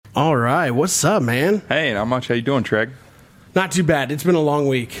All right, what's up, man? Hey, not much. How you doing, Treg? Not too bad. It's been a long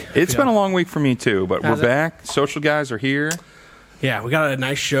week. It's been a long week for me, too, but we're back. Social guys are here. Yeah, we got a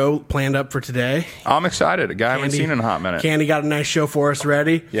nice show planned up for today. I'm excited. A guy I haven't seen in a hot minute. Candy got a nice show for us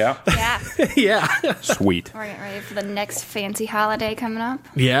ready. Yeah? Yeah. Yeah. Sweet. We're getting ready for the next fancy holiday coming up.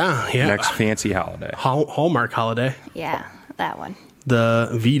 Yeah. Next fancy holiday. Hallmark holiday. Yeah, that one.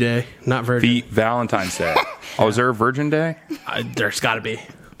 The V-Day, not Virgin. Valentine's Day. Oh, is there a Virgin Day? There's got to be.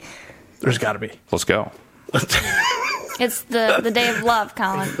 There's got to be. Let's go. It's the day of love,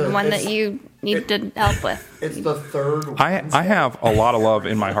 Colin. The one that you need to help with. It's the third. I have a lot of love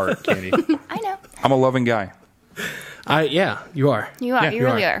in my heart, Candy. I know. I'm a loving guy. Yeah, you are. You are. Yeah, you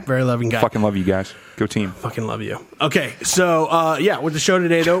really are. Very loving guy. Fucking love you guys. Go team. Fucking love you. Okay, so with the show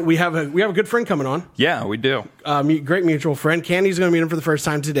today though, we have a good friend coming on. Yeah, we do. Great mutual friend. Candy's going to meet him for the first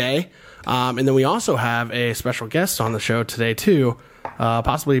time today, and then we also have a special guest on the show today too.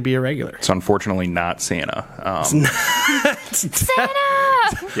 Possibly be a regular. It's unfortunately not Santa. Santa!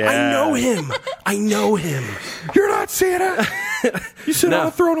 Yeah. I know him. You're not Santa. You sit on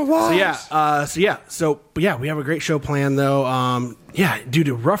a throne of lies. So we have a great show planned though. Dude,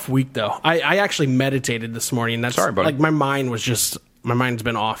 a rough week though. I actually meditated this morning. Sorry, buddy. Like my mind's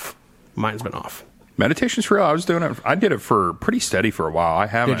been off. Mine's been off. Meditation's real. I was doing it. I did it for pretty steady for a while. I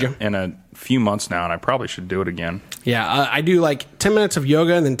haven't Did you? in a few months now, and I probably should do it again. Yeah, I do like 10 minutes of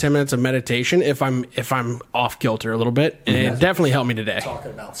yoga and then 10 minutes of meditation if I'm off kilter a little bit. And it definitely helped me today.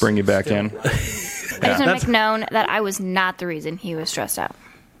 Bring you back in. I just want to make known that I was not the reason he was stressed out.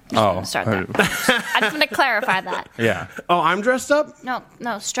 Oh, Start that. I just want to clarify that. Yeah. Oh, I'm dressed up? No,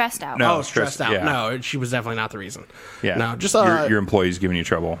 stressed out. No. Oh, stressed out. yeah. No, she was definitely not the reason. Yeah. No, just your employees giving you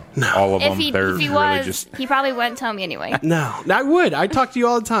trouble. No. All of If them. he They're was, really just. he probably wouldn't tell me anyway. No, I would. I talk to you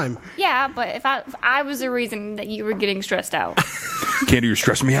all the time. Yeah, but if I was the reason that you were getting stressed out. Candy, you're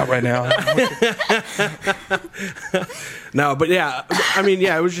stressing me out right now. No, but yeah, I mean,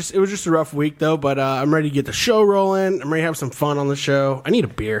 yeah, it was just a rough week though. But I'm ready to get the show rolling. I'm ready to have some fun on the show. I need a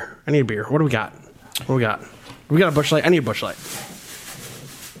beer. What do we got? We got a Busch Light. I need a Busch Light.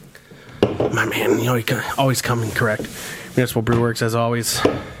 My man, you can always come in correct. Municipal Brew Works as always.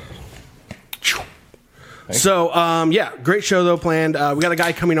 So, great show though planned. We got a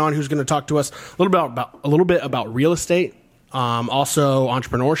guy coming on who's going to talk to us a little bit about real estate, also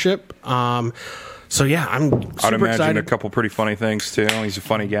entrepreneurship. So yeah, I'm super I'd imagine excited. a couple pretty funny things too. He's a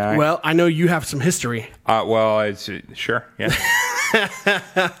funny guy. Well, I know you have some history. Sure. Yeah.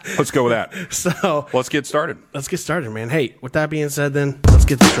 Let's go with that. So Let's get started. Man. Hey, with that being said, then let's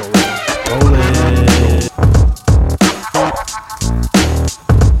get the show rolling.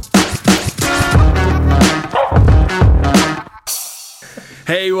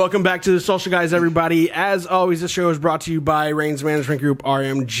 Hey, welcome back to the Social Guys, everybody. As always, this show is brought to you by Rains Management Group,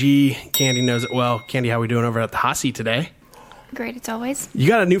 RMG. Candy knows it well. Candy, how we doing over at the Hossie today? Great, it's always. You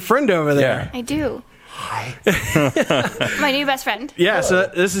got a new friend over there. I do. Hi. My new best friend. Yeah, so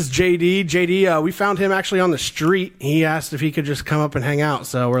this is JD. JD, we found him actually on the street. He asked if he could just come up and hang out,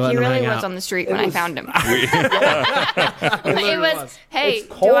 so we're letting him hang out. He really was on the street when I found him. It was, hey, It's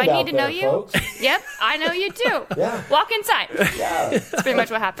cold do I need out to there, know you? folks. Yep, I know you too. Yeah. Walk inside. Yeah, That's pretty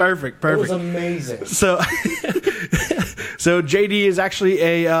much what happened. Perfect. it was amazing. So, so JD is actually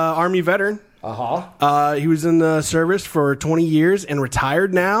a Army veteran. He was in the service for 20 years and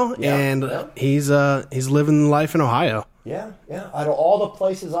retired now, and he's living life in Ohio. Yeah. Out of all the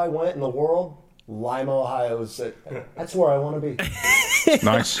places I went in the world, Lima, Ohio that's where I want to be.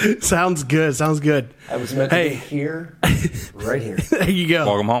 Nice. Sounds good. I was meant to be here, right here. There you go.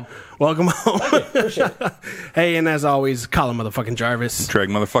 Welcome home. Appreciate it. Hey, and as always, Colin motherfucking Jarvis. Treg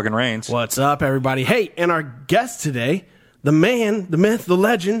motherfucking Reigns. What's up, everybody? Hey, and our guest today, the man, the myth, the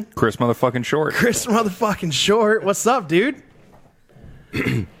legend, Chris motherfucking Short. Chris motherfucking Short. What's up, dude?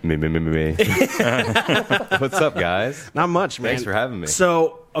 Me. What's up, guys? Not much, man. Thanks for having me.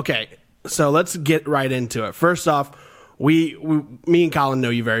 So let's get right into it. First off, me and Colin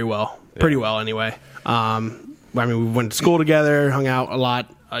know you very well, pretty well anyway. I mean, we went to school together, hung out a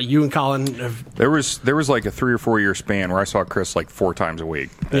lot. You and Colin have... There was like a 3 or 4 year span where I saw Chris like 4 times a week.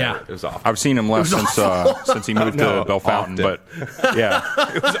 Yeah. It was awful. I've seen him less since he moved to Bell Fountain, but yeah,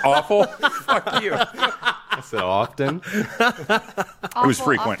 it was awful. Fuck you. I said often. Awful, was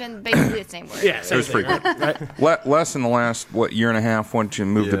frequent. Often, basically the same word. Yeah, It was frequent. Less in the last year and a half once you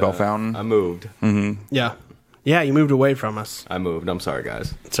moved to Bell Fountain. I moved. Yeah. Yeah, you moved away from us. I moved. I'm sorry,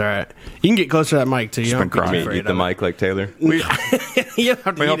 guys. It's all right. You can get closer to that mic too. You don't been have to be crying. afraid Eat the of it. mic like Taylor. You don't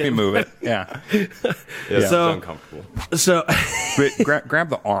have to We help eat you it. move it. Yeah. Yeah, So- it's uncomfortable. So, But grab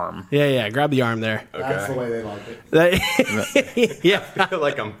the arm. yeah. Grab the arm there. That's the way they like it. Yeah. I feel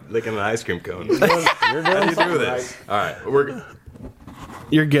like I'm licking an ice cream cone. You're doing How do you something do this? right. All right, we're good.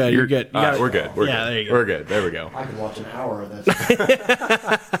 You're good. You're good. You All right, gotta- we're good. We're Yeah, good. there you go. We're good. There we go. I could watch an hour of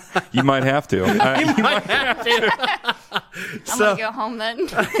this. You might have to. I'm gonna go home then.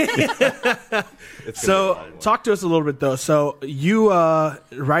 So, talk to us a little bit though. So, you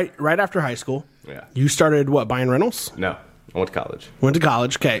right after high school, Yeah. you started what, buying rentals? No, I went to college. Went to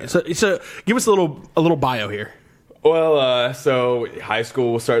college. Okay. So give us a little bio here. Well, so high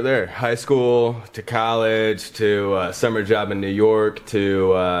school, we'll start there. High school to college to summer job in New York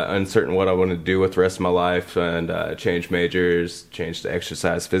to uncertain what I want to do with the rest of my life and change majors, change to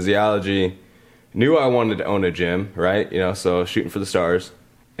exercise physiology. Knew I wanted to own a gym, right? So shooting for the stars.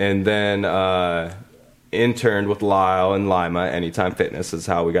 And then interned with Lyle and Lima, Anytime Fitness is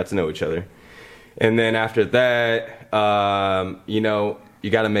how we got to know each other. And then after that, you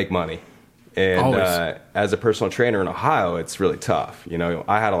got to make money. And Always. as a personal trainer in Ohio, it's really tough.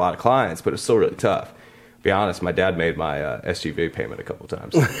 I had a lot of clients, but it's still really tough. To be honest, my dad made my SUV payment a couple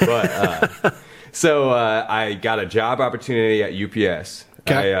times. But so I got a job opportunity at UPS.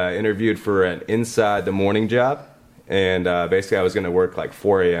 Okay. I interviewed for an inside the morning job. And basically, I was going to work like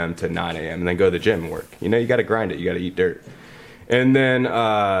 4 a.m. to 9 a.m. and then go to the gym and work. You got to grind it. You got to eat dirt. And then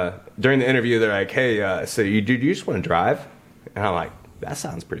during the interview, they're like, hey, so you just want to drive? And I'm like, that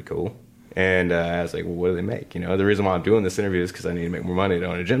sounds pretty cool. And I was like, well, what do they make? The reason why I'm doing this interview is because I need to make more money to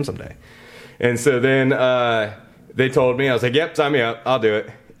own a gym someday. And so then they told me, I was like, yep, sign me up. I'll do it.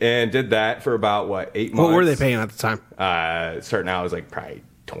 And did that for about, 8 months. What were they paying at the time? Starting out, it was like probably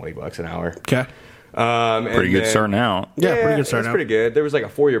 $20 an hour. Okay. Pretty good starting out. Yeah, pretty good starting it's out. pretty good. There was like a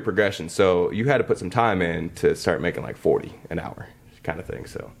 4-year progression, so you had to put some time in to start making like 40 an hour kind of thing.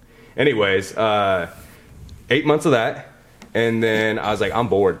 So anyways, 8 months of that, and then I was like, I'm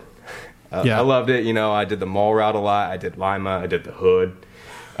bored. Yeah. I loved it. I did the mall route a lot. I did Lima. I did the hood.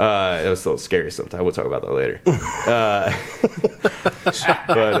 It was a little scary sometimes. We'll talk about that later.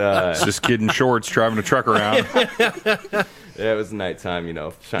 But It's just kid in shorts driving a truck around. yeah, it was nighttime.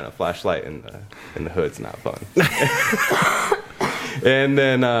 Shining a flashlight in the hood's not fun. And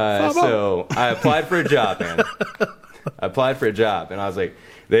then so I applied for a job, man. I applied for a job, and I was like,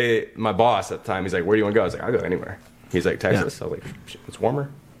 my boss at the time, he's like, where do you want to go? I was like, I'll go anywhere. He's like, Texas. Yeah. I was like, it's warmer.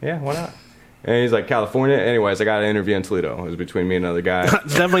 Yeah, why not? And he's like, California. Anyways, I got an interview in Toledo. It was between me and another guy.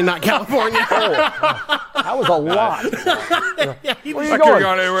 It's definitely not California. That was a lot. He Where just you I going? could've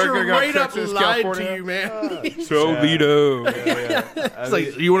gone anywhere. Could've gone straight up Texas, lied California. to you, man. Toledo. It's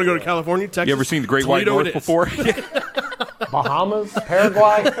like, you want to go to California, Texas? You ever seen the Great White Toledo North it is. before? Bahamas,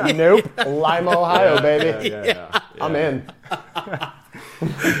 Paraguay? Nope. Lima, Ohio, baby. Yeah. I'm in.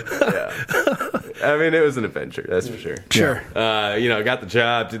 I mean, it was an adventure, that's for sure. Sure. Got the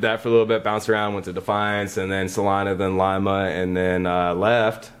job, did that for a little bit, bounced around, went to Defiance, and then Salina, then Lima, and then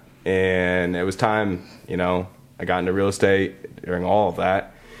left. And it was time, I got into real estate during all of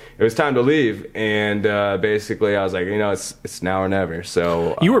that. It was time to leave, and basically I was like, it's now or never.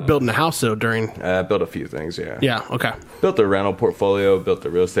 So You were building a house, though, during... built a few things, yeah. Yeah, okay. Built a rental portfolio, built a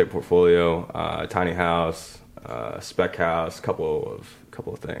real estate portfolio, tiny house, spec house, couple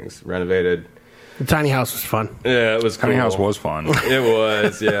of things, renovated. The tiny house was fun. Yeah, it was cool. Tiny house was fun. It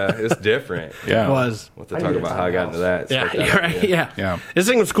was, yeah. It's different. Yeah. It was. We'll have to talk about how I got into that. Yeah, Check that you're out, right. Yeah. Yeah. This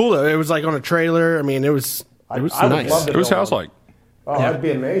thing was cool, though. It was like on a trailer. I mean, it was I would nice. love to It was build house one. like. Oh, Yeah. that'd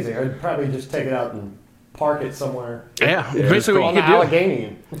be amazing. I'd probably just take it out and park it somewhere. Yeah, basically On what the you could do.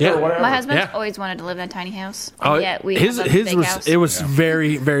 Allegheny. Yeah. Or whatever. My husband's Yeah. always wanted to live in a tiny house. Oh, Yet we his have a his big was house. it was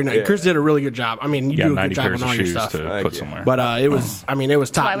very, very nice. Yeah. Chris did a really good job. I mean, you Yeah, do a 90 good job pairs on of all your shoes stuff. to Thank put you. somewhere. But it was it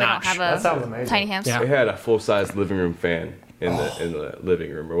was That's top why we don't notch. have That sounds a amazing. tiny house. Yeah. It had a full-size living room fan in the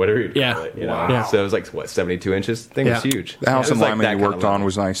living room or whatever you Yeah. call it. Wow. Yeah. So it was like, 72 inches? The thing was Yeah. huge. The house It in was like Lima that you kind worked of on living.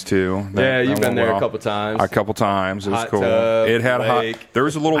 was nice too. Yeah, you've that been went there well. a couple times. A couple times. It was Hot cool. tub, It had a hot. lake. There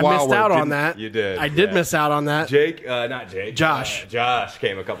was a little I while missed where it out on didn't- that. You did, I did yeah. miss out on that. Jake, not Jake. Josh. Josh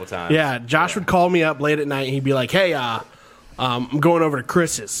came a couple times. Yeah, Josh would call me up late at night. And he'd be like, "Hey, I'm going over to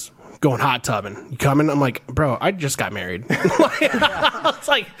Chris's, going hot tubbing. You coming?" I'm like, "Bro, I just got married." It's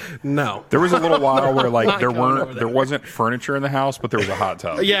like, no. There was a little while where like Not there going over weren't there. there wasn't furniture in the house, but there was a hot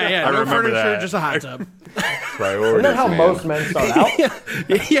tub. Yeah, I no remember furniture, that. just a hot tub. Priorities, Isn't that how man. most men start out?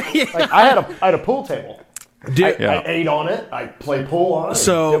 yeah. Like, I had a pool table. Dude, Yeah. I ate on it. I played pool on it.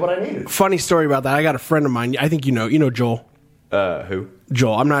 So, did what I needed. funny story about that. I got a friend of mine. I think you know Joel. Who?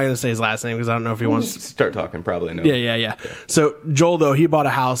 Joel. I'm not going to say his last name because I don't know if he wants to Start talking, probably no. Yeah. So Joel, though, he bought a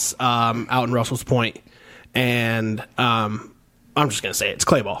house out in Russell's Point, and I'm just going to say it's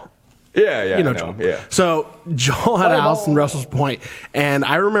Clayball. Yeah, You know I Joel. Yeah. So Joel had a house in Russell's Point, and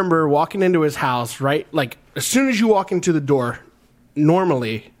I remember walking into his house, right? Like, as soon as you walk into the door,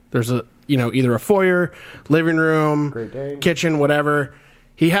 normally there's either a foyer, living room, kitchen, whatever.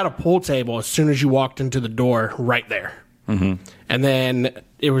 He had a pool table as soon as you walked into the door right there. Mm-hmm. And then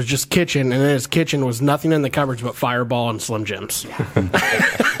it was just kitchen, and then his kitchen was nothing in the cupboards but Fireball and Slim Jims. Wow.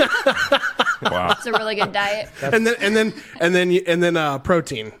 It's a really good diet. and then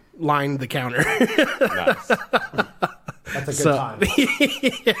protein lined the counter. That's a good time.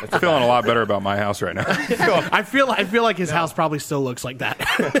 I'm feeling a lot better about my house right now. I feel like his house probably still looks like that.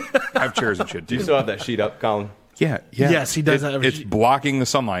 I have chairs and shit. Do you still have that sheet up, Colin? Yeah. Yes, he does have a It's sheet. blocking the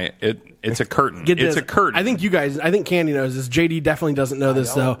sunlight. It's a curtain. Get It's this. a curtain. I think Candy knows this. JD definitely doesn't know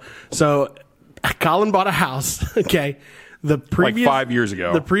this though. So Colin bought a house. Okay, the previous 5 years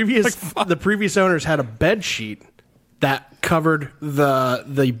ago. the previous owners had a bed sheet that covered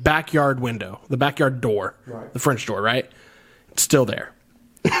the backyard window, the backyard door, the French door. Right, it's still there.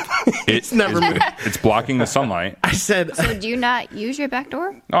 It's never moved. It's blocking the sunlight. I said, So do you not use your back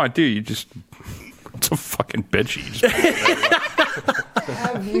door? No, I do. It's a fucking bed sheet.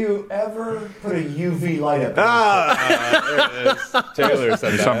 Have you ever put a UV light up? There it is. Taylor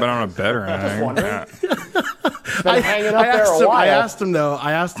said I've that. been on a bed or anything. wondering. Yeah. It's been hanging up there a while. I asked him though.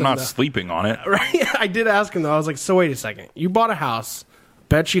 I'm not sleeping on it. Right? I did ask him though. I was like, so wait a second. You bought a house,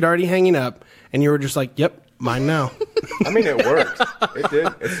 bed sheet already hanging up, and you were just like, yep, mine now. I mean, it worked. It did.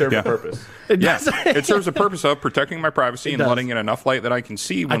 It served a purpose. Yeah, it serves a purpose of protecting my privacy and does. letting in enough light that I can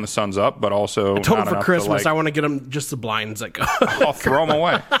see when the sun's up, but also I told not him for enough Christmas to, I want to get him just the blinds that go. I'll throw them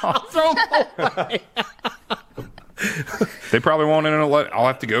away. Throw 'em away. They probably won't I'll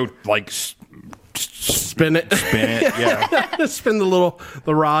have to go Spin it. spin it. Yeah, Spin the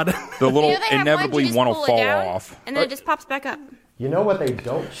rod. the little You know, they have inevitably ones you just want to pull it fall down, off. and then it just pops back up. You know what they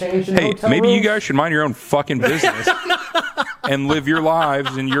don't change in Hey, hotel maybe you rooms? guys should mind your own fucking business and live your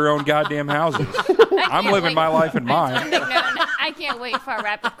lives in your own goddamn houses. I'm living my life in mine. I can't wait for our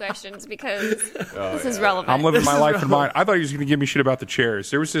rapid questions because this is relevant. I'm living my life in mine. I thought he was going to give me shit about the chairs.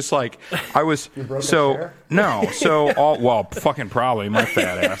 There was this broke a chair? Fucking probably my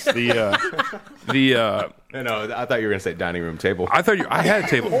fat ass. No, I thought you were going to say dining room table. I had a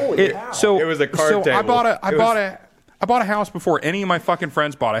table. Holy cow. It was a card table. I bought a house before any of my fucking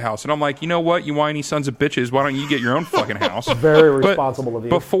friends bought a house, and I'm like, you know what, you whiny sons of bitches, why don't you get your own fucking house? Very responsible of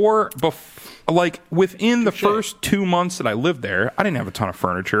you. Within the first 2 months that I lived there, I didn't have a ton of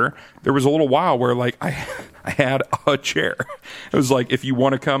furniture. There was a little while where like I had a chair. It was like, if you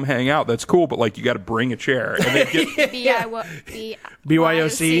want to come hang out, that's cool, but like you got to bring a chair. And they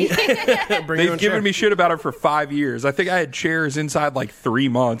BYOC. They've given me shit about it for 5 years. I think I had chairs inside like 3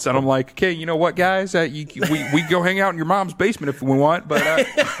 months, and I'm like, okay, you know what, guys? We go hang out in your mom's basement if we want, but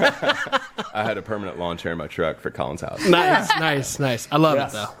I had a permanent lawn chair in my truck for Colin's house. Nice. I love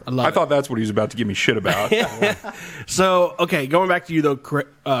it though. I thought that's what he was about to give me shit about. So, okay, going back to you though,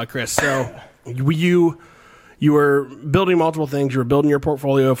 Chris. So, you were building multiple things. You were building your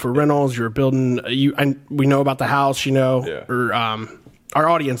portfolio for rentals. You were building. We know about the house. Or our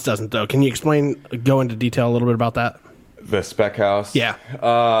audience doesn't though. Can you go into detail a little bit about that? The spec house? Yeah.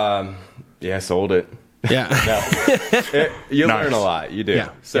 Yeah, sold it. Yeah. You learn a lot. You do. Yeah.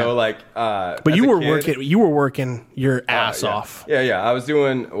 So but you were working your ass off. Yeah. I was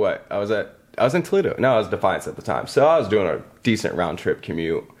doing what? I was in Toledo. No, I was Defiance at the time. So I was doing a decent round trip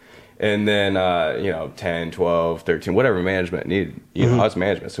commute. And then, 10, 12, 13, whatever management needed. I was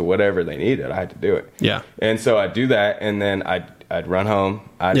management. So whatever they needed, I had to do it. Yeah. And so I'd do that. And then I'd run home.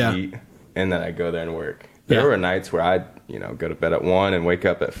 I'd eat. And then I'd go there and work. There were nights where I'd, go to bed at 1 and wake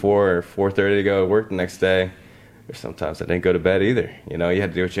up at 4 or 4:30 to go to work the next day. Or sometimes I didn't go to bed either. You had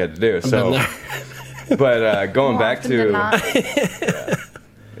to do what you had to do. So, but going back to,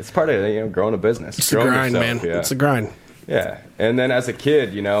 it's part of growing a business. It's a grind, man. Yeah. It's a grind. Yeah, and then as a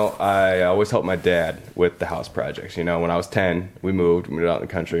kid, I always helped my dad with the house projects. When I was 10, we moved out in the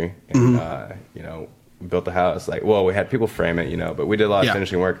country, and we built the house. We had people frame it, but we did a lot of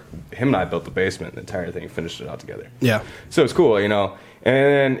finishing work. Him and I built the basement, the entire thing, finished it all together. Yeah. So it's cool, And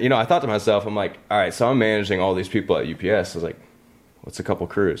then, I thought to myself, I'm like, all right, so I'm managing all these people at UPS. I was like, what's a couple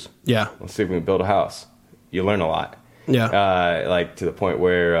crews? Yeah. Let's see if we can build a house. You learn a lot. Yeah. To the point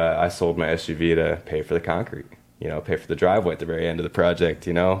where I sold my SUV to pay for the concrete. Pay for the driveway at the very end of the project.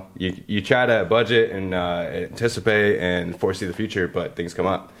 You try to budget and anticipate and foresee the future, but things come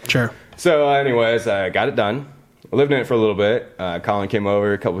up. Sure. So, anyways, I got it done, I lived in it for a little bit. Colin came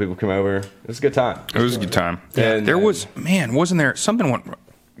over. A couple people came over. It was a good time. It was a good time. And There was, man, wasn't there something went?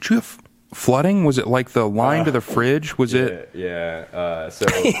 Did you have flooding? Was it like the line to the fridge? Was it? Yeah. So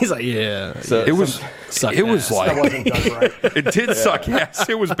He's like, yeah. So It was. Suck It was ass. like. That wasn't done right. It did suck ass.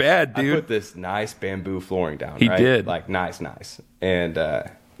 It was bad, I dude. put this nice bamboo flooring down. He right? did. Like nice. And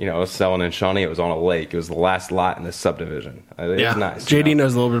I was selling in Shawnee. It was on a lake. It was the last lot in this subdivision. It Yeah. was nice. JD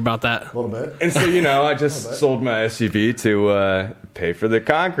knows a little bit about that. A little bit. And so, I just sold my SUV to pay for the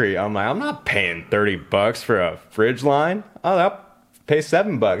concrete. I'm like, I'm not paying $30 for a fridge line. I'll pay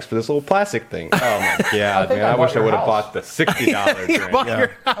 $7 for this little plastic thing. Oh my god, think man! I I wish bought I your would have house. bought the $60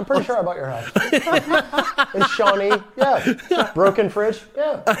 drink. I'm pretty sure I bought your house. In Shawnee, yeah. Broken fridge,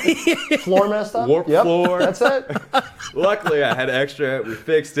 yeah. Floor messed up. Warped floor. That's it. Luckily, I had extra. We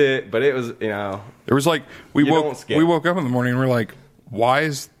fixed it, but it was, There was like we You don't woke skip. we woke up in the morning and we're like, why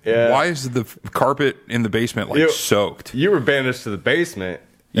is the carpet in the basement like soaked? You were banished to the basement.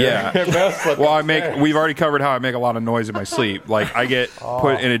 Yeah. Everybody else slept Well, upstairs. we've already covered how I make a lot of noise in my sleep. Like I get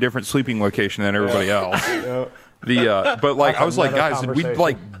put in a different sleeping location than everybody else. But like I was like, another guys, did we conversation.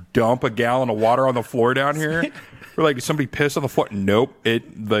 like dump a gallon of water on the floor down here? We're like, did somebody piss on the floor? Nope. It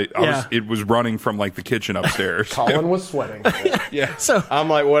was running from like the kitchen upstairs. Colin was sweating. Yeah. So I'm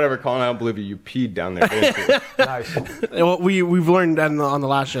like, whatever, Colin. I don't believe you peed down there. Didn't you? Nice. well, we've learned on the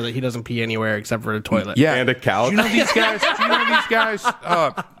last show that he doesn't pee anywhere except for the toilet. Yeah. And a couch. Do you know these guys?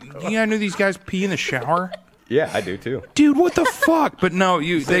 I knew these guys pee in the shower. Yeah, I do too. Dude, what the fuck? But no,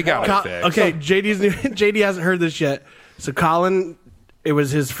 they got it fixed. Okay, JD hasn't heard this yet. So Colin, it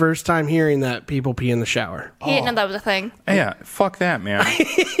was his first time hearing that people pee in the shower. He didn't know that was a thing. Yeah, fuck that, man.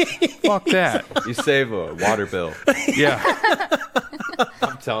 Fuck that. You save a water bill. Yeah.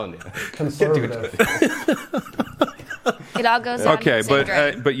 I'm telling you. Conservative. It all goes down Okay, the same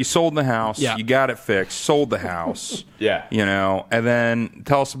drain. but you sold the house. Yeah. You got it fixed. Sold the house. Yeah. And then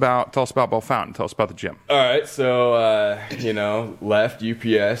tell us about Bell Fountain. Tell us about the gym. All right, so left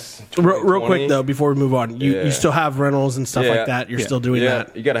UPS. Real quick 2020. though, before we move on, you Yeah. still have rentals and stuff Yeah. like that. You're still doing Yeah,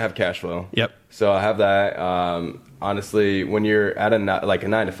 that. you got to have cash flow. Yep. So I have that. Honestly, when you're at a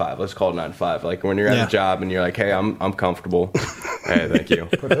 9 to 5, let's call it 9 to 5. Like when you're at Yeah. a job and you're like, hey, I'm comfortable. Hey, thank you.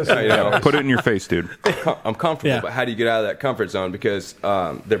 Put it in your face, dude. I'm comfortable, Yeah. but how do you get out of that comfort zone? Because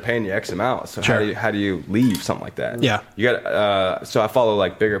they're paying you X amount. So Sure. how do you leave something like that? Yeah. You got. So I follow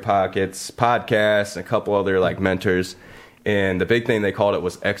like Bigger Pockets podcasts and a couple other like mentors, and the big thing they called it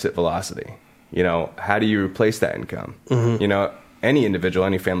was exit velocity. How do you replace that income? Any individual,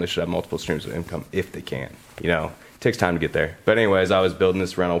 any family should have multiple streams of income if they can. It takes time to get there. But anyways, I was building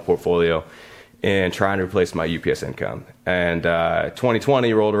this rental portfolio and trying to replace my UPS income. And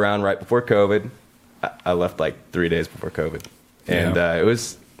 2020 rolled around right before COVID. I left like 3 days before COVID. And it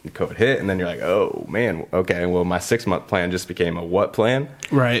was COVID hit. And then you're like, oh, man, okay, well, my 6-month plan just became a what plan?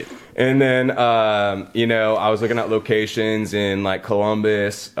 Right. And then, I was looking at locations in like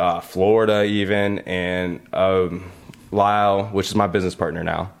Columbus, Florida even, and Lyle, which is my business partner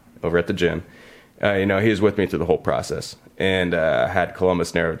now over at the gym. He was with me through the whole process, and had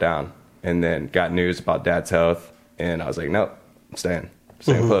Columbus narrowed down, and then got news about Dad's health, and I was like, nope, I'm staying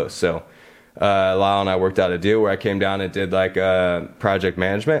close. So Lyle and I worked out a deal where I came down and did like project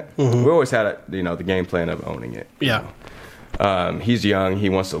management. We always had the game plan of owning it. Yeah. He's young, he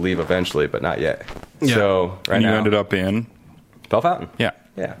wants to leave eventually, but not yet. Yeah. So And you now, ended up in. Bell Fountain. Yeah.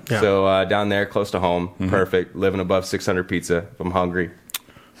 Yeah. Yeah. So down there, close to home, perfect. Living above 600 pizza. If I'm hungry,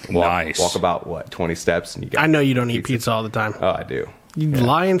 Nice. walk about 20 steps, and you got. I know you don't eat pizza all the time. Oh, I do. You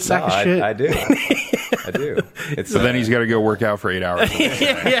lying sack of shit. I do. I do. It's So then he's got to go work out for 8 hours.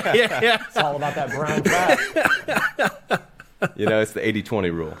 yeah. It's all about that brown fat. it's the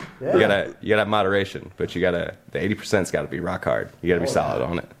 80-20 rule. Yeah. You gotta have moderation, but the 80%'s got to be rock hard. You got to be solid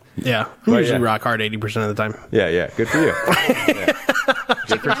on it. Yeah. I'm usually yeah. rock hard 80% of the time. Yeah. Good for you. Yeah.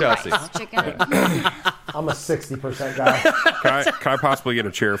 Good for Chelsea. Chicken. I'm a 60% guy. Can I possibly get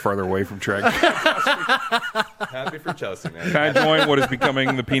a chair farther away from Trek? Happy for Chelsea, man. Can I join what is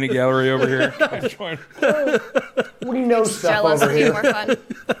becoming the peanut gallery over here? Can I join? We know stuff Jealous over would be here. more fun.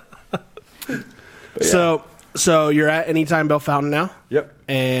 So you're at Anytime Bell Fountain now? Yep.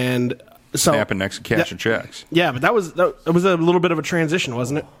 And so. Snapping next to cash and checks. Yeah, but that was a little bit of a transition,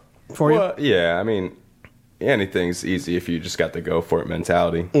 wasn't it? For you? Well, yeah. I mean, anything's easy if you just got the go for it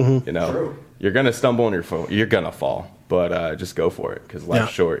mentality. True. You're gonna stumble on your phone. You're gonna fall, but just go for it because life's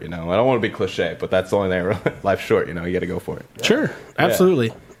Yeah. short. I don't want to be cliche, but that's the only thing. Life's short. You got to go for it. Sure.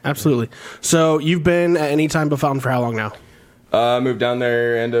 Absolutely. So you've been at Anytime Bell Fountain for how long now? Moved down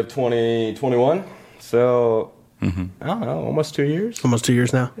there end of 2021. So I don't know, almost 2 years. Almost 2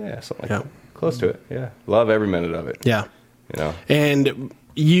 years now? Yeah, something like Yeah. that. Close to it. Yeah. Love every minute of it. Yeah. You know. And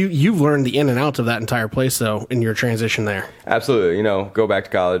you've learned the in and outs of that entire place, though, in your transition there. Absolutely. You know, go back to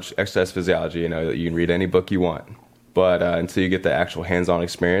college, exercise physiology. You know, you can read any book you want, but until you get the actual hands-on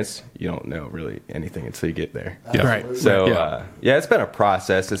experience, you don't know really anything until you get there. Yeah. Right. So it's been a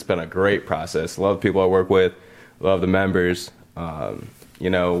process. It's been a great process. Love the people I work with. Love the members. You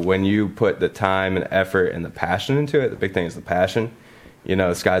know, when you put the time and effort and the passion into it, the big thing is the passion. You know,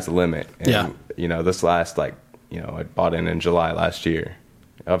 the sky's the limit. And, you know, this last I bought in July last year.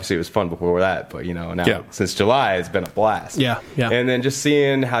 Obviously, it was fun before that, but, you know, now since July, it's been a blast. Yeah. And then just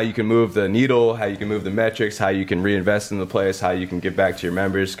seeing how you can move the needle, how you can move the metrics, how you can reinvest in the place, how you can give back to your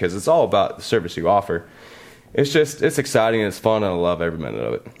members, because it's all about the service you offer. It's exciting, it's fun, and I love every minute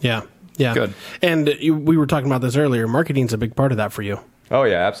of it. Yeah. Yeah. Good. And we were talking about this earlier. Marketing's a big part of that for you. Oh,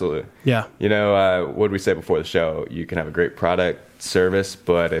 yeah, absolutely. Yeah. You know, what did we say before the show? You can have a great product, service,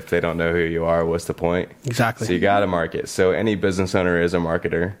 but if they don't know who you are, what's the point? Exactly. So you got to market. So any business owner is a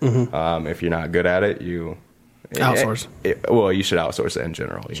marketer. If you're not good at it, you outsource. You should outsource it in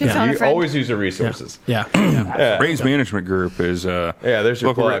general. Should phone a You friend. always use your resources. Yeah. Raise Management Group is There's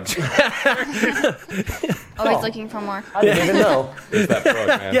your local plug. Always looking for more. I didn't even know. There's that plug,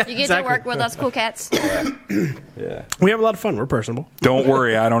 man. You get to work with us cool cats. Yeah. We have a lot of fun. We're personable. Don't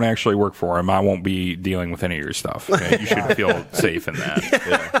worry, I don't actually work for him. I won't be dealing with any of your stuff. Okay? You should feel safe in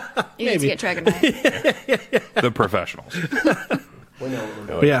that. You need to get Treg and I. The professionals. We know what we're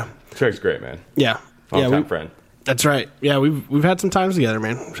doing. But yeah. Treg's great, man. Yeah. Long-time friend. That's right. Yeah, we've had some times together,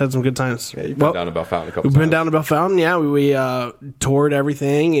 man. We've had some good times. Yeah, you've been down to Bell Fountain a couple We've times. been down to Bell Fountain. Yeah, we toured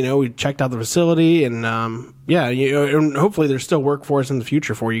everything. You know, we checked out the facility, and and hopefully there's still work for us in the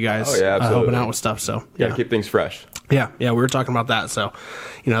future for you guys. Oh, yeah, absolutely. Helping out with stuff. So Got to keep things fresh. yeah. We were talking about that. So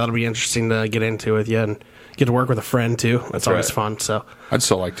that'll be interesting to get into with you and get to work with a friend too. That's always right. fun. So I'd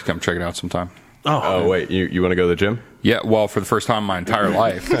still like to come check it out sometime. Oh, wait. You want to go to the gym? Yeah, well, for the first time in my entire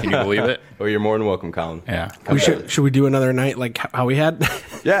life. Can you believe it? Oh, you're more than welcome, Colin. Yeah. should we do another night like how we had?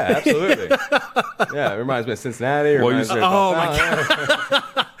 Yeah, absolutely. Yeah, it reminds me of Cincinnati. Well, Reminds me of Oh, Bell my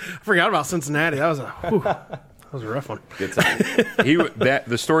Fountain. I forgot about Cincinnati. That was a rough one. Good time.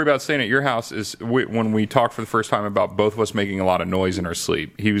 The story about staying at your house is when we talked for the first time about both of us making a lot of noise in our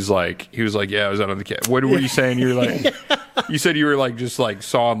sleep. He was like, yeah, I was out on the cat. What were you saying? You were like, you said you were like just like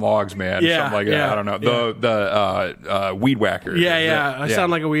sawing logs, man. Yeah, something like that. yeah, I don't know. The weed whacker. Yeah. I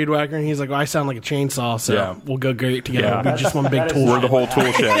sound like a weed whacker, and he's like, well, I sound like a chainsaw, so we'll go great together. Yeah. We'll be just one big tool. We're the whole tool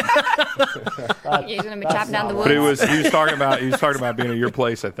shed. You're going to be chopping down the woods. But he was talking about being at your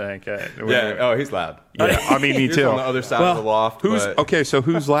place, I think. Yeah. Oh, he's loud. Yeah. I mean, me He's too. on the other side of the loft. So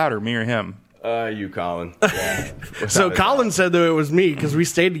who's louder, me or him? You, Colin. Yeah. So Colin said that it was me because we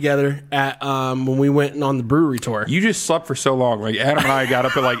stayed together at when we went on the brewery tour. You just slept for so long. Like Adam and I got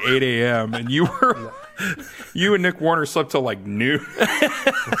up at like 8 a.m. and you and Nick Warner slept till like noon.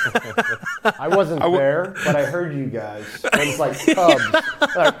 I wasn't there, but I heard you guys. It was like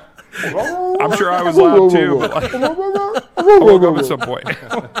cubs. Like, I'm sure I was loud too. But like, I woke up at some point.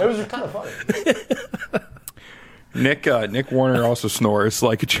 it was kind of funny. Nick Warner also snores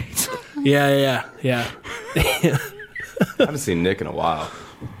like a chainsaw. Yeah. I haven't seen Nick in a while.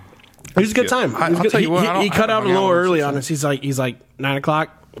 It was a good time. I'll tell you what, He cut out a hang out little with early him on us. He's like 9:00,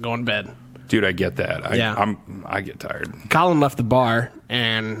 going to bed. Dude, I get that. I get tired. Colin left the bar,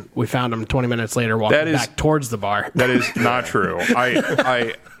 and we found him 20 minutes later walking back towards the bar. That is not true.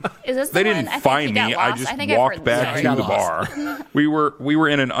 Is this the They one? didn't I think find you got me. I lost. just think I've walked heard back this to story. the bar. We were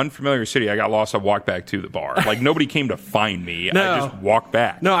in an unfamiliar city. I got lost. I walked back to the bar. Like nobody came to find me. No. I just walked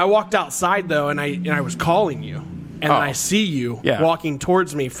back. No, I walked outside though, and I was calling you, and then I see you walking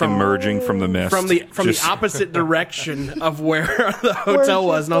towards me from Emerging from the mist. from the opposite direction of where the hotel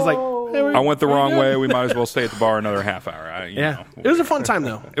was, and I was like, I went the wrong way. We might as well stay at the bar another half hour. It was a fun time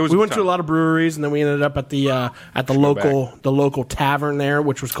though. It was we a went good to a time. lot of breweries, and then we ended up at the local tavern there,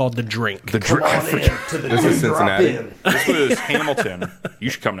 which was called The Drink. Come on in to the This is Cincinnati. drop-in. This was Hamilton. You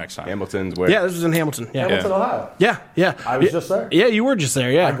should come next time. Hamilton's where? Yeah, this was in Hamilton. Yeah, Hamilton, Ohio. yeah. I was just there. Yeah, you were just there.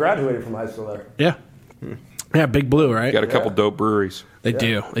 I Yeah, graduated from high school there. yeah. Big Blue, right? Got a couple dope breweries. They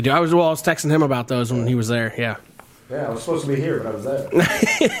do. I was texting him about those when he was there. Yeah. Yeah, I was supposed to be here, but I was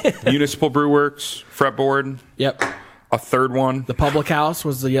there. Municipal Brew Works, Fretboard, Yep. a third one. The Public House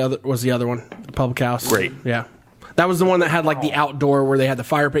was the other one. The Public House. Great. Yeah. That was the one that had like the outdoor where they had the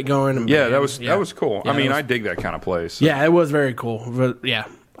fire pit going. And Yeah, that was cool. Yeah, I mean, that was- I dig that kind of place. Yeah, it was very cool. But yeah,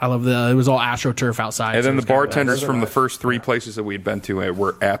 It was all AstroTurf outside. And so then it the was kinda bartenders nice. from the first 3 places that we'd been to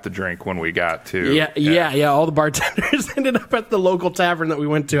were at the drink when we got to. Yeah. All the bartenders ended up at the local tavern that we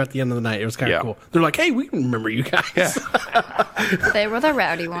went to at the end of the night. It was kind of cool. They're like, "Hey, we can remember you guys." They were the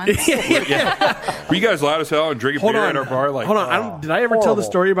rowdy ones. Were you guys loud as hell and drinking beer at our bar? Like, hold on. Did I ever tell the horrible.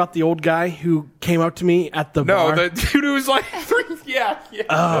 story about the old guy who came up to me at the No, bar? the dude who was like,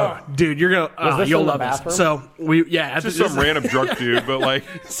 yeah. Dude, you're gonna this you'll in the love bathroom? this. So at Just the- some random drunk dude, but like,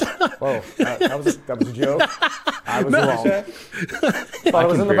 Whoa, that was a joke. I was wrong. Thought it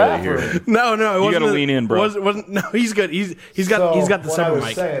was in the barely hear bathroom. No, it wasn't. gotta lean in, bro. Wasn't, no, he's good. He's got the what I seven was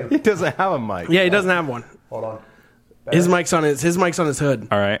mic. saying, He doesn't have a mic. Yeah, he doesn't have one. hold on. His mic's on his hood.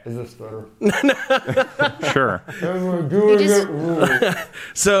 all right, Is this better? sure. You just-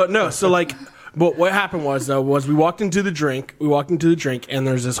 So like, but what happened was we walked into the drink, and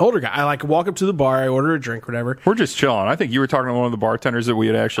there's this older guy. I like walk up to the bar, I order a drink, whatever. We're just chilling. I think you were talking to one of the bartenders that we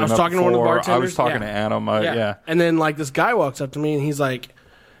had actually. I was met talking to one of the before. I bartenders. was talking yeah. to Adam. Yeah. And then like this guy walks up to me and he's like,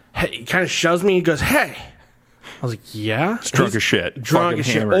 hey, he kind of shoves me. He goes, "Hey." I was like, "Yeah." Drunk He's as shit. Drunk Fucking as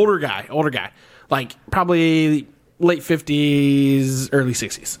shit. hammered. Older guy. Like probably late 50s, early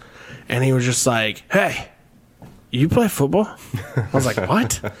 60s. And he was just like, "Hey, you play football?" I was like,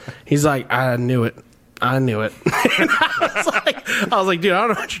 "What?" He's like, "I knew it." And I was like, "Dude, I don't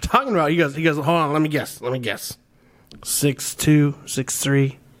know what you're talking about." He goes, "Hold on, let me guess. 6'2",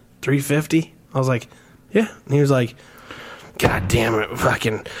 6'3", 350. I was like, "Yeah." And he was like, "God damn it,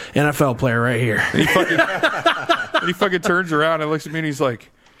 fucking NFL player right here." And he fucking turns around and looks at me and he's like,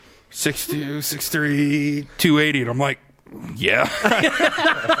 6'2", 6'3", 280. And I'm like, yeah.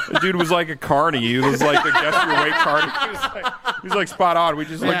 The dude was like a carny. He was like the guess your weight carny. He was like spot on. We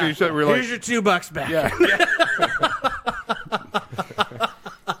just looked at each other. We were Here's like, your $2 back. yeah.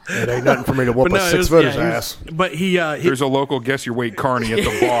 It ain't nothing for me to whoop But no, a it was- 6-footer's yeah, he was- ass. But he There's a local guess your weight carny at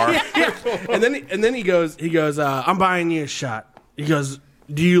the bar. and then he goes, "I'm buying you a shot." He goes,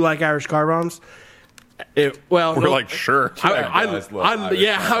 "Do you like Irish car bombs?" We're like, sure. I guys love Irish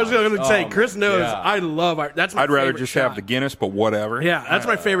I was going to say, Oh, Chris knows yeah. I love Irish. That's my I'd rather favorite just shot. have the Guinness, but whatever. Yeah, that's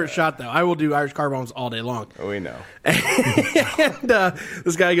my favorite shot though. I will do Irish car bombs all day long. We know. And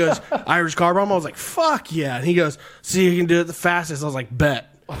this guy goes, "Irish car bomb?" I was like, "Fuck yeah!" And he goes, "See, you can do it the fastest." I was like, "Bet."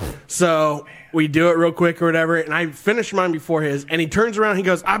 So we do it real quick or whatever, and I finished mine before his. And he turns around, he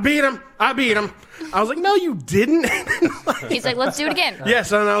goes, "I beat him." I was like, "No, you didn't." He's like, "Let's do it again."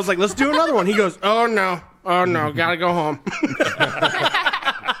 Yes, and I was like, "Let's do another one." He goes, "Oh no, gotta go home."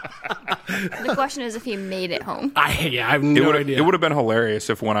 The question is if he made it home. I have no idea. It would have been hilarious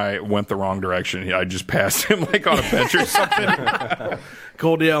if when I went the wrong direction, I just passed him like on a bench or something.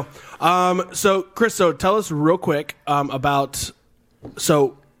 Cool deal. So Chris, tell us real quick about.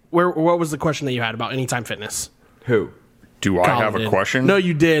 So what was the question that you had about Anytime Fitness? Who? Do I Colin have a did. question? No,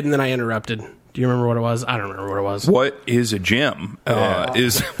 you did, and then I interrupted. Do you remember what it was? I don't remember what it was. What is a gym? Wow.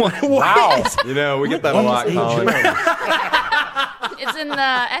 You know, we get that a lot, Colin. It's in the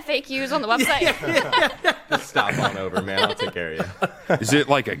FAQs on the website. Just stop on over, man. I'll take care of you. Is it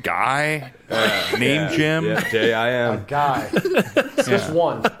like a guy named Jim? Yeah, J-I-M. Guy. Just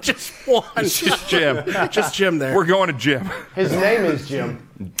one. Just one. It's just Jim. Just Jim there. We're going to Jim. His name is Jim.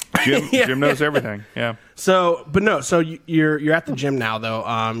 Jim knows everything. Yeah. So you're at the gym now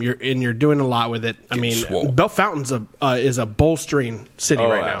though. You're doing a lot with it. I mean, swole. Bell Fountain's is a bolstering city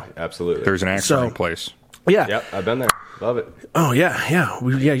right now. Absolutely. There's an accident So- place. Yeah. Yep, I've been there. Love it. Oh yeah.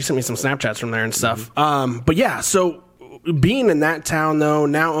 You sent me some Snapchats from there and stuff. But yeah, so being in that town though,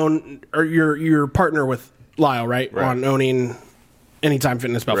 you're partner with Lyle, right? On owning Anytime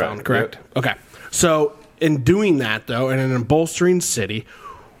Fitness Bell Right, Fountain, correct? Okay. So in doing that though, and in a bolstering city,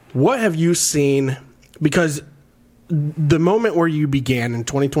 what have you seen? Because the moment where you began in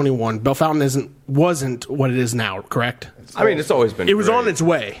 2021, Bell Fountain wasn't what it is now, correct? I mean, it's always been It was great. on its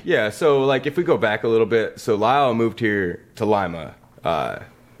way. Yeah, so like if we go back a little bit, so Lyle moved here to Lima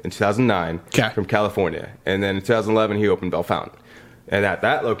in 2009 Okay. from California, and then in 2011 he opened Bell Fountain, and at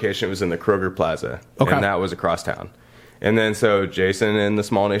that location it was in the Kroger Plaza, Okay. and that was across town. And then so Jason and the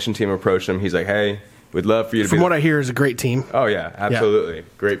Small Nation team approached him. He's like, "Hey, we'd love for you to From be." what I hear, is a great team. Oh yeah, absolutely,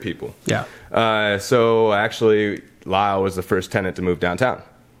 great people. Yeah. So actually, Lyle was the first tenant to move downtown,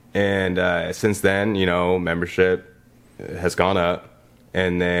 and since then, you know, membership has gone up,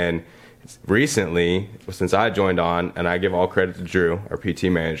 and then recently, since I joined on, and I give all credit to Drew, our PT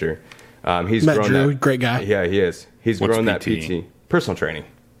manager, he's Met grown Drew, that. great guy. Yeah, he is. He's What's grown that PT? personal training.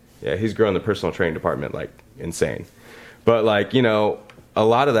 Yeah, he's grown the personal training department like insane. But like, you know, a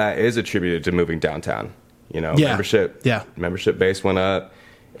lot of that is attributed to moving downtown. You know, membership base went up.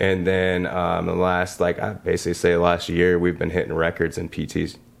 And then the last, like I basically say last year, we've been hitting records in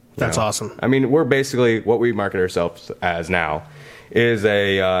PTs That's awesome. I mean, we're basically what we market ourselves as now is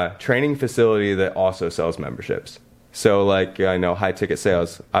a training facility that also sells memberships. So, like, I know high ticket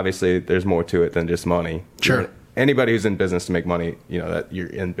sales. Obviously, there's more to it than just money. Sure. Anybody who's in business to make money, that you're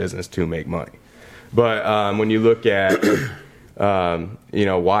in business to make money. But when you look at,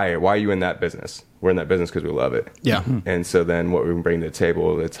 why are you in that business? We're in that business because we love it. Yeah. And so then what we can bring to the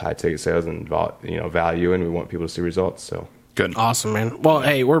table, it's high ticket sales and value, and we want people to see results. So Good. Awesome, man. Well,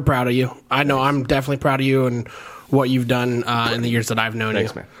 hey, we're proud of you. I know I'm definitely proud of you and what you've done in the years that I've known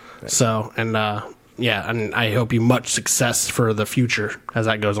Thanks, you. man. Thanks. So, and and I hope you much success for the future as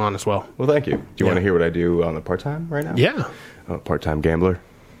that goes on as well. Well, thank you. Do you want to hear what I do on the part-time right now? Yeah. I'm a part-time gambler.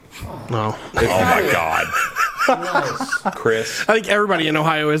 No. Oh my God. Nice. Chris. I think everybody in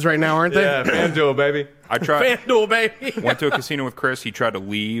Ohio is right now, aren't they? Yeah, FanDuel, baby. I tried. FanDuel, baby. Went to a casino with Chris. He tried to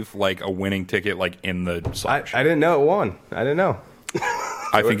leave like a winning ticket, like in the I slash. didn't know it won. I didn't know.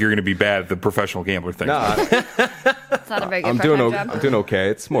 I think you're going to be bad at the professional gambler thing. No, It's not a very good I'm part-time job. doing okay.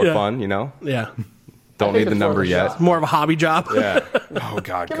 It's more Yeah. fun, Yeah. Don't need the it's number worth a yet. shot. More of a hobby job. Yeah. Oh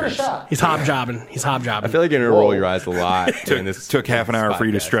God, Give it a Chris. shot. He's hobjobbing. He's hobjobbing. I feel like you're going to roll your eyes a lot. during this Took half an hour for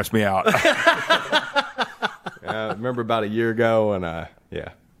you to podcast. stress me out. I remember about a year ago, and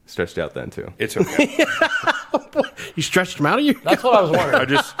stretched out then too. It's okay. You stretched him out of you? That's what I was wondering. I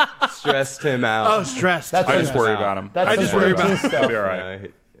just Stressed him out. Oh, stressed. That's I just what- worry about him. That's I just some worry routine about- He'll stuff. be all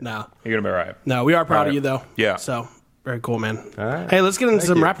right. No. You're gonna be all right. No, we are proud All of right. you, though. Yeah. So, very cool, man. All right. Hey, let's get into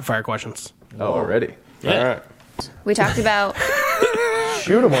some you. rapid fire questions. Oh, already? Yeah. All right. We talked about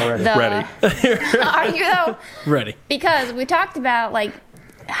Shoot him already. the. Ready. Are you though? Ready. Because we talked about like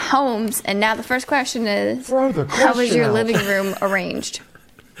homes, and now the first question is, Throw the how was question your out. living room arranged?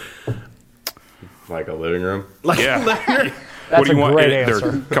 Like a living room. Yeah. That's What do you a want? great There answer.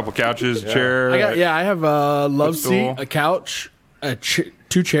 are a couple couches, chair. I have a love Footstool. seat, a couch,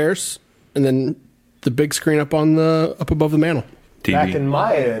 two chairs, and then the big screen up above the mantel. TV. Back in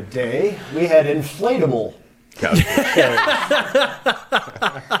my day, we had inflatable.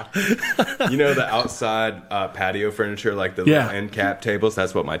 You know the outside patio furniture, like the Yeah. little end cap tables?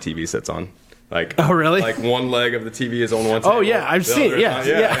 That's what my TV sits on. Like, Oh, really? Like one leg of the TV is on one table. Oh, yeah, I've the seen other it, yeah, is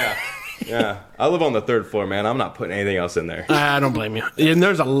on- yeah. Yeah. I live on the third floor, man. I'm not putting anything else in there. I don't blame you.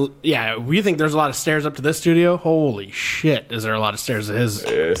 And we think there's a lot of stairs up to this studio. Holy shit, is there a lot of stairs at his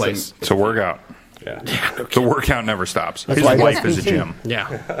Yeah, place? It's a workout. Yeah. The workout never stops. His why he life does is a PT. gym.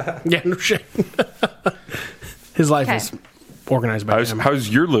 Yeah. Yeah, no shit. His life Okay. is organized by him. How's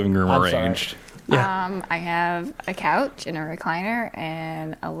your living room I'm sorry. arranged? I have a couch and a recliner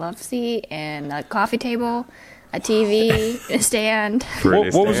and a love seat and a coffee table, a TV, a stand.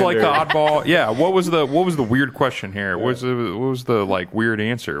 What was like the standard. oddball? Yeah. What was the weird question here? What was the like weird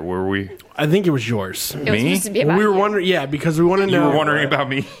answer? Were we? I think it was yours. It was Me? supposed to be about We were you. wondering, because we want to You know. were wondering about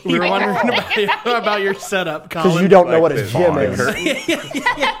me. We were wondering about your setup, Because Colin. you don't know what a this gym line. is.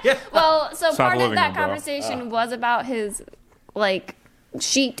 Well, so not part the of living that room, bro. conversation was about his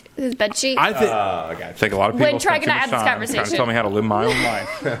sheet, his bed sheet. I think I got I you. think a lot of When people Trey spend and I too had much this time trying to conversation. tell me how to live my own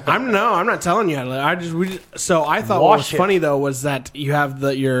life. I'm not telling you how to live. So I thought what was Wash it. funny though was that you have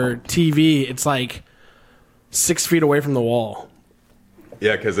your TV. It's like 6 feet away from the wall.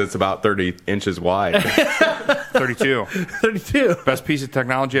 Yeah, because it's about 30 inches wide. 32. 32. Best piece of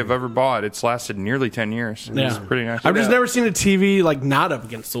technology I've ever bought. It's lasted nearly 10 years. It's pretty nice. I've just never seen a TV like not up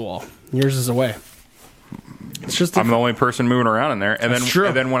against the wall. Yours is away. It's just. I'm the only person moving around in there, and That's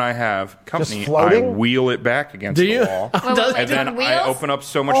true. then when I have company, I floating? wheel it back against Do the you? wall, Wait, and then doing I wheels? open up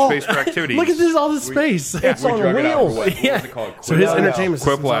so much space for activities. Look at all this space. It's on drug it out for wheels. what was it called? So his No, no. entertainment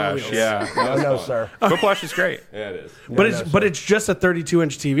system's on Quiplash, wheels. yeah. No, no, sir. Quiplash is great. Yeah, it is. But it's just a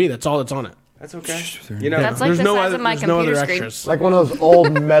 32-inch TV. That's all that's on it. That's okay. You know, That's like There's the no size other. of my There's no other computer screen. extras. Like one of those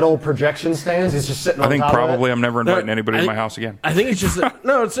old metal projection stands. He's just sitting on I think top probably of I'm never inviting anybody to I- my house again. I think it's just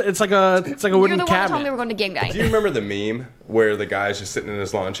no. It's like a You're the wooden one that told me we cabinet. were going to game night. do you remember the meme where the guy's just sitting in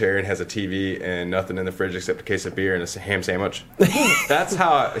his lawn chair and has a TV and nothing in the fridge except a case of beer and a ham sandwich? That's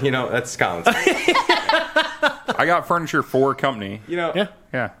how, that's Colin's. I got furniture for company. Yeah.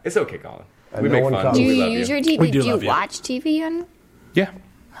 Yeah. It's okay, Colin. And We no make one fun. comes. Do We you love use you. your TV? We do Do you love you. watch TV on? Yeah.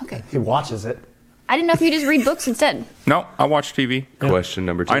 Okay. He watches it. I didn't know if you just read books instead. No, I watch TV. Question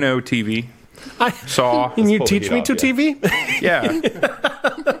number 2. I know TV. I, Saw. Can you pull the teach heat me off, to yeah.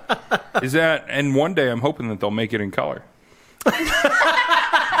 TV? Yeah. Is that, and one day I'm hoping that they'll make it in color.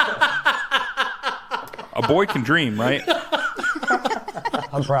 A boy can dream, right?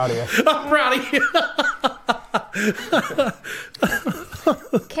 I'm proud of you. I'm proud of you.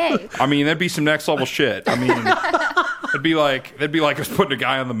 Okay. I mean, that'd be some next level shit. I mean, it'd It'd be like us putting a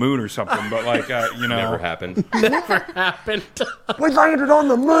guy on the moon or something. But like, you know, Never happened. Never happened. We landed on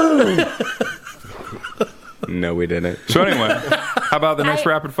the moon. No, we didn't. So anyway, how about the next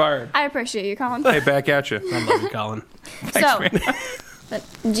rapid fire? I appreciate you, Colin. Hey, back at you. I love you, Colin.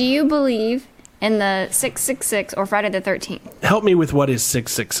 Do you believe in the 666 or Friday the 13th? Help me with what is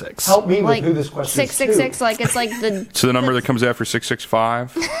 666. Help me Like with who this question is 666, to. like it's like the. So the number that comes after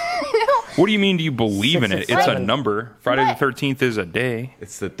 665. What do you mean? Do you believe in it? It's a 667. number. Friday What? the 13th is a day.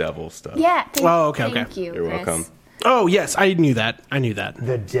 It's the devil stuff. Yeah. Oh, okay, okay. Thank you. You're Chris. welcome. Oh, yes, I knew that.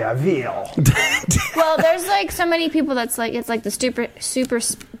 The devil. Well, there's like so many people that's like it's like the super.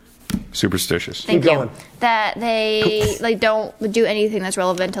 Superstitious. Thank Keep you. going. That they like don't do anything that's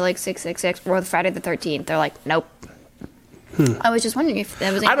relevant to like 666 or Friday the 13th. They're like, nope. I was just wondering if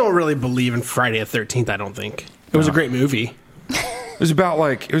that was. I don't really believe in Friday the 13th, I don't think. It was a great movie. It was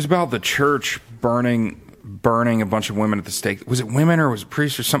about the church burning a bunch of women at the stake. Was it women or was it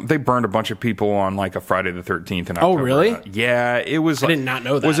priests or something? They burned a bunch of people on like a Friday the 13th in October. Oh, really? Yeah, it was. I did not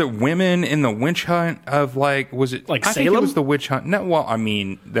know that. Was it women in the witch hunt of like? Was it Like I think Salem? it was the witch hunt. No, well, I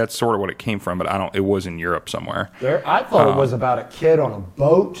mean that's sort of what it came from, but I don't. It was in Europe somewhere. I thought it was about a kid on a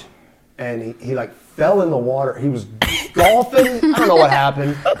boat, and he like fell in the water. He was golfing. I don't know what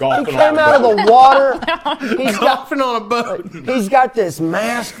happened. Golfing He came out of the water. He's got Golfing on a boat. he's got this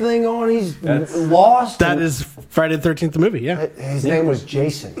mask thing on. He's lost. That and is Friday the 13th, the movie, yeah. his name was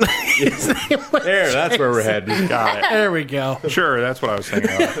Jason. There, that's where we're headed. Got it. There we go. Sure, that's what I was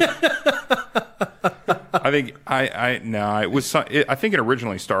thinking of. I think it was. I think it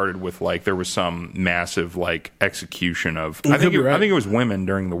originally started with like there was some massive like execution of. You I think could be right. I think it was women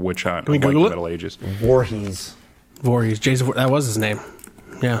during the witch hunt we of like the Google it? Middle Ages. Voorhees. Voorhees. Jason, that was his name.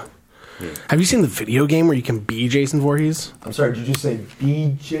 Yeah. Have you seen the video game where you can be Jason Voorhees? I'm sorry, did you say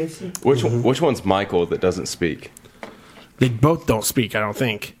B. Jason? Which one's Michael that doesn't speak? They both don't speak, I don't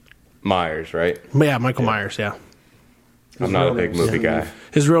think. Myers, right? But yeah, Michael Myers, yeah. I'm not a real big name's movie Steve. guy.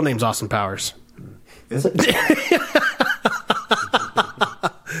 His real name's Austin Powers. Is it?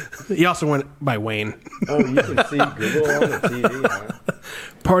 He also went by Wayne. Oh, you can see Google on the TV, huh?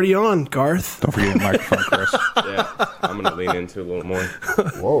 Party on, Garth. Don't forget the microphone, Chris. Yeah, I'm gonna lean into it a little more.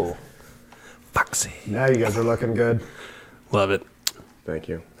 Whoa. Foxy. Now you guys are looking good. Love it. Thank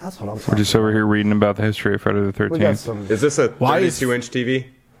you. That's what I'm We're talking just over here reading about the history of Friday the We got 13th. some. Is this a Why is- 32-inch TV?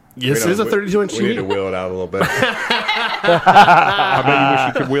 Yes, it is a 32-inch We need to TV. wheel it out a little bit. I bet you wish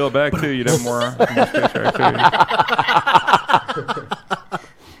you could wheel it back too. You'd have more space for activity.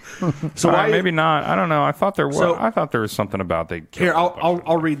 So All right, why? maybe not. I don't know. I thought there was. So- I thought there was something about they. Here,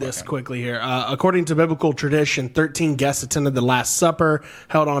 I'll read this quickly here. According to biblical tradition, 13 guests attended the Last Supper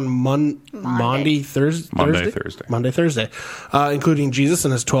held on Monday, Thursday, including Jesus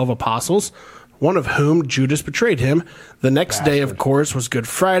and his 12 apostles, one of whom, Judas, betrayed him. The next day, of course, was Good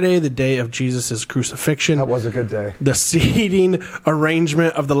Friday, the day of Jesus' crucifixion. That was a good day. The seating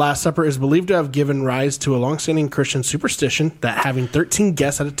arrangement of the Last Supper is believed to have given rise to a long-standing Christian superstition that having 13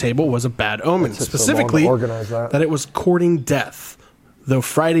 guests at a table was a bad omen. took so long to Specifically, organize that. it was courting death. Though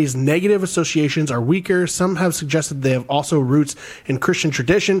Friday's negative associations are weaker, some have suggested they have also roots in Christian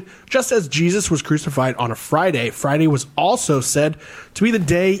tradition. Just as Jesus was crucified on a Friday, Friday was also said to be the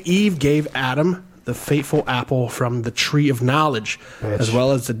day Eve gave Adam the fateful apple from the tree of knowledge, as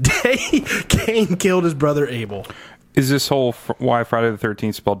well as the day Cain killed his brother Abel. Is this whole why Friday the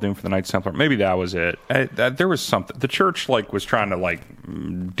 13th spelled doom for the Knights Templar? Maybe that was it. There was something. The church was trying to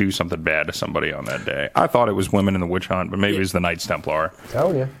do something bad to somebody on that day. I thought it was women in the witch hunt, but maybe it was the Knights Templar.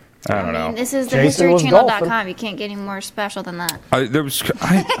 Telling you. I don't know. This is the Jason was historychannel.com. You can't get any more special than that. I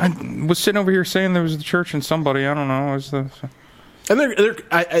was sitting over here saying there was the church and somebody. I don't know. Is the And There could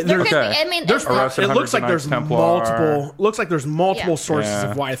be, Okay. I mean, there's, it's not- Arrested it looks like hundreds there's of Knights Templar. multiple Yeah. sources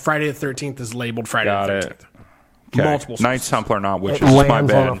Yeah. of why Friday the 13th is labeled Friday Got the it. 13th. Okay. Multiple Knights Templar, not It witches. My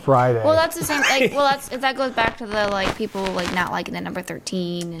lands on a bad. Friday. well, that's the same. That goes back to the people not liking the number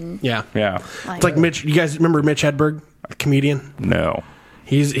 13 and Yeah. Yeah. It's like Mitch. You guys remember Mitch Hedberg, a comedian? No.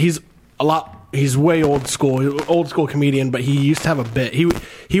 He's a lot. He's way old school comedian, but he used to have a bit.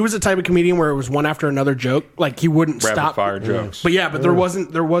 He was the type of comedian where it was one after another joke. Like he wouldn't Rapid stop. fire jokes. But yeah, but there was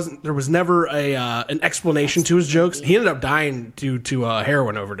never an explanation to his jokes. He ended up dying due to a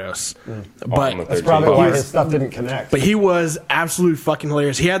heroin overdose. But That's probably why his stuff didn't connect. But he was absolutely fucking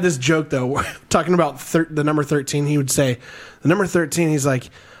hilarious. He had this joke though, talking about the number 13. He would say, the number 13. He's like,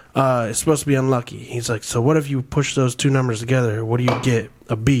 it's supposed to be unlucky. He's like, so what if you push those two numbers together? What do you get?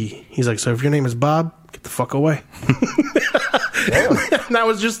 A B. He's like, so if your name is Bob, get the fuck away. That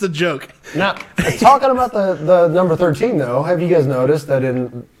was just a joke. Now, talking about the number 13, though, have you guys noticed that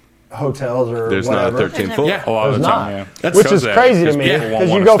in hotels or There's whatever. not a 13th floor. Yeah. A lot of There's the time, not. yeah. That's Which Shows is that, crazy to me people won't because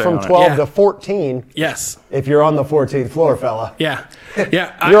you wanna go stay from on it. 12 Yeah. to 14 Yes. if you're on the 14th floor, fella. Yeah.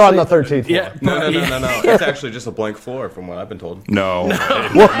 Yeah. You're on the 13th floor. Yeah. No. It's actually just a blank floor, from what I've been told. No.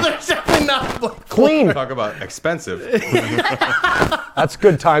 There's definitely not. Clean. Talk about expensive. That's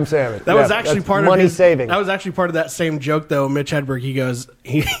good time saving. That was actually that's part money of his, saving. That was actually part of that same joke, though. Mitch Hedberg, he goes,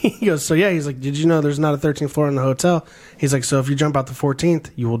 so yeah, he's like, did you know there's not a 13th floor in the hotel? He's like, so if you jump out the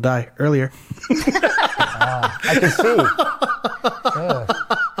 14th, you will die earlier. I can see.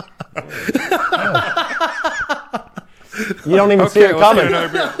 You don't even see it let's get coming. another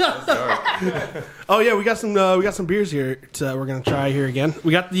beer. Oh yeah, we got some beers here. We're gonna try here again.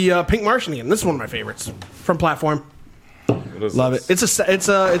 We got the Pink Martian again. This is one of my favorites from Platform. Love it. It's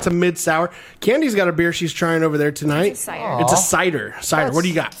a mid sour. Candy's got a beer she's trying over there tonight. It's a cider. It's a cider. Cider. What do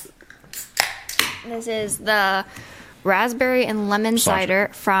you got? This is the raspberry and lemon cider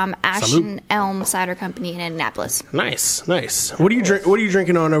from Ash and Elm Cider Company in Indianapolis. Nice. What are you What are you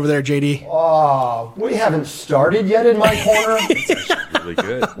drinking on over there, JD? Oh, we haven't started yet in my corner. Really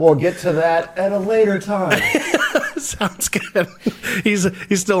good. We'll get to that at a later time. Sounds good. He's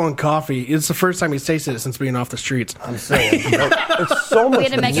still on coffee. It's the first time he's tasted it since being off the streets. I'm saying. It's so much We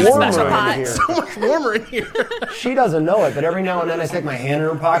had to make him a warmer special in pot. here. So much warmer in here. She doesn't know it, but every now and then I stick my hand in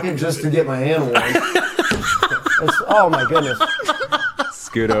her pocket just to get my hand warm. Oh my goodness.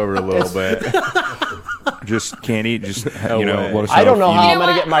 Scoot over a little bit. Just Candy, just, let us know. I don't know if how you I'm going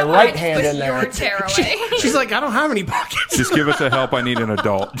to get my right hand in there. Chair away. She's like, I don't have any pockets. Just give us a help. I need an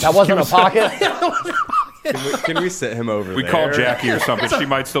adult. That wasn't a pocket? Can we sit him over We there? call Jackie or something. She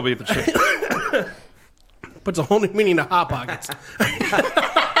might still be at the chair. Puts a whole new meaning to hot pockets.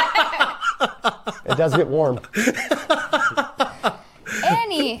 It does get warm.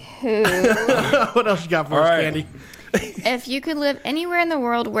 Anywho, What else you got for us, right. Candy? if you could live anywhere in the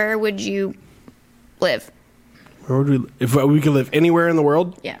world, where would you live? Where would we? If we could live anywhere in the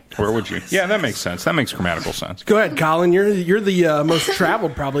world, Yeah. Where would you? Yeah, that makes sense. That makes grammatical sense. go ahead, Colin. You're the most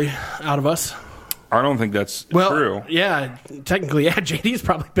traveled probably out of us. I don't think that's Well, true. yeah, technically, yeah. JD's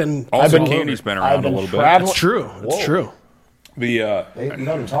probably been. Also, all over. Candy's been I've around a been little bit. traveling- It's true. It's Whoa. true. The They let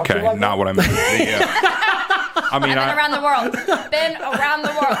him talk to you okay, like not that? what I meant. I mean, Been around the world. Been around the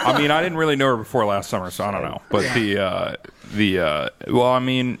world. I mean, I didn't really know her before last summer, so I don't know. But well, I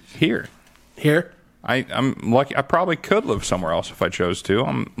mean, here, Here, I'm lucky. I probably could live somewhere else if I chose to.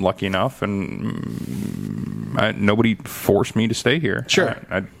 I'm lucky enough, and nobody forced me to stay here. Sure.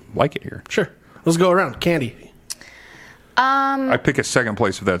 I like it here. sure. Let's go around. Candy. I pick a second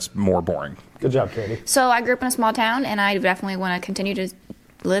place if that's more boring. Good job, Katie. So I grew up in a small town, and I definitely want to continue to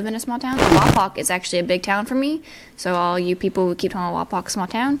live in a small town. Wapak is actually a big town for me. So all you people who keep calling Wapak a small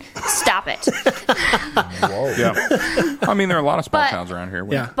town, stop it. Yeah. I mean, there are a lot of small But- towns around here.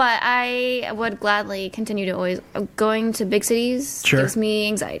 Yeah. But I would gladly continue to always going to big cities. Sure. Gives me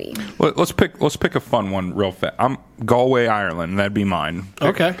anxiety. Let's pick a fun one real fast. I'm Galway, Ireland. That'd be mine.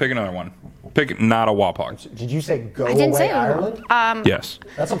 Okay. Pick another one. Pick not a Wapak. Did you say go I didn't away say it. Ireland? Yes.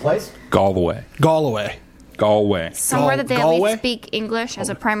 That's a place? Galway. Galway. Galway. Somewhere that they at Galway? least speak English as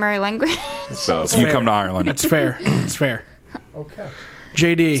a primary language. So you come to Ireland. That's fair. It's fair. Okay.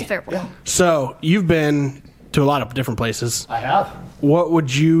 JD. Fair point. So you've been to a lot of different places. I have. Where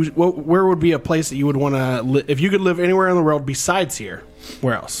would be a place that you would want to if you could live anywhere in the world besides here?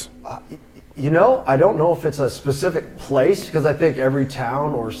 Where else? You know, I don't know if it's a specific place because I think every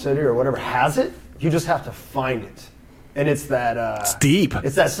town or city or whatever has it. You just have to find it. And it's that It's deep.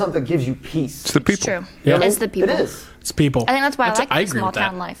 it's that something that gives you peace. It's the people. It's true. Yeah. It's the people. It is. It's people. I think that's why I like I the agree small with that.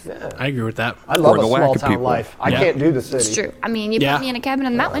 town life. I agree with that. I love Or a the lack small of town people. life. I Yeah. can't do the city. It's true. I mean, you Yeah. put me in a cabin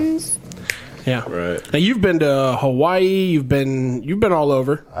in the mountains. Yeah. Right. Now you've been to Hawaii. You've been all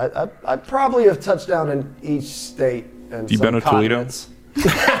over. I probably have touched down in each state and You some been to Toledo? continents.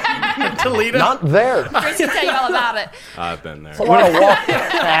 Toledo. Not there. Chris can tell you all about it. I've been there. A lot of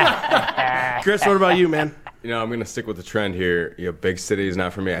walk. Chris, what about you, man? You know, I'm gonna stick with the trend here. You know, big cities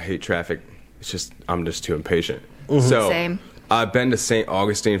not for me. I hate traffic. I'm just too impatient. So Same. I've been to St.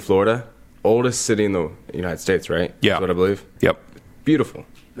 Augustine, Florida, oldest city in the United States, right? Yeah. That's what I believe. Yep. Beautiful.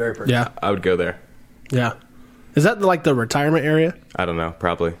 Very pretty. Yeah. I would go there. Yeah. Is that like the retirement area? I don't know.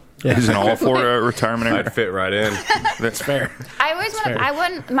 Probably. Isn't all Florida retirement area? I'd fit right in. That's fair. I always want. I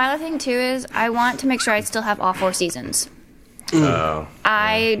want. My other thing too is I want to make sure I still have all 4 seasons. Oh.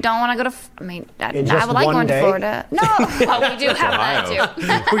 I don't want to go to. I mean, I just would like one going day? to Florida. No, well, we do have that Ohio.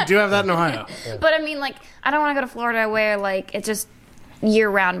 too. We do have that in Ohio. But I mean, like, I don't want to go to Florida where like it's just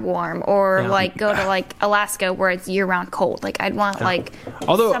year-round warm, or like go to like Alaska where it's year-round cold. Like I'd want like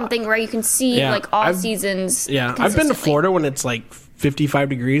something where you can see like all seasons. Yeah, I've been to Florida when it's like 55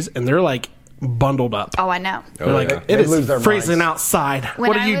 degrees and they're like bundled up. Oh, I know. They're like, it is freezing outside.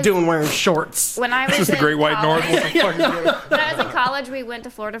 What are you doing wearing shorts? When I was This is the Great White North. When I was in college, we went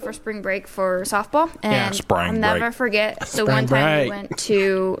to Florida for spring break for softball, and I'll never forget the one time we went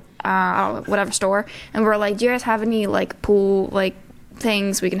to whatever store, and we're like, "Do you guys have any like pool like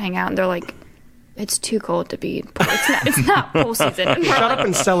things we can hang out?" And they're like, "It's too cold to be in pool. It's not pool season." And Shut up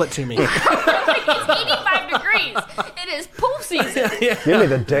and sell it to me. It's 85 degrees. It is pool season. Give me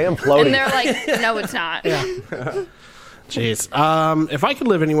the damn floaty. And they're like, "No, it's not." Jeez. If I could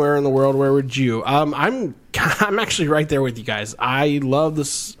live anywhere in the world, where would you? I'm actually right there with you guys. I love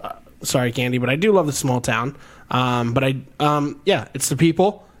this. Sorry, Candy, but I do love the small town. It's the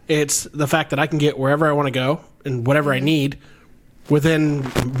people. It's the fact that I can get wherever I want to go and whatever I need within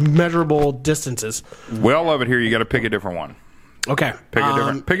measurable distances. We all love it here. You got to pick a different one. Okay.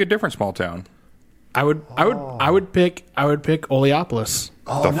 Pick a different small town. I would pick Oleopolis.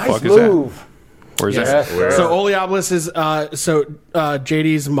 Oh, the nice fuck move. is that? Where's that? So Oleopolis is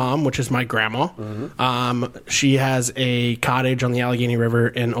JD's mom, which is my grandma. She has a cottage on the Allegheny River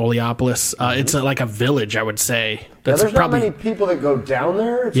in Oleopolis. It's like a village, I would say. That's There's probably not many people that go down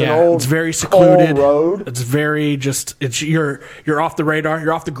there. It's an yeah. old It's very secluded. road. It's very just. It's you're off the radar.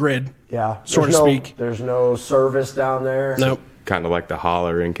 You're off the grid. Yeah, so to speak. There's no service down there. Nope. Kind of like the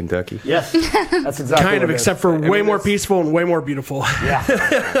holler in Kentucky. Yes, that's exactly Kind of, what it is. except for way more peaceful and way more beautiful. Yeah.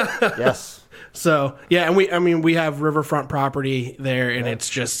 Yes. So yeah, and we have riverfront property there, and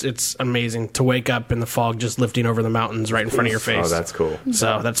it's amazing to wake up in the fog, just lifting over the mountains right in front of your face. Oh, that's cool.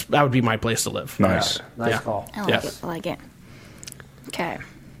 So that would be my place to live. Nice. Nice call. I like it. I like it. Okay.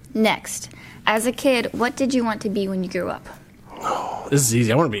 Next, as a kid, what did you want to be when you grew up? This is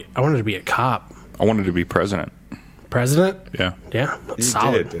easy. I wanted to be a cop. I wanted to be president. President? Yeah. Yeah. You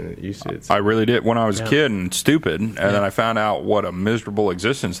Solid. did. You did. I really did when I was a kid and stupid, and then I found out what a miserable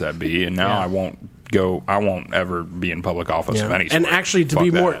existence that'd be, and now I won't ever be in public office of any sort. And actually, Fuck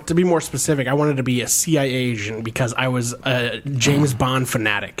that. to be more specific, I wanted to be a CIA agent because I was a James Bond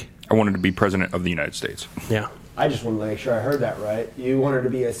fanatic. I wanted to be president of the United States. Yeah. I just wanted to make sure I heard that right. You wanted to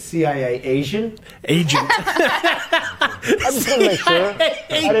be a CIA Asian? Agent. I just wanted to make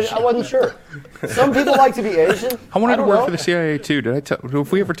sure. I wasn't sure. Some people like to be Asian. I wanted to work know. for the CIA too. Did I tell?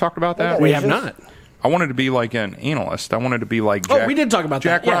 Have we ever talked about that? We have not. I wanted to be like an analyst. I wanted to be like Jack, we did talk about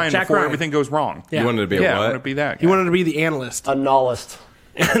Jack that. Yeah, Ryan Jack before Ryan. everything goes wrong. Yeah. You wanted to be Yeah, a I what? wanted to be that. He wanted to be the analyst. A nullist.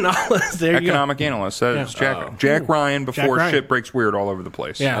 Analyst. There you go. Economic analyst. That's Jack Ryan before Ryan. shit breaks weird all over the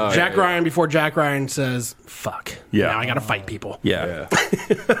place. Yeah. Jack Ryan before Jack Ryan says, fuck. Yeah. Now I got to fight people. Yeah.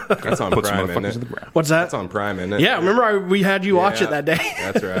 That's on Put some Prime, motherfuckers isn't in the it? ground. What's that? That's on Prime, isn't it? Yeah, remember we had you watch it that day.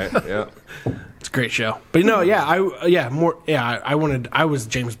 That's right. Yeah. It's a great show. But no, I was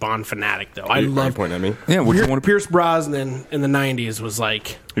James Bond fanatic though. I Are you loved pointing at me? Yeah. Which one? Pierce Brosnan in the 90s was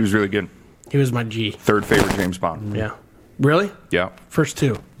like, He was really good. he was my G. Third favorite James Bond. Yeah. Really? Yeah. First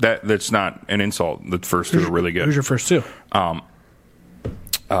two. That's not an insult. The first two are really good. Who's your first two?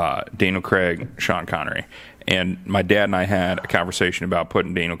 Daniel Craig, Sean Connery. And my dad and I had a conversation about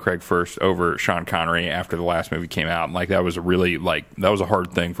putting Daniel Craig first over Sean Connery after the last movie came out. Like that was a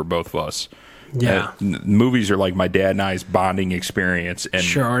hard thing for both of us. Yeah. Movies are like my dad and I's bonding experience, and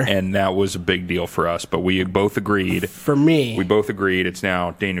Sure. and that was a big deal for us. But we both agreed. For me, It's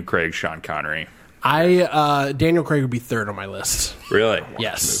now Daniel Craig, Sean Connery. Daniel Craig would be third on my list. Really?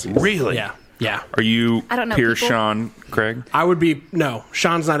 Yes. Really? Yeah. Yeah. Are you I don't know Pierce, people. Sean, Craig? I would be no.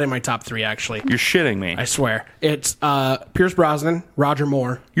 Sean's not in my top three actually. You're shitting me. I swear. It's Pierce Brosnan, Roger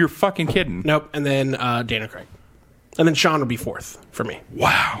Moore. You're fucking kidding. Nope, and then Daniel Craig, and then Sean would be fourth for me.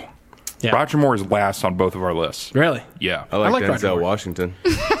 Wow. Yeah. Roger Moore is last on both of our lists. Really? Yeah. I like Roger Denzel Moore. Washington.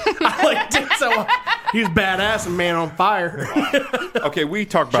 I like Denzel. He was badass and Man on Fire. Okay, we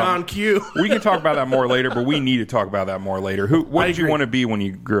talk about John Q. We can talk about that more later, but we need to talk about that more later. What I did you agree. want to be when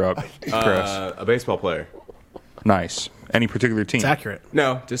you grew up, Chris? A baseball player. Nice. Any particular team? It's accurate.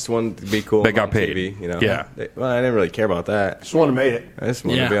 No, just wanted to be cool. That got on paid. TV, you know. Yeah. Well, I didn't really care about that. Just want to make it. I just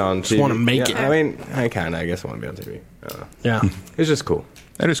wanted Yeah, to be on TV. just wanna make Yeah, it. I mean, I guess I want to be on TV. Yeah. It's just cool.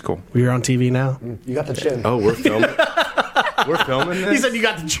 That is cool. We're on TV now. You got the chin. Oh, we're filming. We're filming this. He said you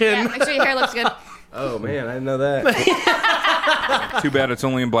got the chin. Yeah, make sure your hair looks good. Oh man, I didn't know that. Too bad it's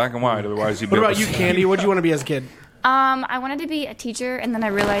only in black and white. Otherwise, you'd be What able about to you, see. Candy? What did you want to be as a kid? I wanted to be a teacher, and then I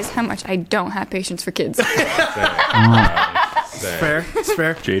realized how much I don't have patience for kids. It's fair. It's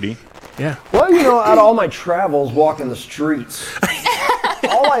fair. JD? Yeah. Well, out of all my travels walking the streets,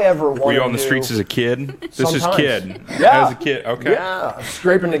 all all I eever wanted. Were you on the to streets as a kid? This is Sometimes. kid. Yeah. As a kid. Okay. Yeah,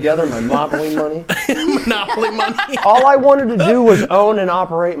 scraping together my Monopoly money. Monopoly money. All I wanted to do was own and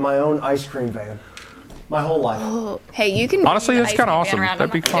operate my own ice cream van. My whole life. Hey, you can. Honestly, bring that's the kind of ice cream awesome. van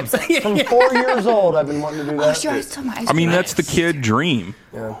That'd be around fun. on my hips. From 4 years old, I've been wanting to do that. Oh, sure, I still my ice I mean, cream. that's the kid dream.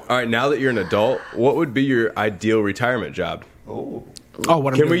 All right, now that you're an adult, what would be your ideal retirement job? Oh,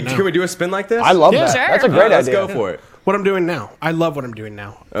 what I'm Can we doing now. can we do a spin like this? I love Yeah. that. Sure. That's a All great right, let's idea. go for it. What I'm doing now. I love what I'm doing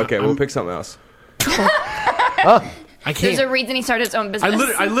now. Okay, we'll pick something else. I can't. There's a reason he started his own business.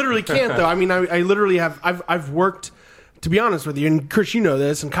 I literally can't though. I mean, I literally have. I've worked. To be honest with you, and Chris, you know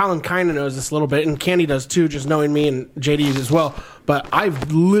this, and Colin kind of knows this a little bit, and Candy does too, just knowing me and JD as well. But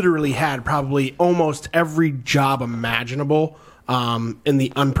I've literally had probably almost every job imaginable in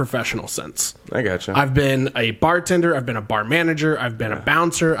the unprofessional sense. I gotcha. I've been a bartender. I've been a bar manager. I've been a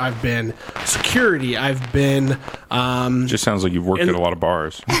bouncer. I've been security. I've been. Just sounds like you've worked at a lot of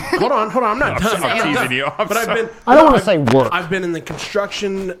bars. Hold on. I'm not done. I'm teasing you. But I've been. I don't want to say work. I've been in the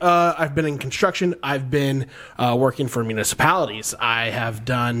construction. I've been in construction. I've been working for municipalities. I have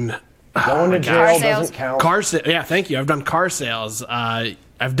done Going to jail Car doesn't sales. count. car sales. Yeah, thank you. I've done car sales.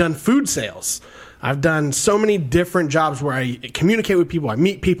 I've done food sales. I've done so many different jobs where I communicate with people, I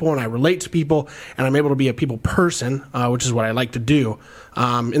meet people, and I relate to people, and I'm able to be a people person, which is what I like to do.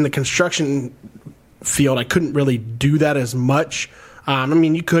 In the construction field, I couldn't really do that as much. I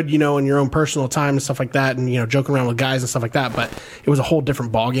mean, you could, in your own personal time and stuff like that, and joking around with guys and stuff like that. But it was a whole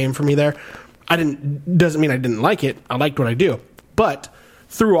different ball game for me there. Doesn't mean I didn't like it. I liked what I do. But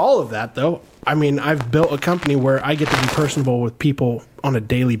through all of that, though, I mean, I've built a company where I get to be personable with people on a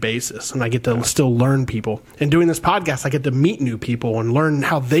daily basis, and I get to still learn people. And doing this podcast, I get to meet new people and learn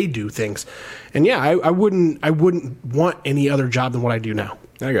how they do things. And yeah, I wouldn't want any other job than what I do now.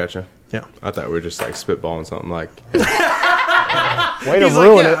 I gotcha. Yeah. I thought we were just like spitballing something like. Way to He's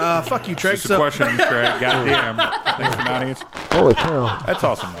ruin like, it. yeah, fuck you, Trey. Just a question, Trey. Goddamn. Thanks for nodding. Holy cow. That's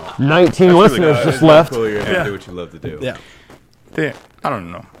awesome, though. 19 really listeners good. just left. Cool, you're gonna Yeah. do what you love to do. Yeah. I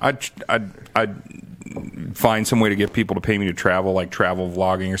don't know. I'd find some way to get people to pay me to travel, like travel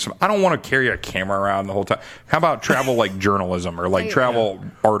vlogging or something. I don't want to carry a camera around the whole time. How about travel like journalism or like travel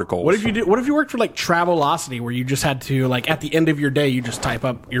articles? What if you What if you worked for like Travelocity, where you just had to at the end of your day, you just type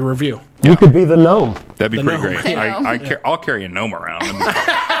up your review? You could be the gnome. That'd be The pretty gnome. great. I know. I'll carry a gnome around.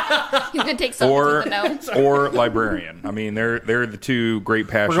 You could take something or to the nose. or librarian. I mean, they're the two great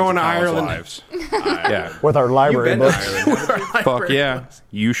passions We're going of to college Ireland. lives. Yeah. With our You've library been to books. Ireland. Fuck yeah.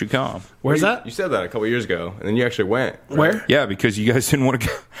 You should come. Where's that? You said that a couple years ago, and then you actually went. right? Where? Yeah, because you guys didn't want to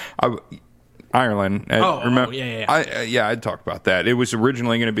go. Ireland. Yeah. I'd talk about that. It was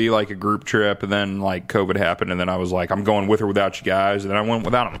originally going to be like a group trip, and then like COVID happened, and then I was like, I'm going with or without you guys, and then I went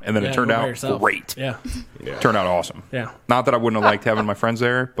without them, and then it turned go by out yourself. great. Yeah. Turned out awesome. Yeah. Not that I wouldn't have liked having my friends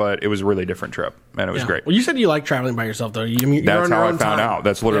there, but it was a really different trip, and it was Yeah. great. Well, you said you like traveling by yourself, though. You're That's on your how I own found time. out.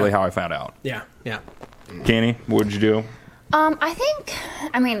 That's literally Yeah. how I found out. Yeah. Yeah. Kenny, what did you do? I think,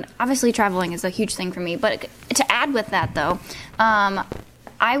 obviously traveling is a huge thing for me, but to add with that though,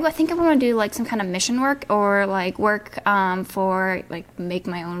 I think I want to do like some kind of mission work or like work for like make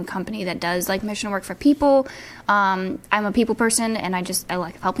my own company that does like mission work for people. I'm a people person and I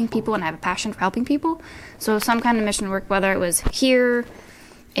like helping people and I have a passion for helping people. So some kind of mission work, whether it was here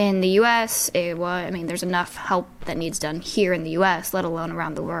in the U.S., there's enough help that needs done here in the U.S., let alone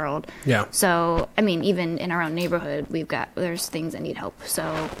around the world. Yeah. So, even in our own neighborhood, there's things that need help. So,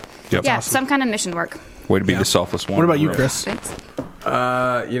 Yep. yeah, Awesome. some kind of mission work. Way to be the selfless one. What about you, Really. Chris? Thanks.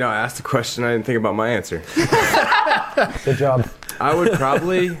 I asked a question. I didn't think about my answer. Good job. I would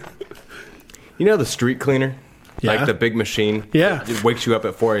probably, the street cleaner, Yeah. like the big machine. Yeah. It wakes you up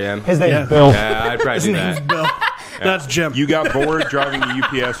at 4 a.m. His name's Yeah. Bill. Yeah, I'd probably do that. Bill. That's Jim. You got bored driving the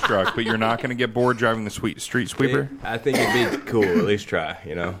UPS truck, but you're not going to get bored driving the street sweeper? I think it'd be cool. At least try.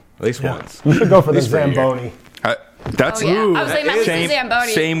 At least once. You should go for the Least for a year. Zamboni. That's Oh, yeah. I was saying that is- about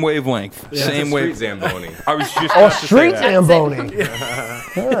Zamboni. same wavelength. It's Same a street wave. Zamboni. I was just Oh, about to say street that. Zamboni.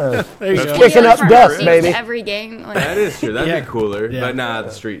 Yeah. There you go. Kicking up Front dust, seats baby. to every game. Like, That is true. That'd Yeah. be cooler. Yeah. But nah,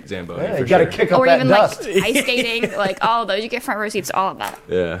 the street Zamboni. Yeah, for you got to sure. kick up or that even dust. like ice skating, like all of those. You get front row seats to all of that.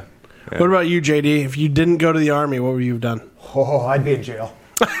 Yeah. What about you, JD? If you didn't go to the Army, what would you have done? Oh, I'd be in jail.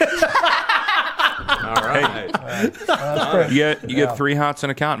 All right. You get 3 hots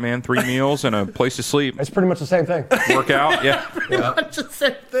and a count, man. 3 meals and a place to sleep. It's pretty much the same thing. Work out. Yeah. That's the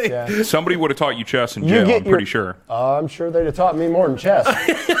same thing. Yeah. Somebody would have taught you chess in You jail, get I'm pretty your- sure. I'm sure they'd have taught me more than chess.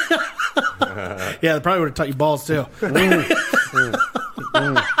 Yeah, they probably would have taught you balls, too. They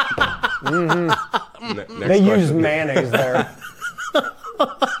use mayonnaise there.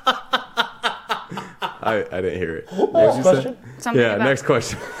 I didn't hear it. Next question. something Yeah, about... next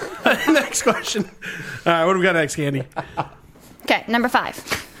question. Next question. All right, what do we got next, Candy? Okay, number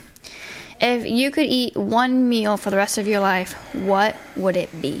 5. If you could eat one meal for the rest of your life, what would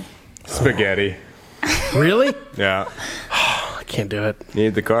it be? Spaghetti. Really? Yeah. I can't do it.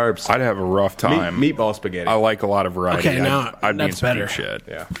 Need the carbs. I'd have a rough time. Meatball spaghetti. I like a lot of variety. Okay, now I'd be in that's some better. deep shit.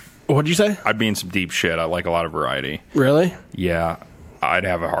 Yeah. What'd you say? I'd be in some deep shit. I like a lot of variety. Really? Yeah, I'd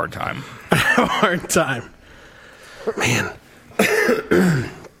have a hard time. Hard time. Man.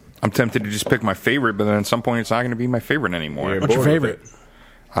 I'm tempted to just pick my favorite, but then at some point it's not going to be my favorite anymore. Yeah. What's your Bored with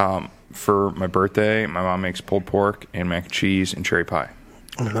favorite? For my birthday, my mom makes pulled pork and mac and cheese and cherry pie.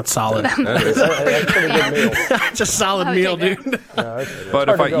 That's solid. That's a pretty good meal. It's a solid I would meal, take dude. But if hard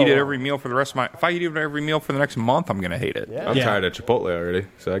to I go eat it wrong. every meal for the rest of my, if I eat it every meal for the next month, I'm gonna hate it. I'm Yeah. tired of Chipotle already,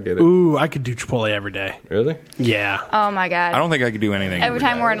 so I get it. Ooh, I could do Chipotle every day. Really? Yeah. Oh my God. I don't think I could do anything. Every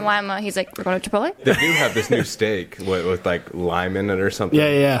time we're in Lima, he's like, we're going to Chipotle? They do have this new steak with like lime in it or something.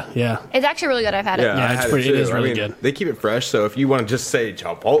 Yeah. It's actually really good. I've had it. Yeah, Yeah, I it's had pretty- it it too. is really good. They keep it fresh, so if you want to just say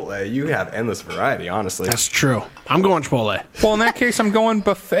Chipotle, you have endless variety, honestly. That's true. I'm going Chipotle. Well, in that case, I'm going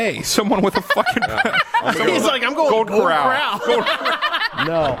buffet. Someone with a fucking He's like, I'm going Gold Corral.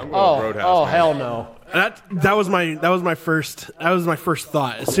 No. Roadhouse, man. Hell no. That was my first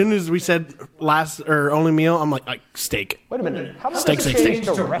thought. As soon as we said last or only meal, I'm like steak. Wait a minute. How about Steak, this steak, change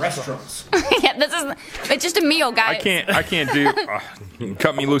steak. to restaurants? Yeah, it's just a meal, guys. I can't do. You can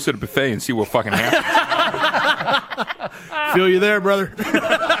cut me loose at a buffet and see what fucking happens. Feel you there, brother.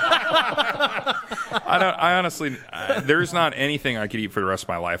 I honestly, there's not anything I could eat for the rest of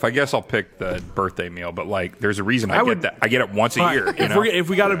my life. I guess I'll pick the birthday meal, but like, there's a reason I get that. I get it once a year. You know? If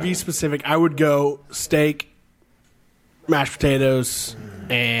we got to be specific, I would go steak, mashed potatoes,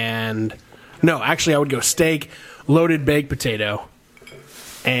 and no, actually, I would go steak, loaded baked potato,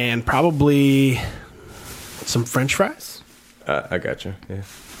 and probably some French fries. I got you. Yeah.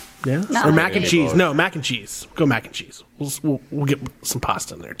 Yeah, No. or mac and Yeah, cheese. both. No, mac and cheese. Go mac and cheese. We'll get some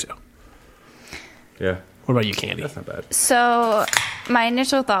pasta in there too. Yeah. What about you, Candy? That's not bad. So, my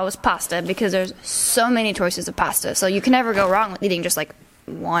initial thought was pasta because there's so many choices of pasta. So, you can never go wrong with eating just like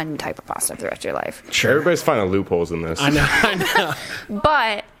one type of pasta for the rest of your life. Sure. Everybody's finding loopholes in this. I know.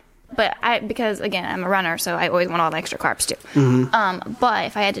 But because again, I'm a runner, so I always want all the extra carbs too. But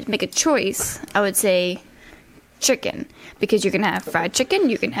if I had to make a choice, I would say chicken, because you can have fried chicken,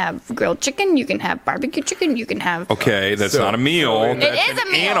 you can have grilled chicken, you can have barbecue chicken, you can have. Okay, that's not a meal. It That's is a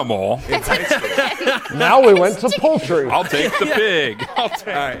an meal. animal. Now we went to poultry. I'll take the pig. All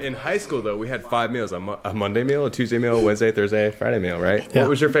right, in high school, though, we had 5 meals: a Monday meal, a Tuesday meal, Wednesday, Thursday, Friday meal. Right? Yeah. What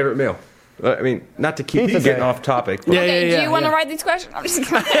was your favorite meal? I mean, not to keep Pizza you getting day. off topic. But, Yeah, Okay, yeah, do you want to yeah. write these questions? I'm just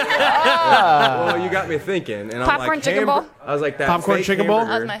kidding. well, you got me thinking, and I'm Popcorn like, chicken bowl? I was like, that Popcorn fake chicken bowl?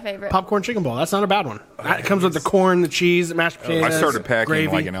 hamburger. That was my favorite. Popcorn chicken bowl. That's not a bad one. It comes with the corn, the cheese, mashed potatoes. I started packing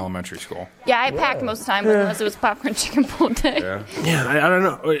gravy. like in elementary school. Yeah, I packed most of the time unless it was popcorn chicken bowl day. Yeah. Yeah, I don't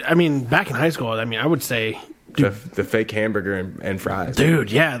know. I mean, back in high school, I would say, The fake hamburger and fries.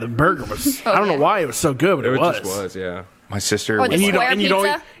 dude, yeah, the burger was. I don't know yeah. why it was so good, but it was. just was, yeah. My sister. Or the And you don't- square and you pizza.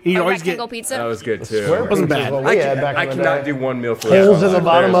 don't- and you or always rectangle get- pizza. That was good too. Square Wasn't pizza is bad. what we had back I in the cannot day. do one meal for Holes in the I'm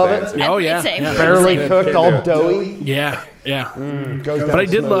bottom very of fancy. it. Oh yeah, Same. yeah, Barely Good. cooked, all doughy. yeah. Goes But I down did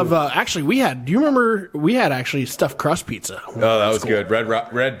smooth. love. Actually, we had. Do you remember? We had actually stuffed crust pizza. Oh, that was good.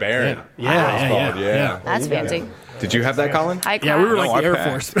 Red Baron. Yeah. That's fancy. Did you have that, Colin? High Yeah, we were class. like the Air packed.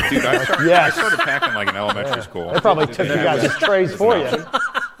 Force. Dude, I Yes. started packing like in elementary school. They probably took you guys' trays for you.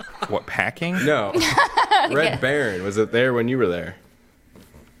 What, packing? No. Red Baron. Was it there when you were there?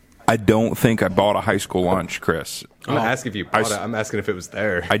 I don't think I bought a high school lunch, Chris. I'm not asking if you bought it. I'm asking if it was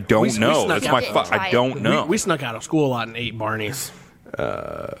there. I don't We know. snuck That's out. my. Didn't try I it. don't know. We snuck out of school a lot and ate Barney's.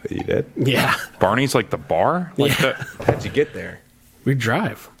 You did? Yeah, Barney's like the bar. Like Yeah. How'd you get there? we'd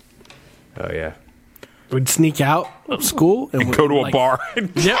drive. Oh, yeah. We'd sneak out of school and go to a like- bar.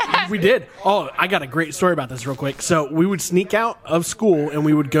 Yeah, we did. Oh, I got a great story about this real quick. So we would sneak out of school and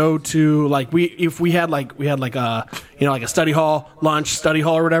we would go to like we had a like a study hall, study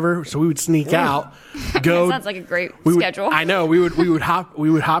hall or whatever. So we would sneak out, go. Sounds like a great we would- schedule. I know. We would hop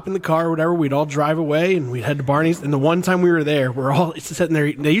in the car or whatever. We'd all drive away and we'd head to Barney's. And the one time we were there, we're all sitting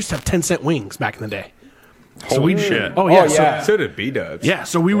there. They used to have 10-cent wings back in the day. Holy shit. Oh yeah. Oh, So, yeah. So did B-Dubs. yeah,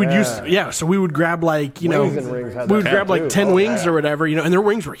 so we would so we would grab like, Wings and rings had we would that grab like too. 10 Oh, wings yeah. or whatever, and their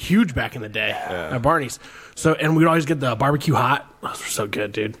wings were huge back in the day at Barney's. So, and we'd always get the barbecue hot. Those were so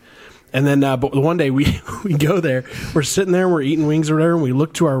good, dude. And then, but one day we go there, we're sitting there, we're eating wings or whatever, and we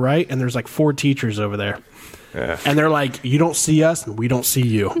look to our right, and there's like 4 teachers over there. And they're like, you don't see us, and we don't see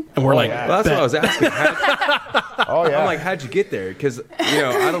you. And we're like, well, that's what I was asking. Yeah. I'm like, how'd you get there? Because,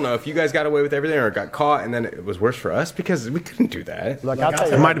 I don't know if you guys got away with everything or got caught and then it was worse for us because we couldn't do that. Look, I'll tell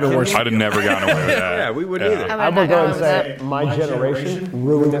you, it might have been worse. I'd have never gotten away with that. Yeah, we wouldn't either. I'm going to go and say my generation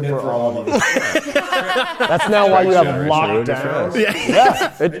ruined it for all of you. That's now why you have lockdowns.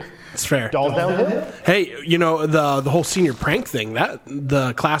 Yeah. It's fair. Dolls downhill. Hey, the whole senior prank thing, that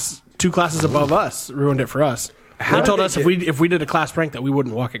the class 2 classes above us ruined it for us. They told us if we did a class prank that we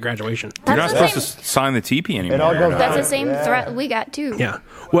wouldn't walk at graduation. You're not supposed to sign the TP anymore. It all goes That's the same threat we got too. Yeah.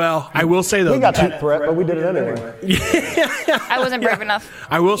 Well, I will say though, We got that threat, but we did it anyway. I wasn't brave enough.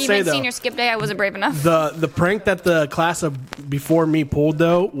 I will Even say though, senior skip day, I wasn't brave enough. the prank that the class before me pulled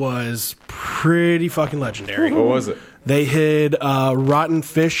though was pretty fucking legendary. What was it? They hid rotten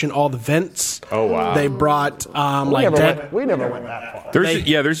fish in all the vents. Oh, wow. They brought We never went that far. There's a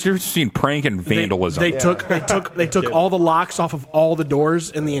difference between prank and vandalism. They took all the locks off of all the doors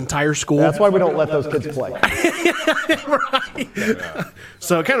in the entire school. That's why we don't let those kids play. Right.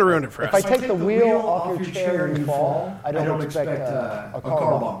 So it kind of ruined it for If I us. take the wheel off your chair and you fall, I don't expect a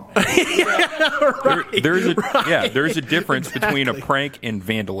car bomb. There's a difference between a prank and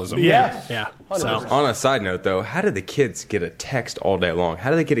vandalism. Yeah. So On a side note, though, how did the kids get a text all day long? How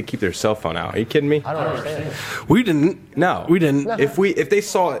did they get to keep their cell phone out? Are you kidding me? I don't understand. we didn't. No. We didn't. If they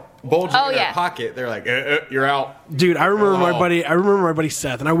saw it bulging in their yeah. pocket, they're like, you're out. Dude, I remember my buddy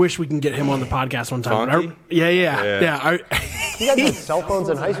Seth, and I wish we can get him on the podcast one time. Funky? Yeah. You guys had cell phones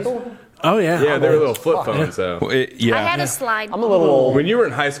in high school? Oh yeah. Yeah, they were little flip phones, though. I had a slide. I'm a little old. When you were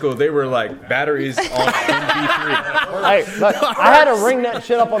in high school, they were like batteries on MP3. Hey, look, I had to ring that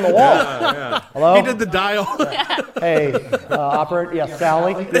shit up on the wall. Hello? He did the dial. Hey, operator. Yeah,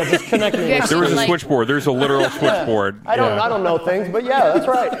 Sally. Yeah, just connect me. Yeah. There was a Like- switchboard. There's a literal switchboard. I don't know things, but yeah, that's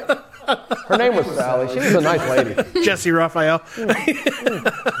right. Her name was Sally. She was a nice lady. Jesse Raphael.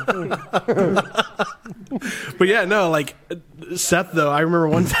 But yeah, no, like Seth though, I remember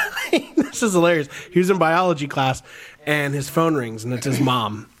one time, this is hilarious. He was in biology class and his phone rings and it's his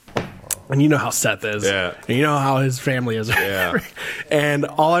mom. And you know how Seth is. Yeah. And you know how his family is. Yeah. And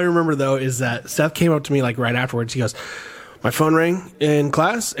all I remember though is that Seth came up to me like right afterwards. He goes, my phone rang in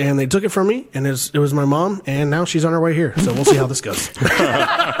class and they took it from me and it was my mom and now she's on her way here. So we'll see how this goes.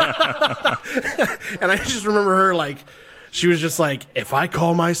 And I just remember her like, she was just like, if I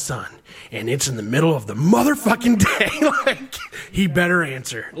call my son and it's in the middle of the motherfucking day, like he better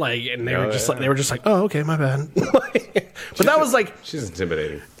answer. Like, and they were just like, oh, okay, my bad. But that was like, She's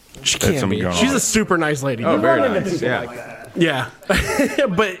intimidating. she can't something be. going She's on. a super nice lady. Oh, very Run into nice. people Yeah. like that. Yeah.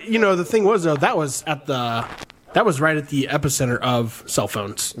 But the thing was though, that was right at the epicenter of cell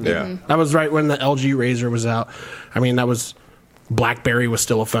phones. Yeah. That was right when the LG Razr was out. I mean, that was BlackBerry was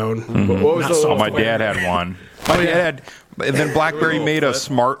still a phone. What was Not the so- Oh, my dad had one. My dad had. And then BlackBerry made a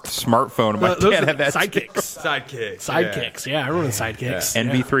smartphone. And my Those dad are had that Sidekicks. Sidekicks. Yeah, I remember the sidekicks.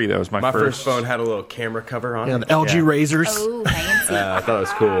 NB3. That was my My first first phone had a little camera cover on Yeah, it. the LG Razrs. Oh, fancy. I thought it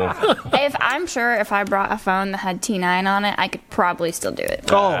was cool. If I brought a phone that had T9 on it, I could probably still do it.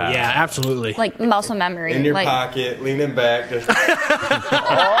 Oh yeah, absolutely. Like muscle memory. In your like, pocket, leaning back. Just,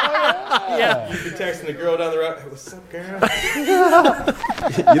 Yeah. you're texting the girl down the road. Hey, what's up, girl?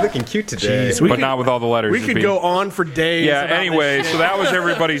 You're looking cute today. Jeez, we but could- not with all the letters. We Just could being- go on for days. Yeah. about Anyway, this so that was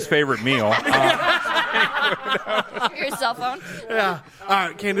everybody's favorite meal. your cell phone. shit. Yeah. All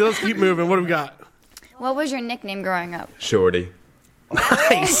right, Candy, let's keep moving. What do we got? What was your nickname growing up? Shorty.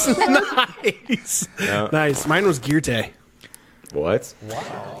 Nice. Nice. Nice. Mine was Geerte. What?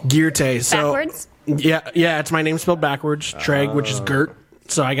 Geerte. So Backwards? Yeah, it's my name spelled backwards. Treg, which is Gert.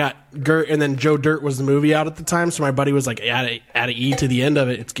 So I got Gert, and then Joe Dirt was the movie out at the time. So my buddy was like, add a E to the end of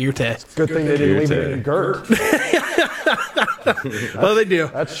it. It's Geerte. Good thing they didn't leave it in Gert. Well, they do.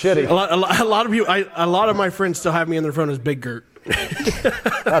 That's shitty. A lot of you, a lot of my friends still have me on their phone as Big Gert.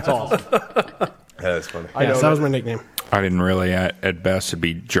 That's awesome. That's funny. Yeah, so that was my nickname. I didn't really. At best, it'd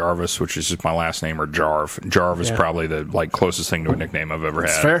be Jarvis, which is just my last name, or Jarv. Jarv is Yeah. probably the closest thing to a nickname I've ever had.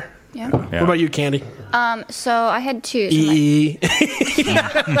 It's fair. Yeah. What about you, Candy? So I had two. So E.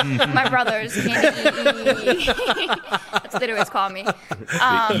 my brothers, Candy E. That's what they always call me.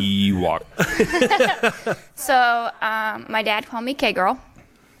 Ewok. So my dad called me K-Girl.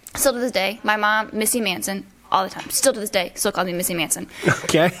 Still to this day. My mom, Missy Manson. All the time. Still to this day. Still calls me Missy Manson.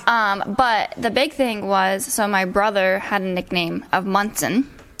 Okay. But the big thing was, so my brother had a nickname of Munson.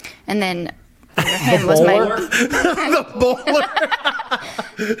 And then under him was my... The bowler.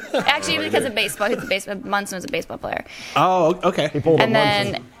 Actually, because of baseball. Munson was a baseball player. Oh, okay. He pulled a And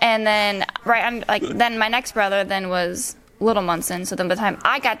Munson. then right, then my next brother then was Little Munson. So then by the time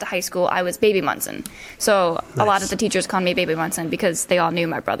I got to high school, I was Baby Munson. So a lot of the teachers called me Baby Munson because they all knew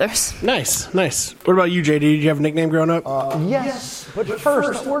my brothers. Nice. What about you, JD? Did you have a nickname growing up? Yes, but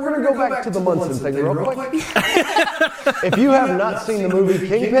first, we're going to go back to the Munson thing real quick. If you have not seen the movie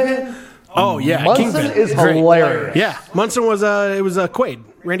Kingpin, oh yeah, Munson Kingpin is hilarious. Yeah, Munson was it was Quaid.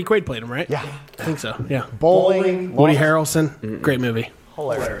 Randy Quaid played him, right? Yeah, I think so. Yeah, bowling. Woody Harrelson, great movie.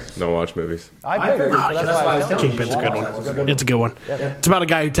 Hilarious. Don't watch movies. I figured. That's why I was telling you. Kingpin's a good one. It's a good one. It's about a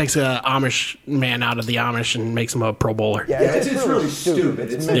guy who takes a Amish man out of the Amish and makes him a Pro Bowler. Yeah, it's really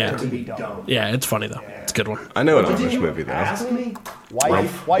stupid. It's meant to be dumb. Yeah, it's funny though. It's a good one. I know an Amish movie though. Ask me.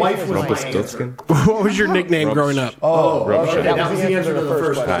 Wife was my answer. Rumpelstiltskin. What was your nickname growing up? Oh, okay, that was the answer to the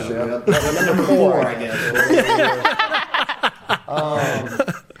first question. Number 4, I guess.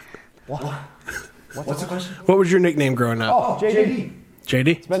 What's the question? What was your nickname growing up? Oh, JD. JD?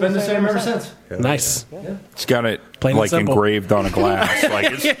 It's been the same ever since. Nice. It's got it Plain and like simple. engraved on a glass.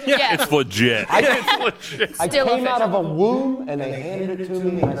 Like it's legit. It's legit. I Still came out of official. a womb and they handed it to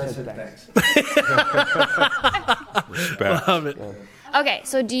me and I said thanks. Respect. Love it. Okay,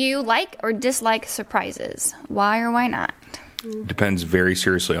 so do you like or dislike surprises? Why or why not? Depends very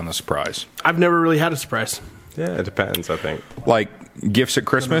seriously on the surprise. I've never really had a surprise. Yeah, it depends. I think. Like gifts at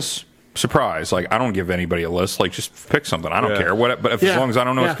Christmas, surprise. Like I don't give anybody a list. Like just pick something. I don't care what. But as long as I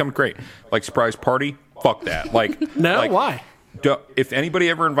don't know it's coming, great. Like surprise party, fuck that. Like No, like, why? If anybody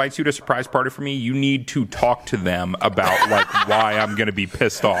ever invites you to a surprise party for me, you need to talk to them about like why I'm going to be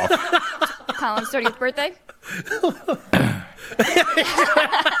pissed off. Colin's 30th birthday?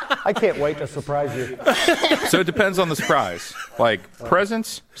 I can't wait to surprise you. So it depends on the surprise. Like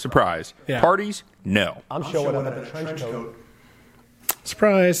presents, surprise. Yeah. Parties, no. I'm showing up in a trench coat.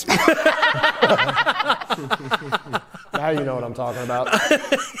 Surprise. Now you know what I'm talking about.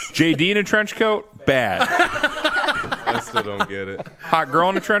 JD in a trench coat, bad. I still don't get it. Hot girl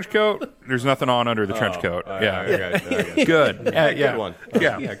in a trench coat, there's nothing on under the trench coat. Okay. Good. Yeah. Good one.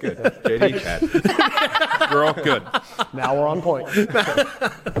 Yeah. Good. JD Chad. Girl, good. Now we're on point.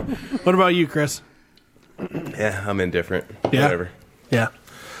 What about you, Chris? Yeah, I'm indifferent. Yeah. Whatever. Yeah.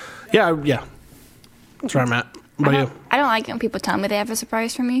 That's where I'm at. What about you? I don't like when people tell me they have a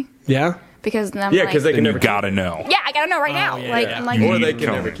surprise for me Yeah? because then I'm Yeah, like, because they Then can you never. gotta know. yeah, I gotta know right now. yeah, like, yeah. I'm like, Or they You can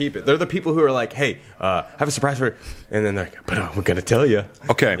tell never me. keep it. They're the people who are like, "Hey, have a surprise for," and then they're like, "But we're gonna tell you."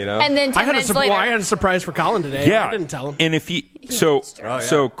 Okay. You know. and then 10 I had, minutes later, I had a surprise for Colin today. Yeah. I didn't tell him. And if he so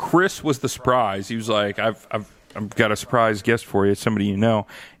Chris was the surprise. He was like, I've got a surprise guest for you. It's somebody you know.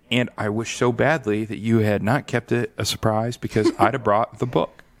 And I wish so badly that you had not kept it a surprise because I'd have brought the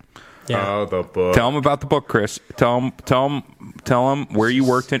book. Oh, the book. Tell him about the book, Chris. Tell him where you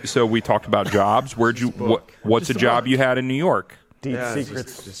worked in. So we talked about jobs. What's a job you had in New York? Deep Yeah,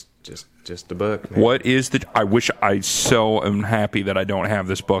 secrets. just the book. Man. What is the? I wish I so am happy that I don't have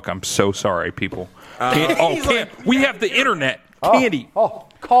this book. I'm so sorry, people. We have the internet. Candy.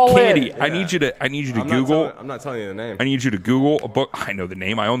 Call Candy. in. I need you to I'm Google. I'm not telling you the name. I need you to Google a book. I know the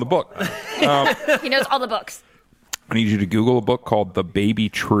name. I own the book. he knows all the books. I need you to Google a book called The Baby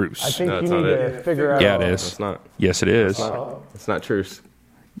Truce. I think No, you it's need not to it. figure out. Yeah, it is. It's not. Yes, it is. It's not truce.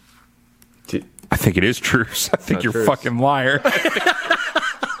 I think it is Truce. I think Not you're a Truce. fucking liar.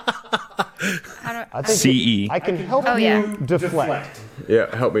 I think CE. I can help Oh, you yeah. deflect.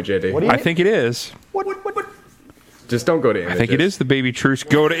 Yeah, help me, JD. What do you I think it is. Just don't go to images. I think it is The Baby Truce.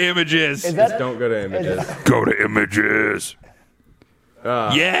 Go to images. Is that Just don't go to images. Go to images.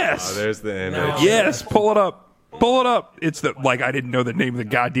 Yes. Oh, there's the image. Yes. Pull it up. Pull it up. It's the I didn't know the name of the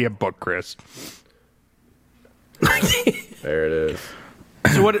goddamn book, Chris. There it is.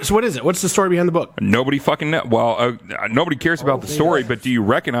 So what is it? What's the story behind the book? Nobody fucking know. Well, nobody cares about the story, but do you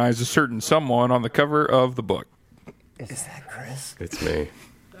recognize a certain someone on the cover of the book? It's me.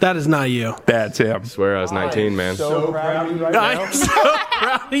 That is not you. That's him. I swear I was 19, man. so proud of you right now? I'm so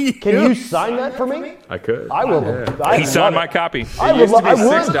proud of you. Can you sign that for me? I could. I will. Yeah. He signed my copy. I It would. used to be I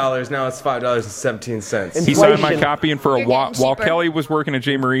would. $6. Now it's $5.17. He signed my Inflation. copy, and for a You're while, getting while cheaper. Kelly was working at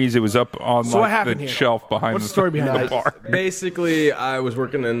J. Marie's, it was up on So what the happened here? shelf behind What's the story behind the it? bar. Basically, I was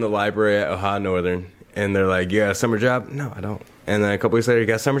working in the library at Ohio Northern, and they're like, "You got a summer job?" No, I don't. And then a couple weeks later, you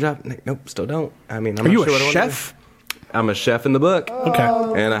got a summer job? Nope, still don't. I mean, I'm Are not you sure a what I wanna chef? do. I'm a chef in the book. Okay.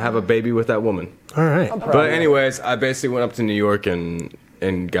 And I have a baby with that woman. All right. But anyways, I basically went up to New York and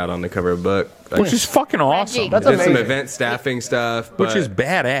got on the cover of a book. Which is fucking awesome. Reggie. That's did some amazing. event staffing stuff. Which but is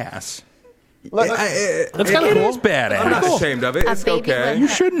badass. That's kind of cool. It's badass. I'm not ashamed of it. It's okay. You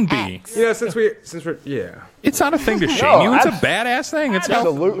shouldn't be. Since we're It's not a thing to shame you. It's a badass thing. It's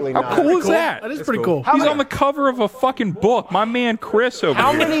absolutely how not. cool is that? That is pretty cool. He's on the cover of a fucking book. My man Chris over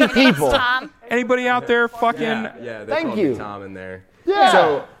How here. many people? Tom. Anybody out there fucking... Yeah, they Thank called you. me Tom in there. Yeah.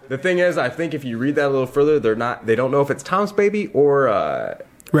 So the thing is, I think if you read that a little further, they don't know if it's Tom's baby or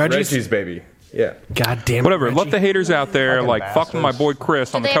Reggie's baby. Yeah. God damn it. Whatever. Reggie. Let the haters out there Fucking like fuck with my boy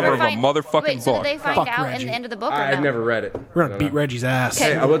Chris on the Did they cover ever of a find- motherfucking wait, so book. did they find Fuck out Reggie. in the end of the book or I've no? never read it. We're going to beat Reggie's ass.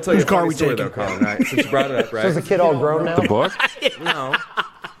 Okay. Hey, I will tell you Whose a car funny we story taking? though, Colin. Right? Since you brought it up, right? So is the kid all grown now? The book? No.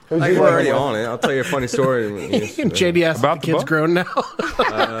 Who's Like, he we're living already with? on it. I'll tell you a funny story. JD asked About if the the kid's book? grown now.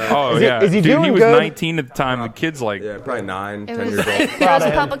 Oh, he- yeah. is he Dude, he doing was good? 19 at the time. The kid's like... Yeah, probably 9, 10 It years was, old. it was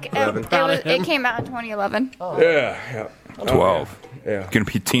a public. Proud of him. It came out in 2011. Yeah. 12. Yeah. Gonna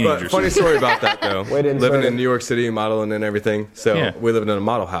be But teenagers. funny story about that though. Way to insert Living it. in New York City, modeling and everything. So Yeah. we lived in a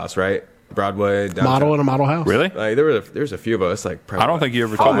model house, right? Broadway, downtown. Model in a model house. Really? Like there's a few of us. Like probably I don't think you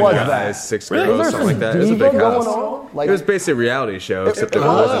ever five told me was that. guys, 6 Really? girls, Was there something like that. It was a diva big going house. on? Like, It was basically a reality show, except it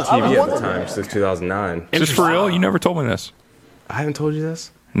wasn't TV at the time, since 2009. Just for real? You never told me this. I haven't told you this.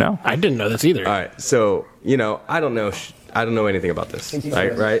 No. I didn't know this either. All right, so I don't know anything about this,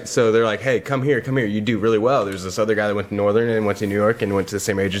 right? So they're like, hey, come here, you do really well. There's this other guy that went to Northern and went to New York and went to the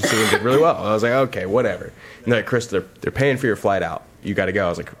same agency and did really well. I was like, okay, whatever. And they're like, Chris, they're paying for your flight out. You got to go. I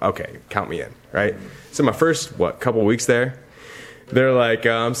was like, okay, count me in, right? So my first couple weeks there, they're like,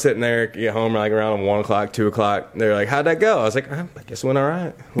 I'm sitting there, get home like around 1 o'clock, 2 o'clock. They're like, how'd that go? I was like, I guess it went all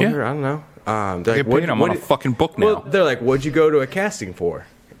right. Whatever, I don't know. They're Get paid. I'm on a fucking book now. Well, they're like, what'd you go to a casting for?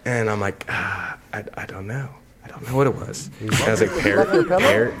 And I'm like, I don't know. I don't know what it was. And I was like, Perry?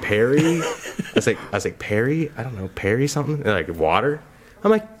 I was like, Perry? I don't know, Perry something? They're like, water?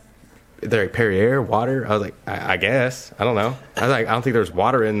 I'm like, they're like, Perrier, water? I was like, I guess. I don't know. I was like, I don't think there's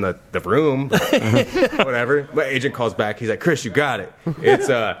water in the room. But whatever. My agent calls back. He's like, Chris, you got it.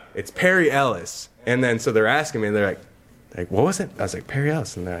 It's Perry Ellis. And then so they're asking me, and they're like, what was it? I was like, Perry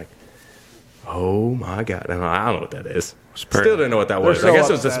Ellis. And they're like, oh my God. And I don't know what that is. Still didn't know what that was. so I guess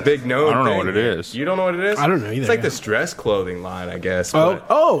it was this upset. big known I don't know thing. what it is. You don't know what it is? I don't know either. It's like this dress clothing line, I guess. Oh,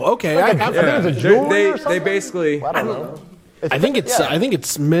 but- okay. I think it's a jewelry or They something? basically. I don't know. I think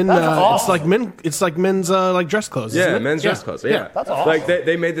it's men. That's awesome. It's like men's like dress clothes. Yeah, isn't it? men's dress clothes. Yeah, That's awesome. Like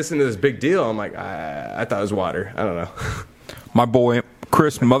they made this into this big deal. I'm like, I thought it was water. I don't know. My boy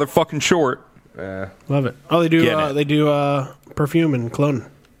Chris motherfucking Short. Love it. Oh, they do. Getting it. They do perfume and cologne.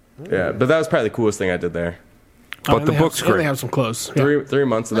 Yeah, but that was probably the coolest thing I did there. But the book's They great. have some clothes. Yeah. 3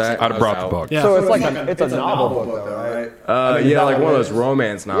 months of that. I'd have I was brought the out. book. Yeah. So it's like it's a novel book, though, right? Yeah, like one of those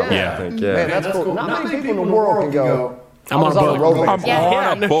romance novels. Yeah. I think. Man, Yeah. that's cool. Not many people in the world can go. I'm on a book. romance. I'm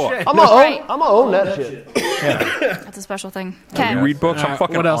Yeah. on a book. I'm gonna own that shit. That's a special thing. Okay. You read books? I'm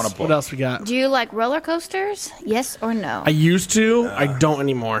fucking What on a else? book. What else we got? Do you like roller coasters? Yes or no? I used to. I don't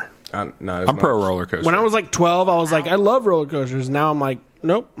anymore. Not as I'm much. pro roller coaster. When I was like 12, I was like, I love roller coasters. Now I'm like,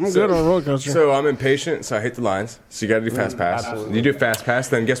 nope, I'm good on a roller coaster. So I'm impatient, so I hate the lines. So you got to do fast pass. You do fast pass,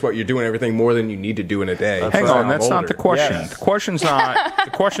 then guess what? You're doing everything more than you need to do in a day. Hang So on, I'm that's not older. the question. Yes. The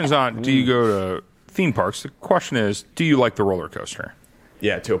question's not do you go to theme parks? The question is, do you like the roller coaster?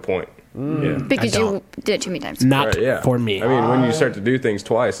 Yeah, to a point. Yeah. Because I you don't. did it too many times. Not Right, yeah. for me. I mean, when you start to do things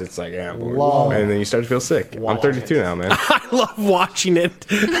twice, it's like, yeah, I'm bored. Love And then you start to feel sick. I'm 32 now, man. I love watching it.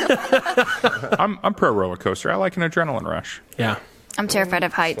 I'm pro roller coaster. I like an adrenaline rush. Yeah. I'm terrified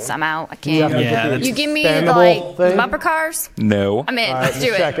of heights. I'm out. I can't. Yeah, that's You give me the, expandable like thing. bumper cars. No. I'm in. All right, Let's do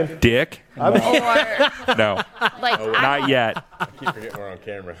just it. checking. Dick? Or No. like Not yet. Keep forgetting we're on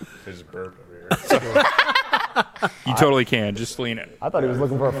camera. There's a burp over here. You totally can. Just lean it. I thought he was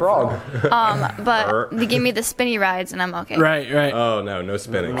looking for a frog. But you give me the spinny rides and I'm okay. Right, right. Oh, no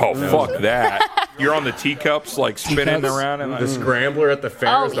spinning. Oh, No. fuck that. You're on the teacups, like spinning Teacups? around. And The scrambler at the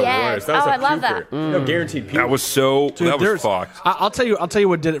fair is Oh, the yes. worst. That was Oh, a I love puker. that. No, guaranteed puke. that was so. that was There's- fucked. I'll tell you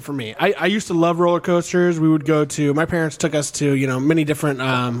what did it for me. I used to love roller coasters. We would go to, my parents took us to, many different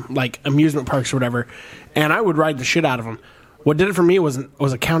like amusement parks or whatever, and I would ride the shit out of them. What did it for me was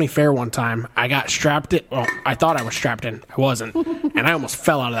a county fair one time. I got strapped in. Well, I thought I was strapped in. I wasn't. And I almost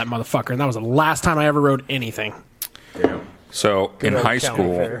fell out of that motherfucker. And that was the last time I ever rode anything. Damn. So in high County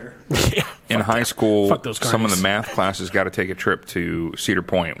school, fair. Fuck those some of carnies. the math classes got to take a trip to Cedar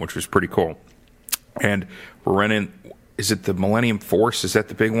Point, which was pretty cool. And we're renting. Is it the Millennium Force? Is that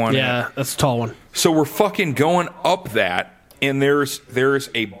the big one? Yeah, that's a tall one. So we're fucking going up that, and there's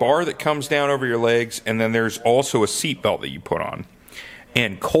a bar that comes down over your legs, and then there's also a seatbelt that you put on.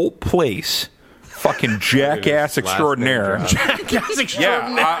 And Colt Place fucking jackass extraordinaire. Jackass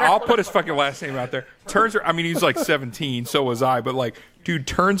extraordinaire. Yeah, I'll put his fucking last name out there. I mean, he's like 17, so was I, but like, dude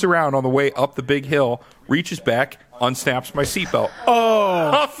turns around on the way up the big hill, reaches back, unsnaps my seatbelt.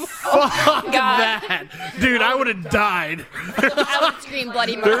 Oh, fuck that. Dude, I would have died. I would scream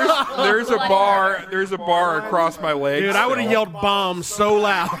bloody murder. There's a bar across my legs. Dude, I would have yelled bomb so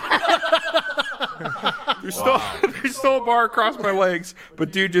loud. There's still a bar across my legs,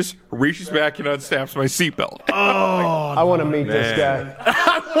 but dude just reaches back and unsnaps my seatbelt. Oh, I want to meet this guy.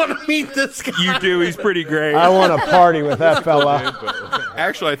 I want to meet this guy. You do. He's pretty great. I want to party with that fella.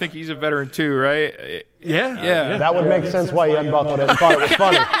 Actually, I think he's a veteran too, right? Yeah. That would make sense why you unbuckled it and thought it was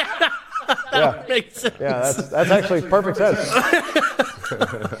funny. That makes sense. Yeah, that's actually perfect sense.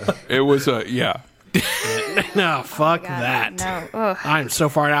 It was yeah. No, fuck that. No. Ugh. I'm so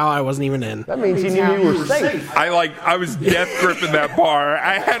far out, I wasn't even in. That means he knew you were safe. I was death gripping that bar.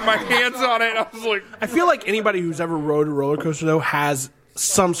 I had my hands on it. I was like, I feel like anybody who's ever rode a roller coaster, though, has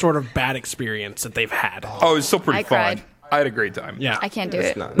some sort of bad experience that they've had. oh, it was still pretty I fun. cried. I had a great time. Yeah. I can't do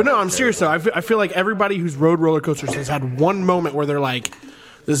it. But no, I'm serious, though. I feel like everybody who's rode roller coasters has had one moment where they're like,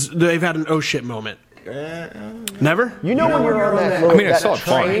 they've had an oh shit moment. Never? You know when you're on that little I saw it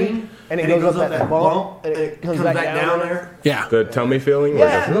fun. train and it goes up that bump and it comes back down there? Yeah. The tummy feeling?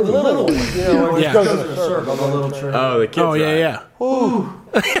 Yeah, the little one. You know, where Yeah. it goes in a circle. The little train. Oh, the kids. Oh, yeah.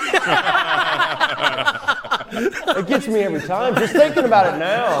 It gets me every time. Just thinking about it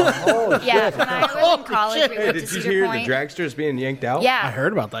now. Holy Yeah, shit. when I was in college, we went to Did you Cedar hear Point. the dragsters being yanked out? Yeah. I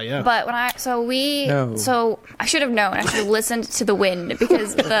heard about that, yeah. But when I I should have known. I should have listened to the wind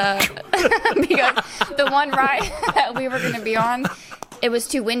because the one ride that we were going to be on, it was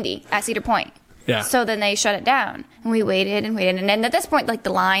too windy at Cedar Point. Yeah. So then they shut it down, and we waited, and then at this point, like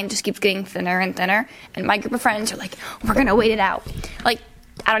the line just keeps getting thinner and thinner, and my group of friends are like, "We're gonna wait it out." Like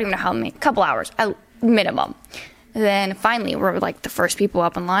I don't even know how many, couple hours at minimum. Then finally, we're like the first people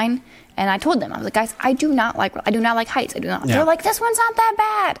up in line, and I told them, I was like, "Guys, I do not like heights. I do not." Yeah. They're like, "This one's not that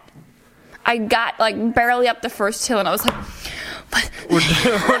bad." I got like barely up the first hill, and I was like, "What?"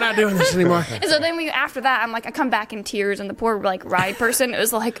 We're not doing this anymore. And so then after that, I'm like, I come back in tears, and the poor like ride person, it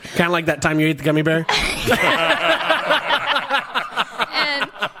was like, Kind of like that time you ate the gummy bear.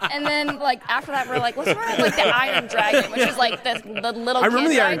 and then like after that, we're like, let's ride like the Iron Dragon, which is like the little. I remember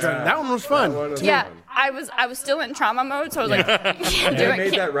kid the Iron rides. Dragon. That one was fun. Yeah, I was still in trauma mode, so I was like, can't do They it.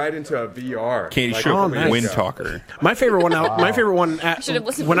 made that right into a VR. Katie like, Shook, oh, nice. Wind Talker. My favorite one out. My favorite one at, should've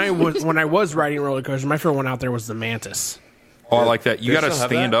listened when to I was riding roller coasters. My favorite one out there was the Mantis. Oh, I like that. You got to still have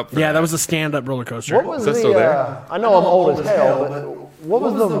stand that? up for Yeah, that. that was a stand-up roller coaster. What was Is that still there? I know I'm old as hell, but what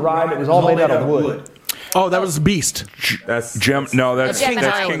was the ride that was all made out of wood? Oh, that was Beast. That's that's Gemini.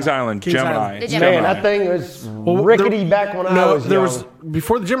 Kings Island. Kings Gemini. Island. The Gemini. Man, that thing was rickety back when I was young.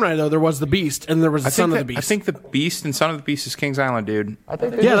 Before the Gemini though. There was the Beast, and there was the Son of the Beast. I think the Beast and Son of the Beast is Kings Island, dude. I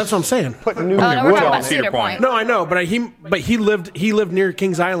think they Yeah, just that's what I'm saying. put new Oh, no, we're wood talking on about it. Cedar Point. No, I know, but he lived near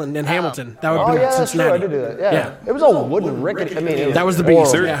Kings Island in Hamilton. That would Oh have been yeah, that's true. I Cincinnati. did do that. Yeah. Yeah. It was all wooden rickety. I mean, it That was the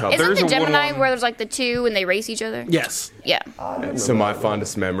Beast. horrible. Yeah. Isn't There's the a Gemini one-on-one. where there's like the two and they race each other? Yes. Yeah. So my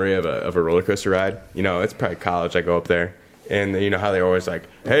fondest memory of a roller coaster ride, it's probably college. I go up there, and you know how they're always like,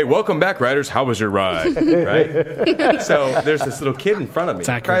 "Hey, welcome back, riders. How was your ride?" Right? So there's this little kid in front of me,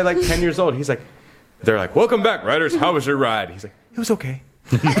 accurate. probably like 10 years old. They're like, "Welcome back, riders. How was your ride?" He's like, "It was okay."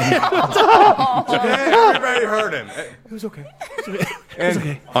 Everybody heard him. It was okay.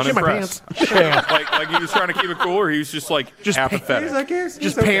 And Unimpressed. like he was trying to keep it cool, or he was just apathetic. he's like,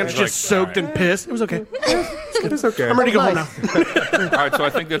 Just pants just soaked in piss. It was okay. "It's okay." I'm ready to go home now. All right, so I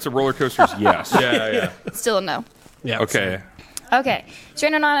think that's a roller coaster's yes. Yeah. Still a no. Yeah. Okay, Okay.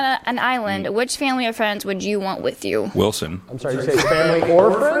 Stranded on an island, which family or friends would you want with you? Wilson. I'm sorry, you say family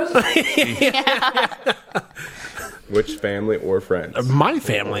or friends? Which family or friends? My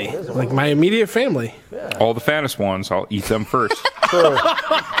family, like my immediate family. All the fattest ones, I'll eat them first. True.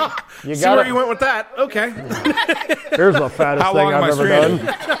 You See where you got went with that? Okay. Here's the fattest How thing long am I I've ever stranded?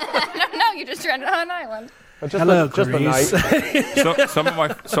 done. No, you just stranded on an island. Just Hello, just a Clarice. night.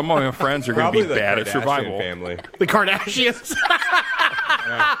 Some of my friends are going to Probably be the bad at Kardashian survival. family. The Kardashians.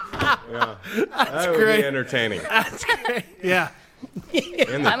 That would great. be entertaining. That's great. Yeah.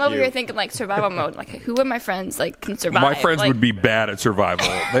 And the I'm over queue. here thinking like survival mode. Like, who of my friends like can survive? My friends Like, would be bad at survival.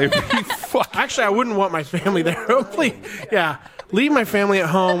 They'd be fuck. Actually, I wouldn't want my family there. Hopefully, yeah. Leave my family at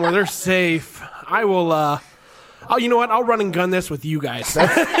home where they're safe. I will. Oh, you know what? I'll run and gun this with you guys.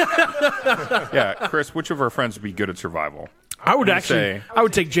 Yeah, Chris, which of our friends would be good at survival? I would You actually. say- I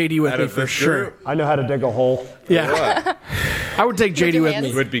would take JD with Out me of for this sure. group, I know how to dig a hole. Yeah. I would take JD your with hands?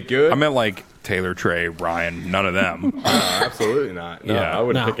 me. would be good. I meant like Taylor, Trey, Ryan, none of them. Absolutely not. No, Yeah. I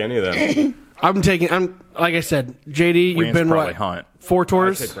wouldn't No. pick any of them. I'm like I said, JD, you've been what? Hunt. 4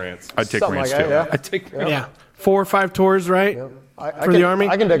 tours? I'd take Rance like too. that, I'd take Rance. Yeah. 4 or 5 tours, right? For the Army?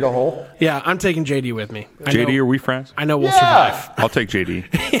 I can dig a hole. Yeah, I'm taking JD with me. JD, are we friends? I know we'll survive. I'll take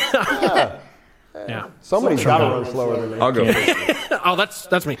JD. Yeah. Somebody's got to run slower than me. I'll go. Oh,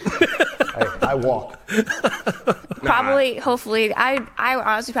 that's me. Hey, I walk. Probably, hopefully, I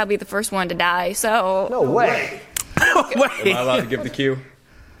honestly probably be the first one to die. So No way. Am I allowed to give the cue?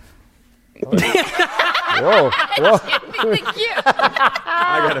 Whoa.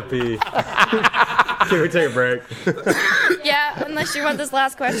 I gotta pee. Can we take a break? Yeah, unless you want this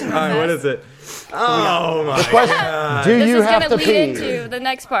last question. All right, what is it? Oh my God. Do This you is have gonna to lead pee? into the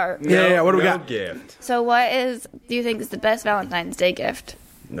next part. Yeah, what do we No got? gift. So, do you think is the best Valentine's Day gift?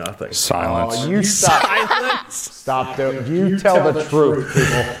 Nothing. Silence. You stop. Stop. You tell the truth,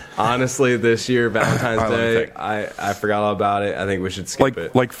 people. Honestly, this year, Valentine's let me Day, think. I forgot all about it. I think we should skip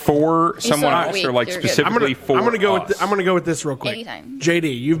it. Like for someone still have a else, week. or like You're good. specifically for I'm gonna go us? with I'm gonna go with this real quick. Anytime.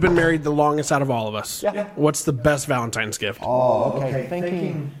 JD, you've been married the longest out of all of us. Yeah. What's the best Valentine's gift? Oh, okay.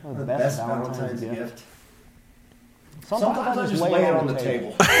 Thinking of the best Valentine's gift. Sometimes I just lay it on the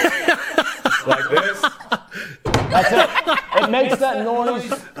table. Like this? That's it. It makes that noise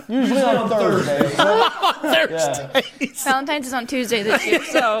usually on Thursdays. Thursdays. Valentine's is on Tuesday this year,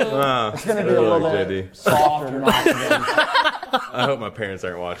 so It's going to be a little bit softer. I hope my parents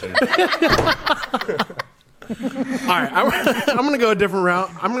aren't watching. All right, I'm gonna go a different route.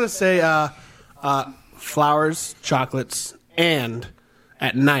 I'm gonna say flowers, chocolates, and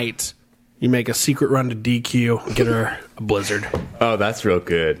at night you make a secret run to DQ and get her a blizzard. Oh, that's real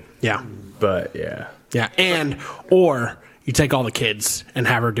good. Yeah, But yeah. or you take all the kids and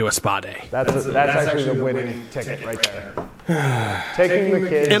have her do a spa day. That's actually the winning ticket right there. Taking the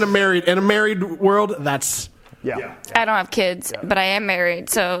kids. In a married world, that's Yeah. I don't have kids, but I am married,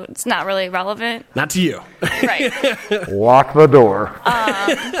 so it's not really relevant. not to you. Right. Lock the door.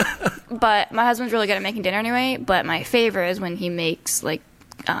 But my husband's really good at making dinner anyway, but my favorite is when he makes like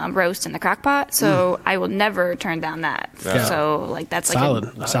roast in the crock pot, so I will never turn down that. Yeah. So like that's like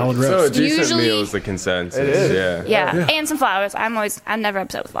Salad So a roast. decent Usually- meal is the consensus. It is. Yeah. and some flowers. I'm never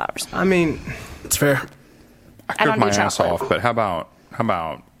upset with flowers. I mean, It's fair. I don't my do ass chocolate. off, but how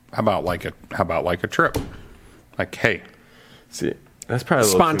about like a trip? Like, hey, see, that's probably a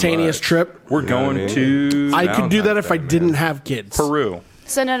little Spontaneous too much. trip. we're You know what going I mean? to I could do that if I Valentine's Day, didn't man. have kids. Peru.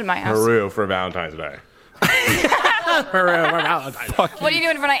 Send it to my house. Peru for Valentine's Day. What are you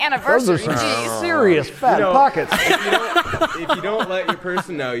doing for my anniversary? Jeez. Serious fat pockets. If you don't let your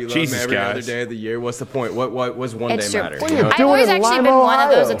person know you love Jesus, them every guys. other day of the year, what's the point? What was one It's day true. matter? What are you you know? I've doing always in actually Lima, been one of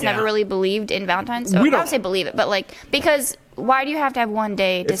those Ohio? that's never really believed in Valentine's. I don't say believe it, but like because why do you have to have one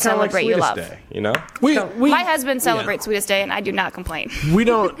day to It's kinda like celebrate your Sweetest love? Day, you know? My husband celebrates Sweetest Day, and I do not complain. We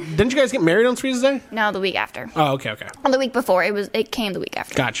don't. Didn't you guys get married on Sweetest Day? No, the week after. Oh, okay. On the week before, it came the week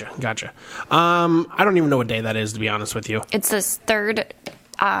after. Gotcha. I don't even know what day that is, to be honest with you. It's this third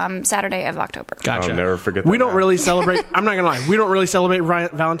Saturday of October. Gotcha. I'll never forget We that don't now. really celebrate. I'm not gonna lie. We don't really celebrate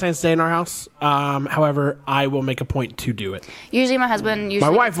Valentine's Day in our house. However, I will make a point to do it. Usually, my husband My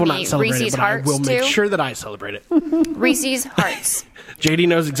usually wife gets will me not celebrate Reese's it, but I Hearts will make too. sure that I celebrate it. Reese's Hearts. JD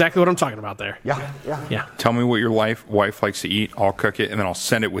knows exactly what I'm talking about there. Yeah. Tell me what your wife likes to eat. I'll cook it, and then I'll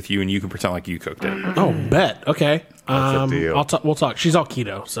send it with you, and you can pretend like you cooked it. Oh, bet. Okay. a deal. We'll talk. She's all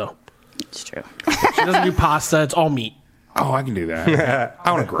keto, so It's true. she doesn't do pasta. It's all meat. Oh, I can do that.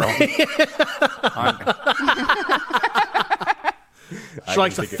 I want to grill. She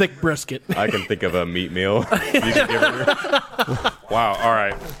likes a thick brisket. I can think of a meat meal. You can give her. Wow. All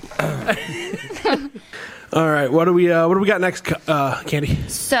right. All right. What do we got next, Candy?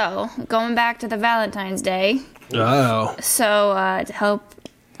 So, going back to the Valentine's Day. Oh. So, to help,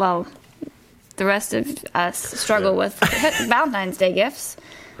 the rest of us struggle with Valentine's Day gifts,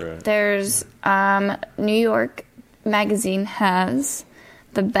 there's New York Magazine has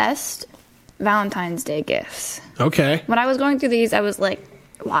the best Valentine's Day gifts. Okay. When I was going through these, I was like,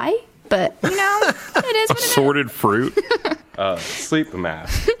 why? But, it is what it is. Assorted fruit. Sleep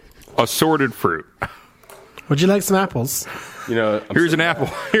mask. Assorted fruit. Would you like some apples? You know, Here's an apple.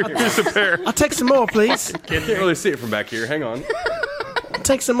 Here's a pear. I'll take some more, please. can't really see it from back here. Hang on. I'll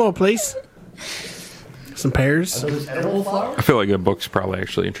take some more, please. Some pears. I feel like a book's probably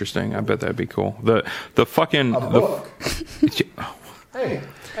actually interesting. I bet that'd be cool. The fucking Hey.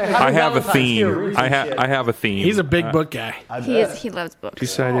 I have a theme. I have a theme. He's a big book guy. He loves books.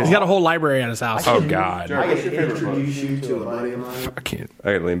 He's Got a whole library at his house. Oh God. I get to introduce you to a buddy of mine. I can't.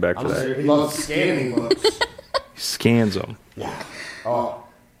 I gotta lean back for that. He loves scanning books. Scans them. Oh,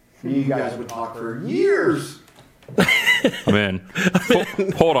 you guys would talk for years. I'm in.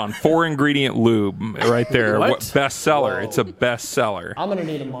 Hold on. 4-ingredient lube right there. What? Bestseller. Whoa. It's a bestseller. I'm gonna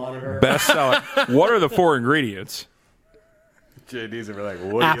need a monitor. Bestseller. What are the 4 ingredients? JD's are like,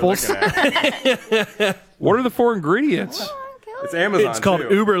 what Apples. are you looking at? What are the 4 ingredients? It's Amazon. It's called too.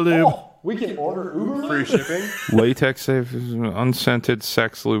 Uber Lube. Oh, we can order Uber. Free shipping. Latex safe, unscented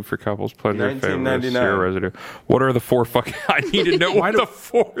sex lube for couples. Play their favorite. $19.99. Zero residue. What are the 4 fucking? I need to know what the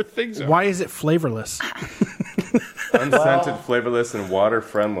 4 things are. Why is it flavorless? Unscented, flavorless, and water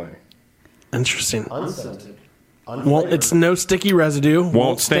friendly. Interesting. Unscented. Well, it's no sticky residue.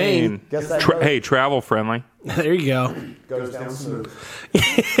 Won't stain. Guess that Hey, travel friendly. There you go. goes down smooth.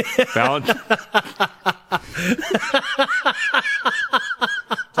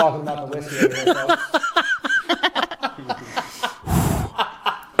 Talking about the whiskey over there, folks.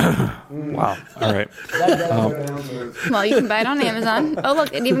 Wow. All right. That does go down smooth. Well, you can buy it on Amazon. Oh,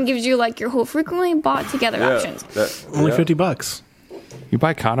 look, it even gives you like your whole frequently bought together options. Only $50. You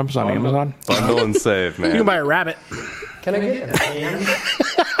buy condoms on Amazon? Bundle and save, man. You can buy a rabbit. Can I get a hand?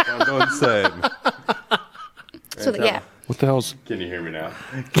 Bundle and save. So, yeah. What the hell's? Can you hear me now?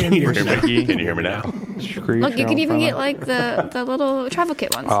 Can you hear Can you hear me now? Look, you could even get like the little travel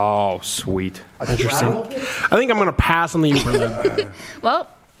kit ones. Oh, sweet. Interesting. I think I'm going to pass on the Uber Lube. Well,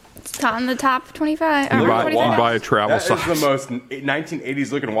 it's on the top 25. Or You 25. buy a travel That size. is the most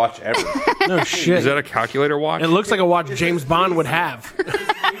 1980s looking watch ever. No shit. Is that a calculator watch? It looks like a watch James Bond would have.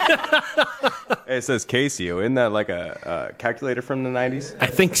 Hey, it says Casio. Isn't that like a calculator from the 90s? I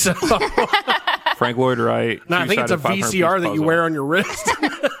think so. Frank Lloyd Wright. No, I think it's a VCR that you wear on your wrist.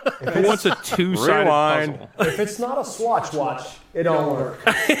 Who wants a 2-sided Rewind. puzzle? If it's not a Swatch watch, it don't work.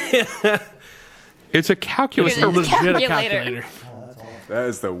 It's a calculator. It's a Legit a calculator. calculator. That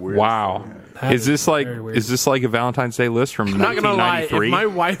is the weirdest. Wow. That Is this like very weird. a Valentine's Day list from I'm not going to lie. If 1993? my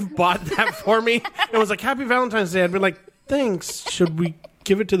wife bought that for me and was like, Happy Valentine's Day, I'd be like, thanks. Should we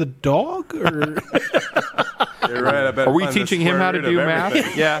give it to the dog? Or You're right. I bet Are we teaching him how to do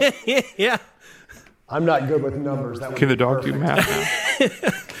math? Yeah. yeah. I'm not good with numbers. That would Can be the dog do perfect. math now?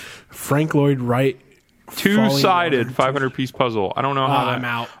 Frank Lloyd Wright. Two-sided 500-piece puzzle. I don't know how I'm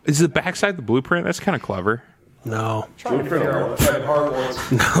out. Is the backside the blueprint? That's kind of clever. No. Trying to figure out what the hard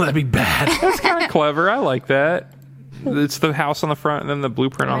ones. No, that'd be bad. That's kind of clever. I like that. It's the house on the front and then the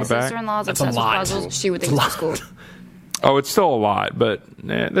blueprint My on the back. sister-in-law's That's a obsessed with lot. puzzles. She would think it's cool. Oh, it's still a lot, but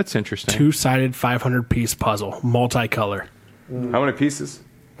that's interesting. Two-sided 500-piece puzzle. Multicolor. How many pieces?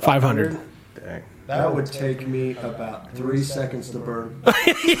 500. Dang. That would take me about 3 seconds to burn.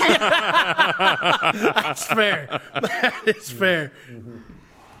 That's fair. That is fair.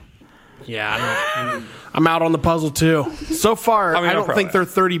 Yeah, I'm out on the puzzle too. So far, I don't think they're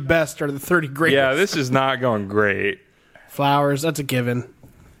 30 best or the 30 greatest. Yeah, this is not going great. Flowers, that's a given.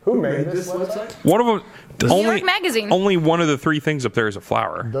 Who made this website? One of them. New York Magazine. Only one of the 3 things up there is a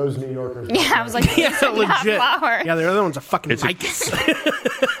flower. Those New Yorkers. Yeah, I was like, Yeah, it's not legit. flower. Yeah, the other one's a fucking It's a- ficus.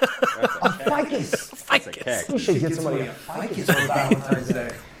 A ficus. Ficus. We should get somebody a ficus on Valentine's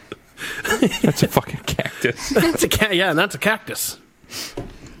Day. That's a fucking cactus. That's a yeah, and that's a cactus.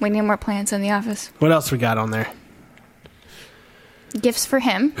 We need more plants in the office. What else we got on there? Gifts for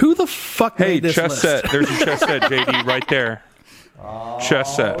him. Who the fuck Hey, made this chess list? set. There's a chess set, JD, right there.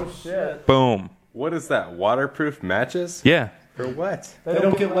 Chess set. Oh, shit. Boom. What is that? Waterproof matches? Yeah. For what? They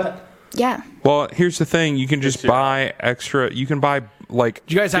don't get wet. Yeah. Well, here's the thing. You can just buy extra. You can buy, like...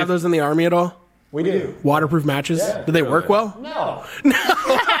 Do you guys have those in the army at all? We do. Waterproof matches? Yeah. Do they work well? No.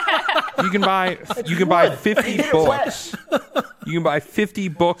 You can buy 50 books. You can buy 50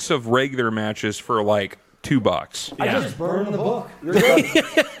 books of regular matches for, like, $2. I just burned the book. You're good.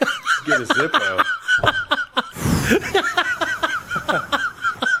 Get a Zippo.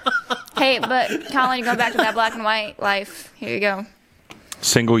 Hey, but Colin, going back to that black and white life. Here you go.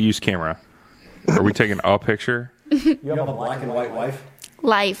 Single-use camera. Are we taking a picture? You have a black and white wife?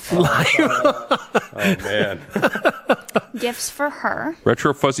 Life. Oh, man. Gifts for her.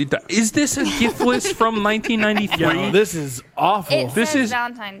 Retro fuzzy. Is this a gift list from 1993? Yo, this is awful. It This says is-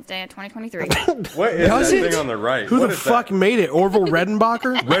 Valentine's Day of 2023. What is Does that it? thing on the right? Who What the is fuck made it? Orville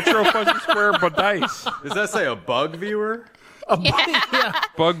Redenbacher? Retro fuzzy square dice. That? Does that say a bug viewer?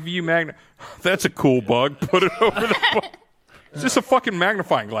 Bug view magnet. That's a cool bug. Put it over the bug. It's just a fucking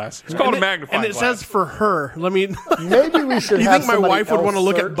magnifying glass. It's called a magnifying And it glass. says for her. Let me. Maybe we should You have think my somebody wife would else want to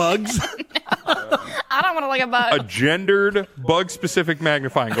look search. at bugs? I don't want to look at bugs. a gendered bug-specific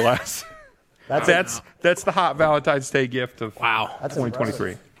magnifying glass. That's the hot Valentine's Day gift of Wow. That's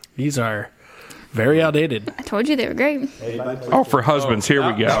 2023. These are Very outdated. I told you they were great. Oh, for husbands, here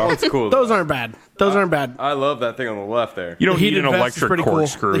we go. That's cool. Those aren't bad. Those aren't bad. I love that thing on the left there. You don't The need an heated vest is electric pretty cool.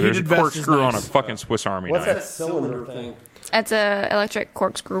 corkscrew. The There's a heated vest is corkscrew on a nice. fucking Swiss Army What's knife, that cylinder thing? That's a electric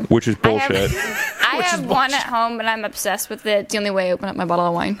corkscrew. which is bullshit. I have one at home, and I'm obsessed with it. It's the only way I open up my bottle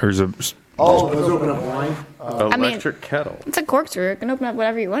of wine. There's a Oh, those open up wine. Electric kettle. It's a corkscrew. It can open up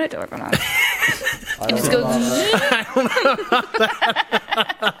whatever you want it to open up. It just goes.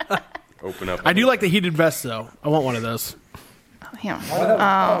 Open up. I do like the heated vest, though. I want one of those. Yeah.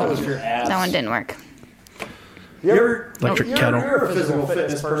 That was your ass. That one didn't work. Electric kettle. You're a physical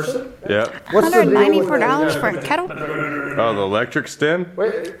fitness person. Yep. $194 for a kettle. Oh, the electric stem?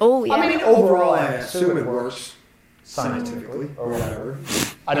 Oh yeah. I mean, overall, I assume it works scientifically or whatever.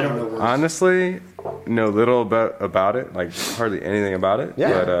 I don't know the words. Honestly, know little about it, like hardly anything about it.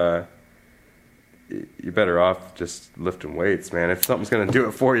 Yeah. But you're better off just lifting weights, man. If something's gonna do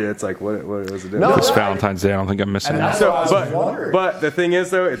it for you, it's like, what was it doing? No, It's Valentine's Day. I don't think I'm missing that. So, I was wondering. but the thing is,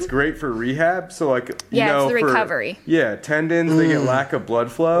 though, it's great for rehab. So, like, Yeah, it's the recovery. Tendons, they get lack of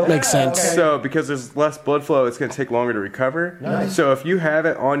blood flow. Makes sense. Okay. So, because there's less blood flow, it's going to take longer to recover. Nice. So, if you have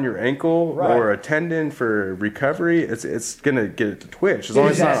it on your ankle Right. or a tendon for recovery, it's going to get it to twitch. As long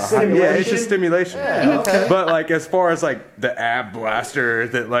Is as that it's not yeah, it's just stimulation? stimulation. Okay. But like, as far as like the ab blaster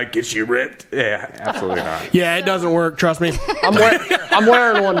that like gets you ripped, yeah, absolutely not. Yeah, it doesn't work. Trust me. I'm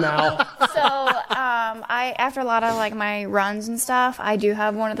wearing one now. So, I after a lot of like my runs and stuff, I do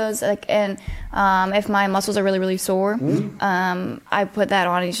have one of those. Like, and if my muscles are really, really sore, I put that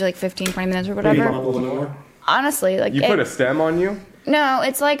on usually like 15, 20 minutes or Maybe a whatever. little more. Honestly, like You put a stem on you, no,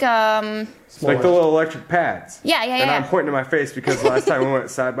 it's like it's like the little electric pads. yeah. And I'm pointing to my face because last time we went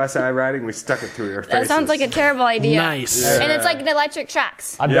side by side riding, we stuck it to our faces. That sounds like a terrible idea. Nice. And it's like the electric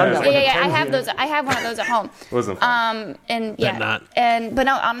shocks. I've Yeah. done that. Yeah, with a I 10 have unit. those. I have one of those at home. Wasn't fun. And Bet not. but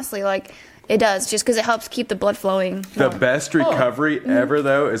no, honestly, like it does just because it helps keep the blood flowing. The best recovery ever,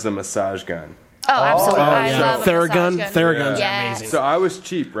 though, is a massage gun. Oh, absolutely. I yeah. love a Theragun. massage gun. Theraguns Yes. are amazing. So I was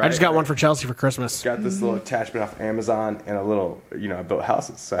cheap, right? I just got one for Chelsea for Christmas. Got this little attachment off Amazon and a little, I built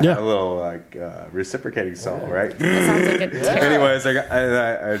houses. So I Yeah. had a little, like, reciprocating saw, right? That sounds like a terrible. Anyways,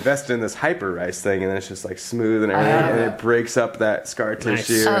 I invested in this hyper rice thing, and then it's just, like, smooth and everything, and it breaks up that scar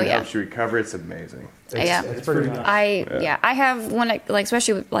tissue Oh, and yeah. helps you recover. It's amazing. Yeah. It's pretty nice. I have one like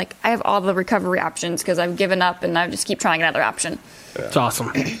especially with, like I have all the recovery options because I've given up and I just keep trying another option. It's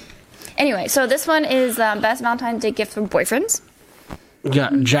awesome. Anyway, so this one is best Valentine's Day gift for boyfriends. You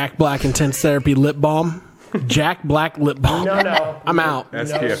got Jack Black Intense Therapy Lip Balm. Jack Black Lip Balm. No. I'm out.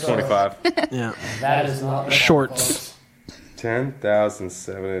 SPF 25. Yeah. That is not the Shorts. 10,000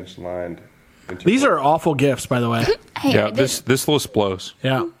 7-inch lined. These are awful gifts, by the way. Hey, Yeah, I did- this list blows.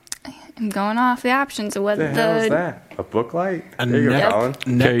 Yeah. I'm going off the options of what What the hell is that? A book light? A There you go, neck-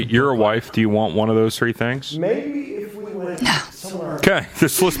 Colin. Okay, you're a wife. Do you want one of those three things? Maybe if we went somewhere Okay,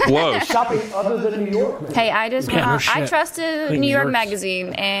 this list blows. shopping other than New York. Maybe. Hey, I just Yeah, no I shit. trusted think New York New York's-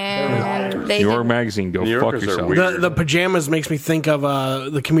 Magazine and they New York did- Magazine, go New fuck Yorkers are yourself. weird. The pajamas makes me think of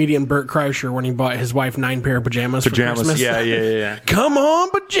the comedian Burt Kreischer when he bought his wife 9 pair of pajamas. For Pajamas, Christmas. yeah. Come on,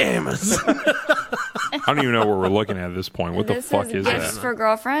 pajamas. I don't even know what we're looking at this point. What the this fuck is gifts that? for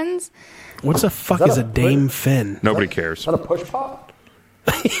girlfriends. What the fuck that is a a Dame Finn? Nobody cares. Is that a push pop?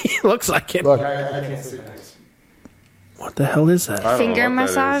 Looks like it. Look, I can't see things. What the hell is that? I don't Finger know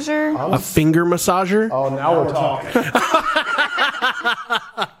what that is. massager. A finger massager? oh, now we're talking.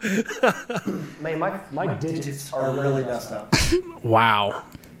 Man, my digits Are really messed up. Wow.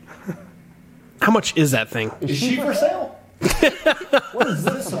 How much is that thing? Is she for sale? What is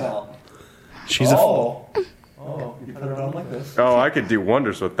this about? She's Oh, you put it on like this. Oh, I could do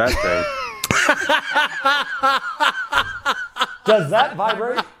wonders with that thing. Does that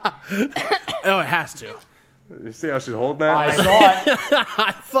vibrate? Oh, it has to. You see how she's holding that? I saw it.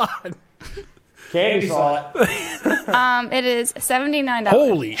 I thought. Candy saw it. It is $79.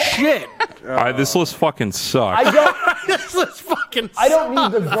 Holy shit. All right, this list fucking sucks. This is fucking. I don't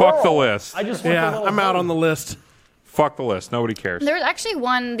need the girl. Fuck the list. I just want the Yeah, little I'm out thing. on the list. Fuck the list. Nobody cares. There was actually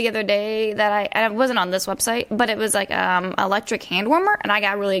one the other day that I wasn't on this website, but it was like electric hand warmer, and I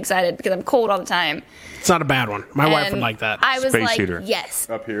got really excited because I'm cold all the time. It's not a bad one. My wife And would like that. I was Space like, heater. yes.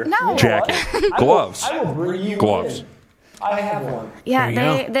 Up here. No. Jacket. Gloves. I will bring you Gloves. in. I have one. Yeah,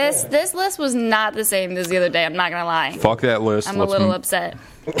 There you go. this list was not the same as the other day. I'm not gonna lie. Fuck that list. I'm a Let's little upset.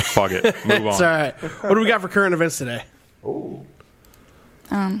 Fuck it. Move It's on. all right. What do we got for current events today? Hold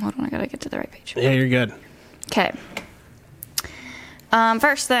on, I gotta get to the right page. Yeah, you're good. Okay.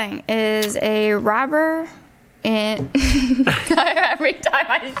 First thing is a robber in. Every time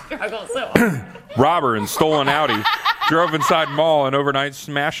I struggle so hard. Robber in stolen Audi drove inside mall and overnight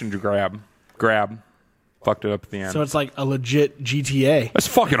smash and grab. grab. Fucked it up at the end. So it's like a legit GTA. That's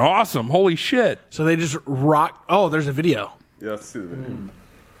fucking awesome. Holy shit. So they just rock. Oh, there's a video. Yeah, let's see the video.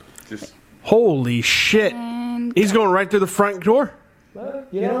 Just holy shit. He's going right through the front door.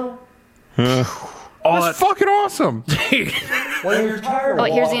 You know? That's fucking awesome. When you're tired Oh,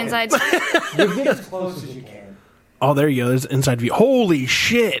 here's the insides. you get as close as you can. Oh, there you go. There's the inside view. Holy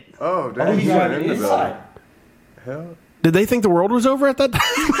shit. oh, damn, He's he's got in the the inside. building. Hell, Did they think the world was over at that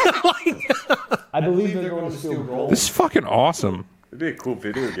time? I believe they're going to steal gold. This is fucking awesome. it'd be a cool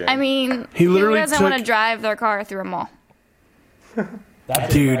video game. I mean, He literally who doesn't want to took- drive their car through a mall?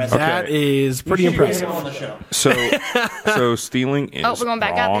 Dude, that is pretty impressive. On the show. So stealing is Oh, we're going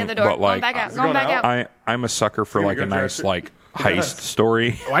back out the wrong, other door. But like, Going back out. Going back out. I'm a sucker for like a nice like heist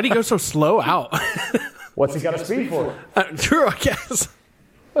story. Why'd he go so slow out? What's he got a speed for? True, I guess.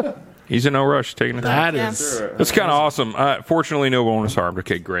 He's in no rush taking it. That Yeah. is. That's kind of awesome. Fortunately, no one was harmed.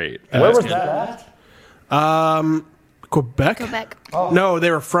 Okay, great. Where was that at? Quebec? Quebec. No,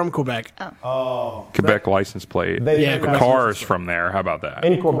 they were from Quebec. Quebec license plate. Yeah, Quebec. Cars from there. How about that?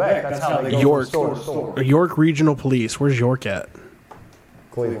 In Quebec, that's how they go York. from store to store. York Regional Police. Where's York at?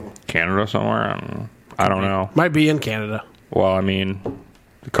 Cleveland. Canada somewhere? I don't know. Might be in Canada. Well, I mean,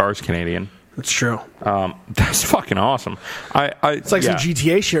 the car's Canadian. That's true. That's fucking awesome. It's like some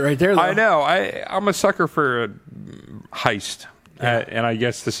GTA shit right there, though. I know. I'm a sucker for a heist. And I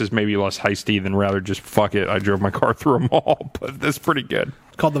guess this is maybe less heisty than rather just fuck it. I drove my car through a mall, but that's pretty good.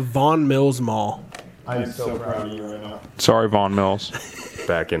 It's called the Vaughan Mills Mall. I'm so proud of you right now. Sorry, Vaughn Mills.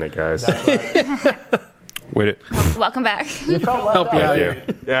 Back in it, guys. Wait it. Welcome back. You felt left Help you out. out here.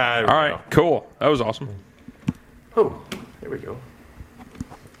 Yeah. All right, cool. That was awesome. Oh, there we go.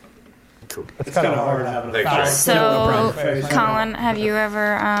 Cool. It's kind of hard having a Thanks, So, face. Colin, have you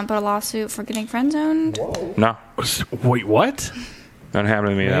ever put a lawsuit for getting friend zoned? No, Wait, what? not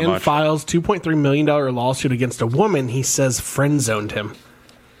happening to me that Man much. files $2.3 million lawsuit against a woman he says friend zoned him.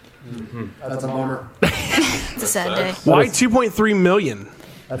 That's a bummer. It's a sad day. Why $2.3 million?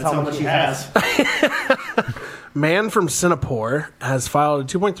 That's how much he has. Man from Singapore has filed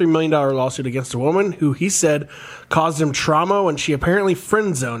a $2.3 million lawsuit against a woman who he said caused him trauma when she apparently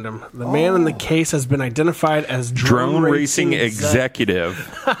friend zoned him. The man in the case has been identified as Drone racing executive.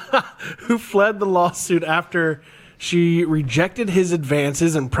 who fled the lawsuit after she rejected his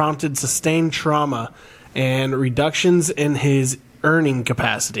advances and prompted sustained trauma and reductions in his earning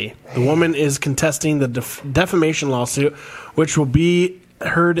capacity. The woman is contesting the defamation lawsuit, which will be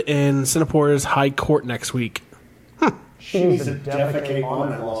heard in Singapore's High Court next week. She needs to defecate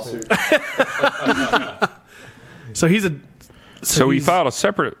on that lawsuit. So he's a. So he he's- filed a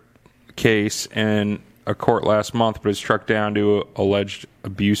separate case in a court last month, but it's struck down to alleged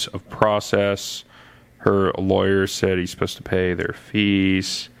abuse of process. Her lawyer said he's supposed to pay their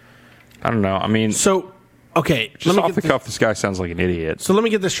fees. I don't know. I mean, So, okay. just let me off the get cuff, this guy sounds like an idiot. So let me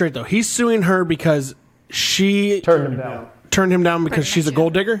get this straight, though. He's suing her because she Turned him down. turned him down because she's a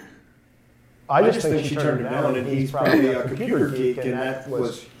gold digger? I just think she turned him down, and he's Probably probably a computer geek, and that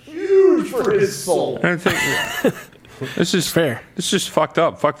was huge for his soul. I think this is Fair. This is just fucked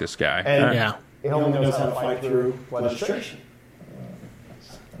up. Fuck this guy. And- Yeah. he only knows how to fight through legislation.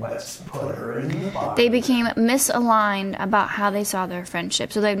 Let's put her in the box. They became misaligned about how they saw their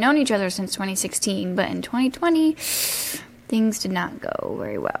friendship. So they've known each other since 2016, but in 2020, things did not go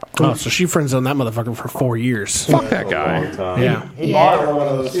very well. Oh, so she friend zoned that motherfucker for 4 years. Fuck that guy. Yeah. He Yeah. bought her one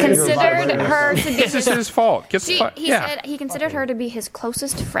of those. Considered her to be This is his fault. Get the fuck. he Yeah. said he considered her to be his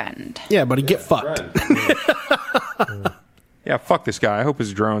closest friend. Yeah, but he get fucked. Yeah, fuck this guy. I hope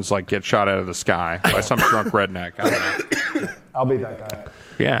his drones like get shot out of the sky by some drunk redneck. I don't know. I'll be that guy.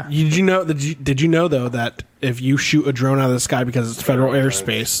 Yeah. Did you know though that if you shoot a drone out of the sky because it's federal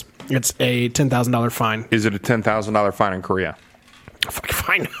airspace, it's a $10,000 fine? Is it a $10,000 fine in Korea? Fuck if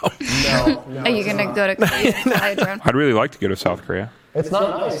I know. No, Are you gonna go to Korea and fly a drone? I'd really like to go to South Korea. it's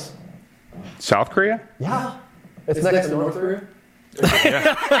not nice. South Korea? Yeah. It's next to North Korea. To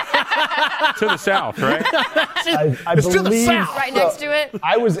the south, right? I to the believe south. Right next to it.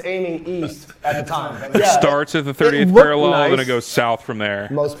 I was aiming east at the time. Yeah, Starts at the 30th looked parallel, nice. then it goes south from there.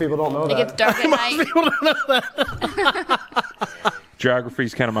 Most people don't know It gets that. dark at night.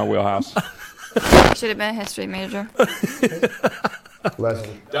 Geography's kind of my wheelhouse. Should have been a history major.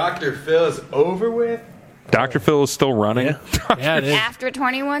 Leslie. Dr. Phil is over with. Dr. Phil is still running. Yeah, it is. After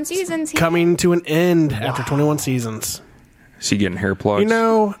 21 seasons, he Coming to an end after 21 seasons. Is he getting hair plugs? You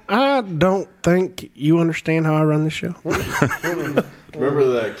know, I don't think you understand how I run this show. Remember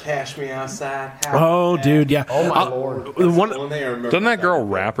the Cash Me Outside? Oh, dude, yeah. Oh my lord. Doesn't that girl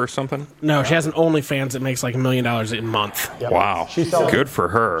rap or something? No, she has an OnlyFans that makes like $1 million a month. Yep. Wow. Good for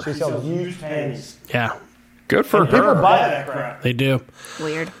her. She sells used panties. Yeah, Good for People her. buy that crap. they do.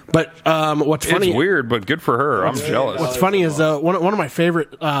 Weird. But what's funny? It's weird, but good for her. I'm jealous. What's funny is one of my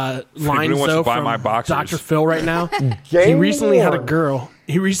favorite lines wants to though buy from my boxers. Dr. Phil right now. he Game recently had a Lord. girl.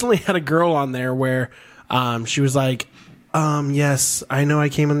 He recently had a girl on there where she was like, "Yes, I know I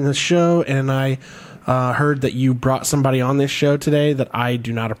came on this show and I heard that you brought somebody on this show today that I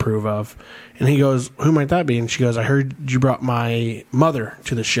do not approve of." And he goes, "Who might that be?" And she goes, "I heard you brought my mother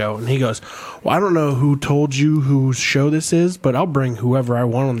to the show." And he goes, "Well, I don't know who told you whose show this is, but I'll bring whoever I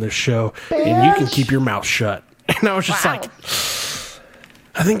want on this show, and you can keep your mouth shut." And I was just Wow. like,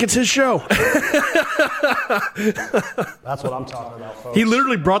 I think it's his show. That's what I'm talking about, folks. He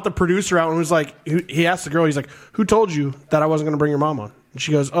literally brought the producer out and was like, he asked the girl, he's like, "Who told you that I wasn't going to bring your mom on?" And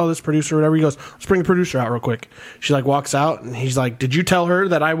she goes, "Oh, this producer," or whatever. He goes, "Let's bring the producer out real quick." She like walks out and he's like, "Did you tell her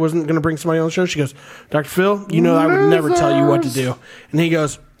that I wasn't going to bring somebody on the show?" She goes, "Dr. Phil, you know I would never tell you what to do." And he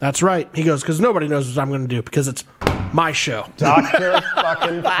goes, "That's right." He goes, "Because nobody knows what I'm going to do because it's my show." Dr.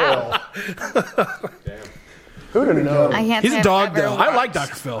 fucking Phil. Who'd have known? I can't He's say a I've dog, ever though. I watched- like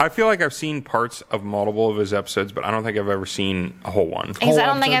Dr. Phil. I feel like I've seen parts of multiple of his episodes, but I don't think I've ever seen a whole one. Because I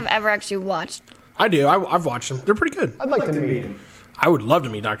don't think episode. I've ever actually watched. I do. I've watched them. They're pretty good. I'd like to meet him. I would love to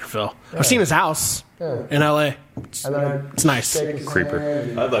meet Dr. Phil. I've seen his house in L.A. And then It's nice. Creeper.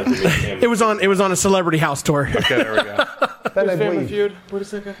 I'd like to meet him. It was on a celebrity house tour. Okay, there we go. then they'd Family leave. Feud. What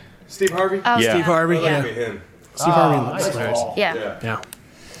is that guy? Steve Harvey? Oh, Yeah. Steve Harvey. I'd like Yeah. to meet him. Steve Harvey. nice That's hilarious. call. Yeah. Yeah. Yeah.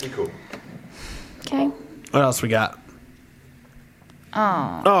 Be cool. Okay. What else we got?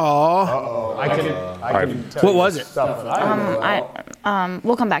 Oh. Oh. I can tell What you was it? stuff that I don't know.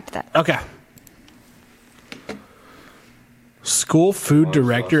 We'll come back to that. Okay. School food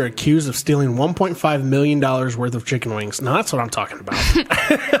director accused of stealing $1.5 million worth of chicken wings. Now that's what I'm talking about.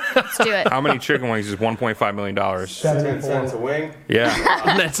 Let's do it. How many chicken wings is $1.5 million? 10 cents a wing? Yeah.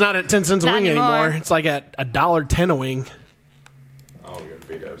 It's not at 10 cents a Not wing anymore. anymore. It's like at $1.10 a wing. Oh, you're gonna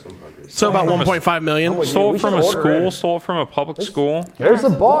beat up some fuckers. So about 1.5 million. Stole We it from should a order school, it. stole it from a public school. There's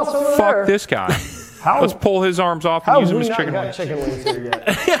the boss over there. Fuck this guy. How, Let's pull his arms off and how use have them we as not chicken got wings. chicken wings here yet?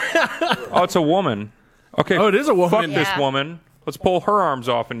 Oh, it's a woman. Okay. Oh, it is a woman. Fuck this Yeah. woman. Let's pull her arms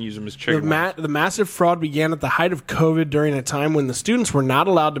off and use them as chicken wings. The massive fraud began at the height of COVID during a time when the students were not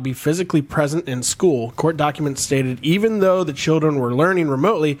allowed to be physically present in school. Court documents stated even though the children were learning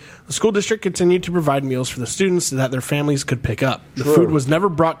remotely, the school district continued to provide meals for the students that their families could pick up. The food was never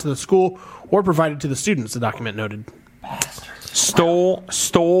brought to the school or provided to the students, the document noted.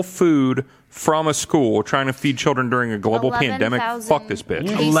 Stole food from a school trying to feed children during a global pandemic. 11,000 Fuck this bitch.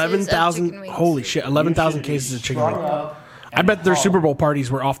 Cases of 11,000, chicken wings. holy shit, 11,000 cases of chicken wings. I bet their Super Bowl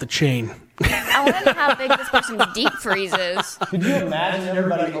parties were off the chain. I want to know how big this person's deep freeze is. Could you imagine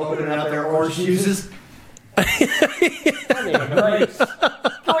everybody opening up their orange juices?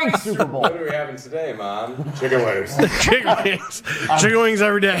 Great Super Bowl. What are we having today, Mom? Chicken wings. Chicken wings. Chicken wings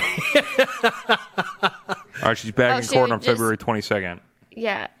every day. All right, she's back Oh, in so court we on just- February 22nd.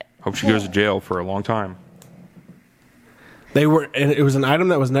 Yeah. Hope she goes to jail for a long time. And it was an item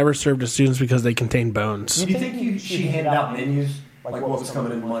that was never served to students because they contained bones. Do you think she handed out menus? Like what was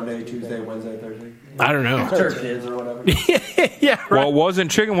coming in Monday, Tuesday, Wednesday, Thursday? I don't know. To her kids or whatever. Yeah, right. Well, it wasn't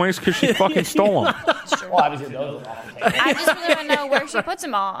chicken wings because she fucking stole them. Well, obviously those are off the table. I just really want to know where she puts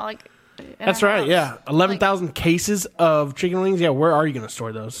them all. Like, in That's her right, house. yeah. 11,000 cases of chicken wings. Yeah, where are you going to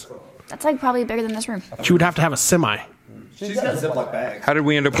store those? That's like probably bigger than this room. She would have to have a semi. She's got Ziploc bags. How did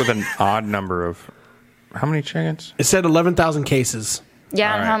we end up with an odd number of... How many chickens? It said 11,000 cases. Yeah,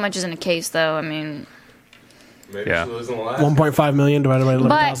 I don't know how Alright. much is in a case, though. I mean, Maybe Yeah. she lives in the last. 1.5 million divided by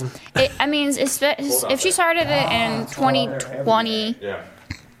 11,000. but I mean, if she started it in 2020, Yeah.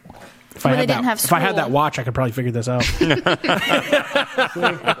 If I when had they didn't have if I had that school. watch, I could probably figure this out.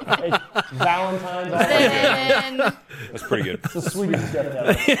 Valentine's. then, That's pretty good. The sweetest gift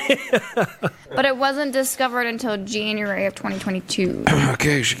ever. but it wasn't discovered until January of 2022.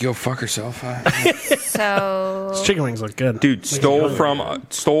 Okay, she go fuck herself. So Chicken wings look good. Dude, stole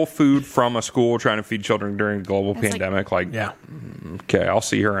food from a school trying to feed children during a global It's like- pandemic. Like, Yeah. okay, I'll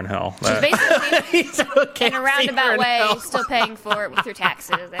see her in hell. she's basically Okay, in a roundabout way still paying for it with your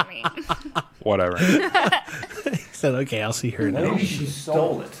taxes. I mean, Whatever. He said, okay, I'll see her now. Maybe she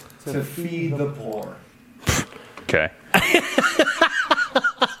stole it to feed the poor. Okay. This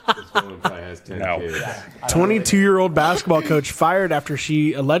woman probably has 10 No. kids. 22-year-old basketball coach fired after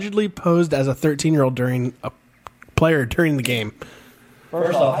she allegedly posed as a 13-year-old during the game.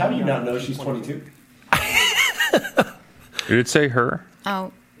 First off, how do you not know she's 22? Did it say her?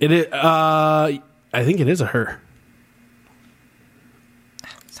 Oh. It is. I think it is a her.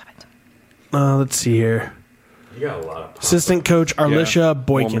 Stop it. Let's see here. You got a lot of Assistant coach Arlisha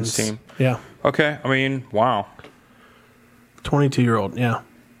Women's Boykins. team. Yeah. Okay. I mean, wow. 22-year-old. Yeah.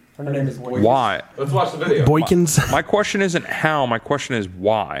 Her name is Boykins. Why? Let's watch the video. Boykins. My question isn't how. My question is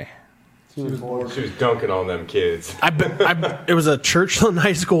why. She was dunking on them kids. It was a Churchland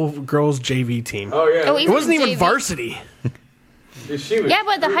High School girls JV team. Oh yeah. Oh, It wasn't even JV. varsity. She was, Yeah,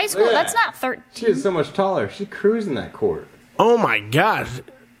 but the high school, yeah. that's not 13. She is so much taller. She cruising that court. Oh my god.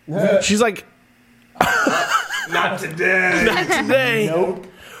 She's like, Not today. not today. Nope.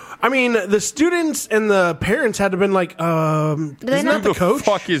 I mean, the students and the parents had to have been like, they isn't that not- the Who the coach?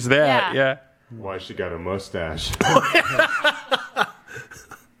 fuck is that? Yeah. Yeah. Why she got a mustache?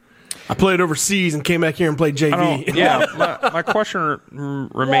 I played overseas and came back here and played JV. Yeah. my question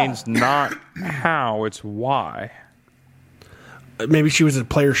remains not how, it's why. Maybe she was a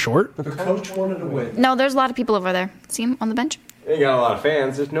player short. The coach wanted to win. No, there's a lot of people over there. See him on the bench? Ain't got a lot of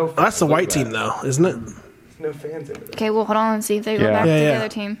fans. There's no. Fans. That's the white Look team, at though, isn't it? There's no fans in it. Okay, well, hold on and see if they go Yeah. back Yeah, to yeah. the other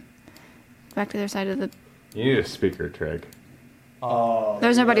team. Back to their side of the... You need a speaker, Treg.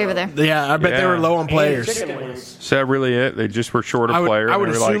 There's nobody over there. Yeah, I bet they Yeah. were low on players. Chicken wings. Is that really it? They just were short of I would, player. I and would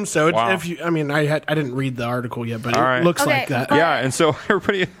they were assume like, so. Wow. If you, I mean, I didn't read the article yet, but All it right. looks Okay, like that. but- Yeah, and so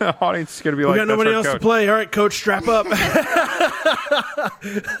everybody in the audience is going to be We like, got nobody "That's else our to coach." play. All right, coach, strap up.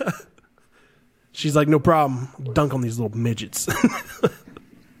 She's like, no problem. Dunk on these little midgets.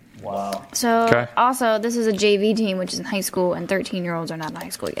 Wow. So, Okay. also, this is a JV team, which is in high school, and 13-year-olds are not in high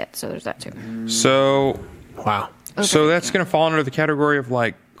school yet, so there's that too. So Wow. that's going to fall under the category of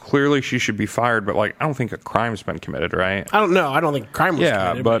like, clearly she should be fired, but like, I don't think a crime's been committed, right? I don't know. I don't think crime was Yeah,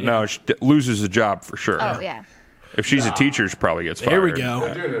 committed, but yeah. no, she loses a job for sure. Oh, yeah. If she's a teacher, she probably gets fired. There we go.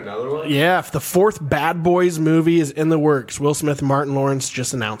 They're doing another one. Yeah, if the fourth Bad Boys movie is in the works, Will Smith and Martin Lawrence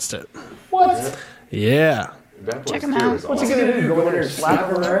just announced it. What? Yeah. Bad Boys Check 'em 2 out. is What's he awesome. gonna do? Go in there and slap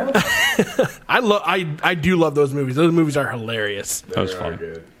her around? I do love those movies. Those movies are hilarious. That was They are fun.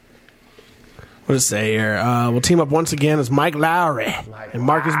 good. What does it say here? We'll team up once again as Mike Lowry and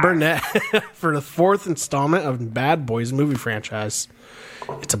Marcus Burnett for the fourth installment of Bad Boys movie franchise.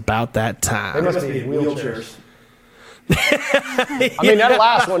 It's about that They time. must be in wheelchairs. I mean, that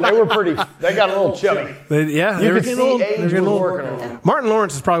last one, they were pretty. They got a little chubby. Yeah, You they're could getting see old. age They're was getting old. working on them. Martin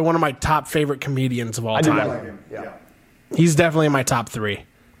Lawrence is probably one of my top favorite comedians of all I do time. like him. Yeah. He's definitely in my top three.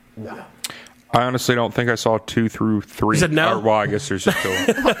 No. I honestly don't think I saw 2 through 3. You said no? Well, I guess there's just still.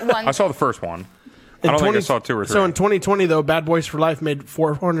 One. I saw the first one. In I don't think I saw 2 or 3. So in 2020, though, Bad Boys for Life made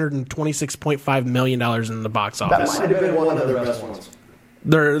 $426.5 million in the box That office. might have been one of their best ones.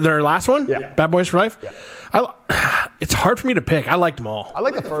 Their last one? Yeah. Bad Boys for Life? Yeah. It's hard for me to pick. I liked them all. I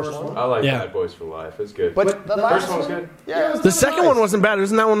like the first one. I like Yeah. Bad Boys for Life. It's good. But the first last one was one- good. Yeah. The second one wasn't bad.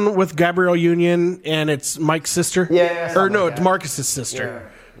 Isn't that one with Gabrielle Union and it's Mike's sister? Yeah, Or something no, like it's that. Marcus's sister.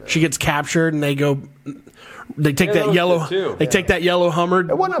 Yeah. She gets captured and they go. They take Yeah, that that was yellow. good too. They take that yellow Hummer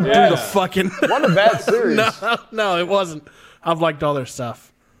It wasn't a through bad, the fucking. wasn't a bad series. No, it wasn't. I've liked all their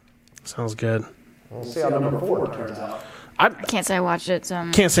stuff. Sounds good. We'll see how number 4 turns out. I Can't say I watched it, so...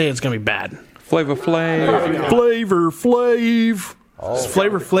 can't say it's gonna be bad. Flavor Flav. Flavor Flav.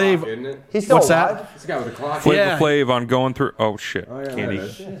 Flavor Flav. Isn't it? He's still What's alive. that? This guy with the clock. Flavor Yeah. Flav on going through. Oh shit, yeah, Candy. that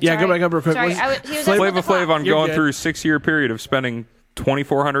is. Yeah, go Sorry. back up real quick. Sorry, Was- he was asking Flavor about the Flav clock. on You're going good. through a 6-year period of spending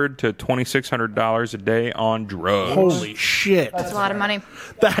 $2,400 to $2,600 a day on drugs. Holy shit. That's a lot of money.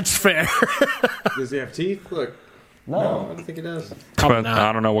 That's fair. Does he have teeth? Look. No. I don't think he does. But not.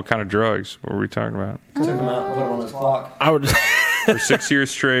 I don't know what kind of drugs. What were we talking about? Took him out, put him on his clock. I would. For 6 years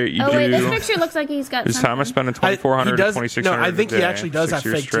straight, you Oh, wait, this do. picture looks like he's got His time is something. spending $2,400 He to does- $2,600 No, I think a he day, actually does 6 have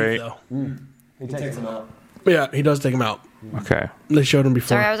years fake straight. teeth, though. He takes him out. Yeah, he does take them out. Okay. They showed him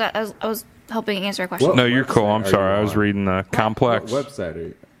before. Sorry, I was helping answer a question. No, you're cool. I'm Are you sorry. I was on? reading the Complex. What website are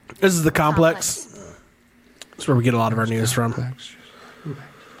you? This is the Complex. That's where we get a lot of our news from.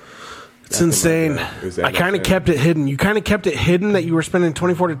 It's insane. Is that I kind of like kept it hidden. You kind of kept it hidden that you were spending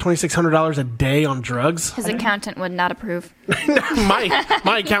 $2,400 to $2,600 a day on drugs. His accountant would not approve.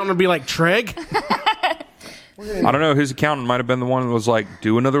 my accountant would be like, Treg? I don't know. His accountant might have been the one that was like,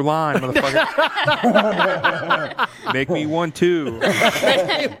 "Do another line, motherfucker. Make me one too.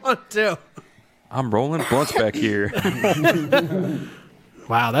 What to? I'm rolling blunts back here."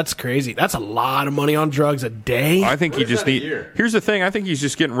 Wow, that's crazy. That's a lot of money on drugs a day. I think he just that a need. year? Here's the thing. I think he's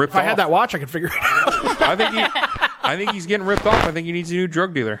just getting ripped If I off. had that watch, I could figure it out. I think he's getting ripped off. I think he needs a new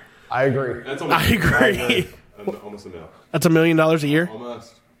drug dealer. I agree. That's I agree. Almost a mil. That's $1 million a year.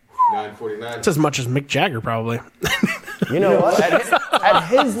 Almost. 949. That's as much as Mick Jagger, probably. You know what? At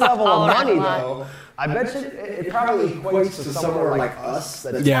his level of money, though, I bet it probably equates to somewhere like us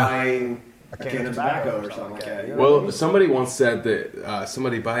that's buying a can of tobacco or something like that. Well, somebody once said that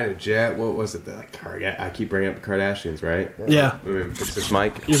somebody buying a jet. What was it? I keep bringing up the Kardashians, right? Yeah. Fix this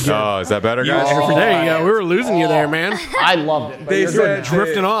mic. Oh, is that better, guys? There you go. We were losing you there, man. I loved it. They said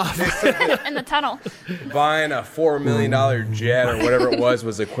Drifting off. In the tunnel. buying a $4 million jet or whatever it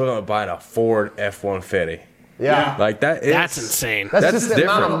was equivalent of buying a Ford F-150. Yeah. Like that. That's insane. That's That's just the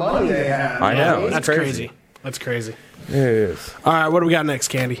amount of different. money they have. I know. That's crazy. That's crazy. It is. All right, what do we got next,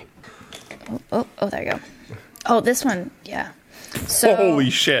 Candy? Oh, there you go. Oh, this one, yeah. So,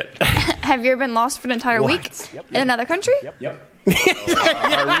 Holy shit. have you ever been lost for an entire week in another country? Yep.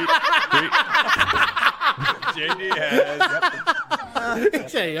 JD has.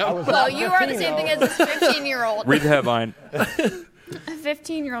 Well, you are the same thing as this 15-year-old. Read the headline. A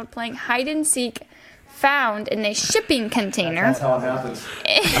 15-year-old playing hide and seek found in a shipping container That's how it happens.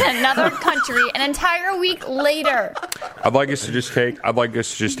 in another country an entire week later. I'd like us to just take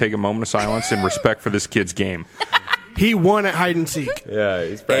a moment of silence in respect for this kid's game. He won at hide and seek. Yeah,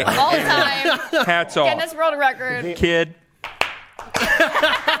 he's pretty. All time. Hats off. Guinness World Record. Kid.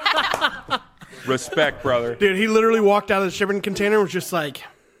 Respect, brother. Dude, he literally walked out of the shipping container and was just like,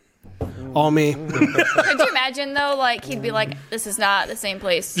 all me. Could you imagine, though, like, he'd be like, this is not the same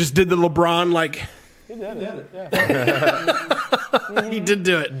place. Just did the LeBron, like... He did it. Yeah. He did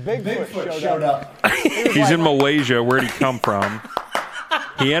do it. Bigfoot showed up. He's in Malaysia. Where'd he come from?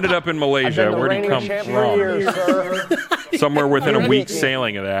 He ended up in Malaysia. Where'd he come from? Somewhere within a week's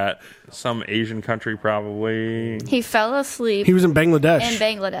sailing of that. Some Asian country, probably. He fell asleep He was in Bangladesh. in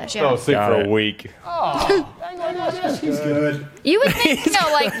Bangladesh, yeah. Oh, sleep Got for it. a week. He's good. You would think,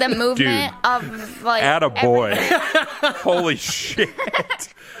 like, the movement of, like... Attaboy. everything. Holy shit.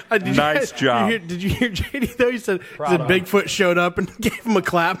 Nice job. Did you hear JD, though? He said Bigfoot showed up and gave him a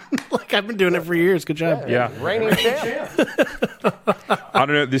clap. Like, I've been doing it for years. Good job. Yeah. Reigning champ. I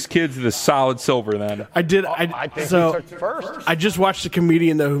don't know. This kid's the solid silver then. I did. I think So he took first. I just watched a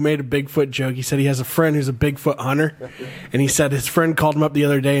comedian, though, who made a Bigfoot joke. He said he has a friend who's a Bigfoot hunter. And he said his friend called him up the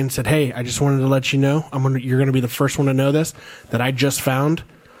other day and said, hey, I just wanted to let you know, you're going to be the first one to know this, that I just found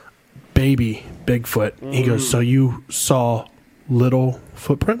baby Bigfoot. He goes, so you saw little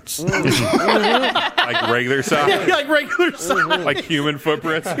footprints? Like regular size. Like regular size. Like human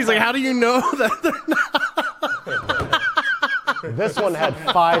footprints. He's like, how do you know that they're not? This one had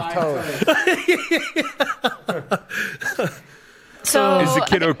 5 toes. So Is the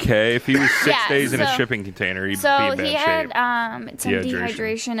kid okay? If he was 6 Yeah, days in a so- shipping container, he'd be So in bad he shape. had some Dehydration.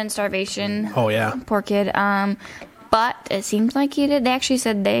 dehydration and starvation. Oh, yeah. Poor kid. But it seems like he did. They actually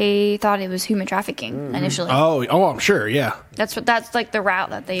said they thought it was human trafficking initially. Oh, I'm sure, yeah. That's like the route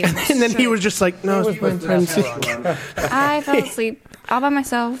that they used. And then he was just like, no, it's fine. I fell asleep all by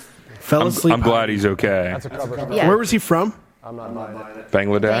myself. Fell asleep. I'm glad he's okay. Yeah. Where was he from?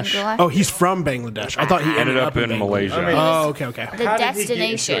 Bangladesh. Oh, he's from Bangladesh. I thought he Ended up in Bangladesh. Malaysia. Oh, okay. The How did he get into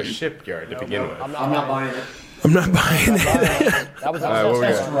destination. a shipyard to begin with? I'm not buying it. I'm not buying it. That was All right, what we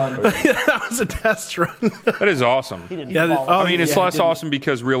Test got? run. That was a test run. That is awesome. I mean, it's less awesome. awesome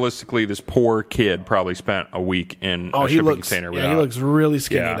because realistically, this poor kid probably spent a week in Oh, a he shipping looks. container Yeah, without. he looks really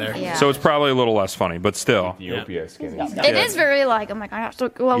skinny Yeah. there. Yeah. So it's probably a little less funny, but still. Ethiopia skinny. It is very like, I'm like, I have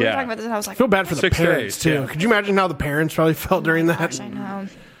to, well, we were Yeah. talking about this and I was like, I feel bad for the 6 parents days, too. yeah. Could you imagine how the parents probably felt during that? I know.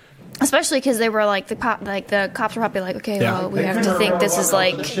 Especially because they were like, the cops were probably like, okay, Yeah. well, we have to think this is The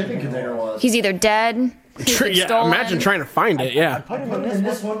like, shipping container was. he's either dead, he's been Yeah, stolen. imagine trying to find it. Yeah, Put him in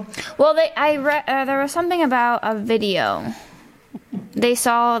this one. Well, I read there was something about a video. They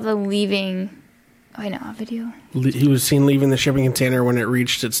saw the leaving. Oh, I know a video. he was seen leaving the shipping container when it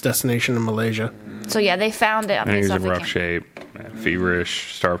reached its destination in Malaysia. So yeah, they found it. And he was in rough shape,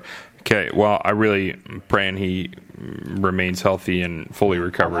 feverish, starved. Okay, well, I really am praying he remains healthy and fully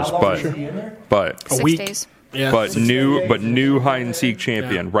recovers. How long was he in there? But 6 week. days. Yeah, But new hide and seek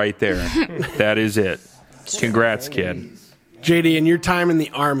champion right there. That is it. Congrats, kid. JD, in your time in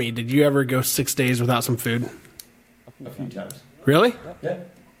the Army, did you ever go 6 days without some food? A few times. Really? Yeah.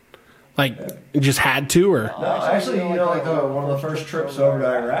 Like, you just had to, or? No, actually, like one of the first trips over to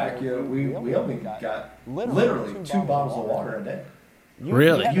Iraq, we only got literally 2 bottles of water a day.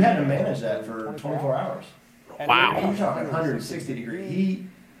 Really? You had to manage that for 24 hours. Wow. You're talking 160 degree heat.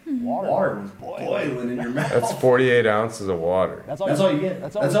 Water was boiling in your mouth. That's 48 ounces of water. That's all you get.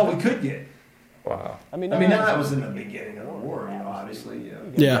 That's all we could get. Wow. I mean, now that was in the beginning of the war, obviously, you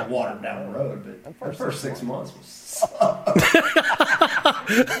Yeah. got water down the road, but the first 6 months was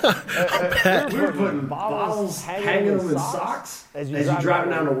We were putting bottles, hanging them in socks as you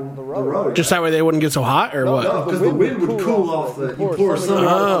driving down the road. Just that way they wouldn't get so hot, or what? No, because the wind would cool off the. You pour some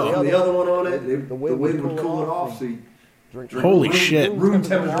on the other one on it. The wind would cool it off. So you drink Holy shit! Room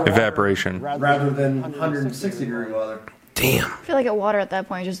temperature Evaporation. rather than 160 degree weather. Damn. I feel like at water at that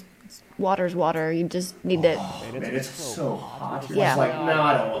point, just water's water. You just need it. Man, it's so hot. You're Yeah. just like, no,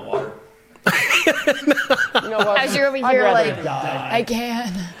 I don't want water. As you're over here, like, I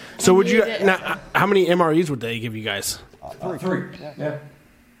can. So would you? Need it. Now, how many MREs would they give you guys 3. Yeah.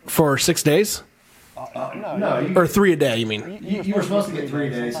 for 6 days, No, or 3 a day? You mean? you were supposed to get 3 a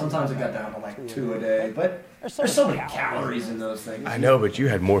day. Sometimes it got down to like 2 a day. But there's so many calories in those things. I know, but you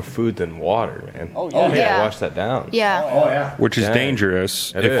had more food than water, man. Oh, yeah. Yeah. Wash that down. Yeah. Oh, yeah. Which is Dang.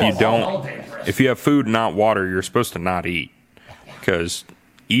 dangerous It if is. you All don't. dangerous. If you have food, not water, you're supposed to not eat because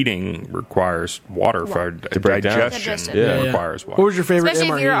eating requires water for break down. digestion. Digestion. It Yeah. requires What water. was your favorite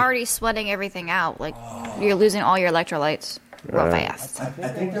Especially MRE? if you're already sweating everything out. Like, you're losing all your electrolytes real fast. I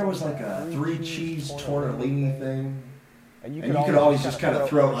think there was like a 3 cheese tortellini thing. And you could always just kind of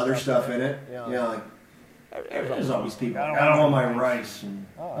throw other stuff in it. You know, like, there's always people. I don't want my rice. And,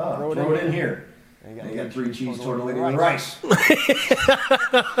 throw it in here. And you got 3 cheese tortellini with rice.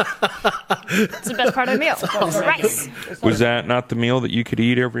 It's the best part of the meal. It's rice. Was that not the meal that you could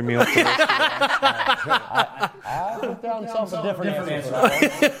eat every meal? I put down something different answer.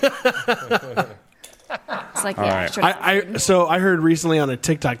 It's like the right. extra. So I heard recently on a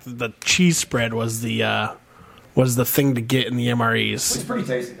TikTok that the cheese spread was the thing to get in the MREs. It's pretty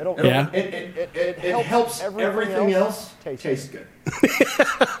tasty. Yeah. It helps everything else taste good.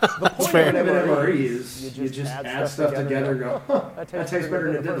 The point fair. of an MRE is you just add stuff together and go, huh, that tastes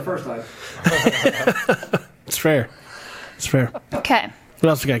better than it did the first time. It's fair. It's fair. Okay. What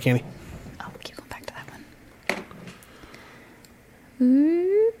else we got, Candy? Oh, keep going back to that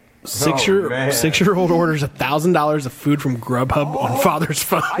one. 6-year-old orders $1,000 of food from Grubhub on father's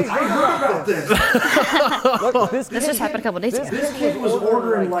phone. I heard about this. Look, this This just happened a couple days ago. This kid was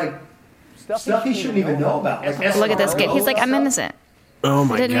ordering like stuff he shouldn't even know about. Like Look at this kid. He's like, I'm innocent. Oh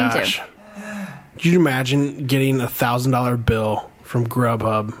my didn't mean to. gosh! Could you imagine getting $1,000 bill from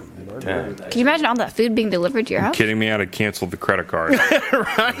Grubhub? Can you imagine all that food being delivered to your house? Kidding me? I'd have canceled the credit card.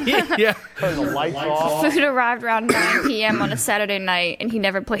 Right? Yeah. turn the lights off. Food arrived around 9 p.m. on a Saturday night, and he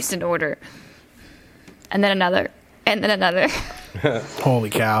never placed an order. And then another. And then another.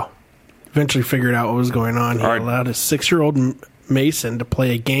 Holy cow! Eventually figured out what was going on. He All right. allowed his 6-year-old Mason to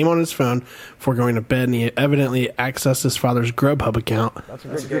play a game on his phone before going to bed, and he evidently accessed his father's Grubhub account. That's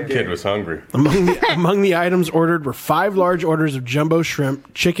a good Kid was hungry. Among the items ordered were 5 large orders of jumbo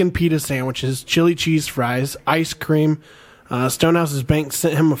shrimp, chicken pita sandwiches, chili cheese fries, ice cream. Stonehouse's bank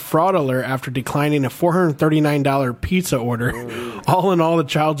sent him a fraud alert after declining a $439 pizza order. All in all, the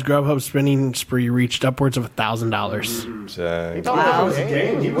child's Grubhub spending spree reached upwards of $1,000. Dang.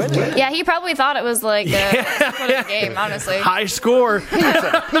 Yeah, he probably thought it was like a game, honestly. High score.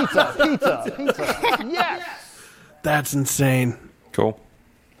 Pizza. Yes. That's insane. Cool.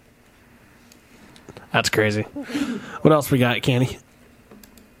 That's crazy. What else we got, Candy?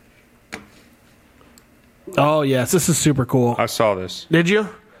 Oh, yes. This is super cool. I saw this. Did you?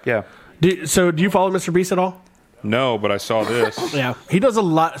 Yeah. So do you follow Mr. Beast at all? No, but I saw this. Yeah. He does a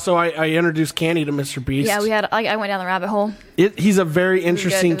lot. So I introduced Candy to Mr. Beast. Yeah, I went down the rabbit hole. He's a very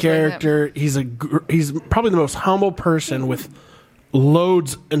interesting good. It was very character. He's probably the most humble person with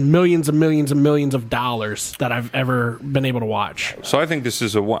loads and millions and millions and millions of dollars that I've ever been able to watch. So I think this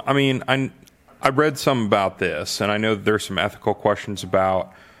is I read some about this, and I know that there's some ethical questions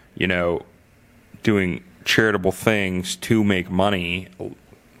about, doing charitable things to make money,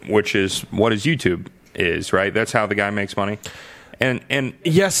 which is what his YouTube is, right? That's how the guy makes money. And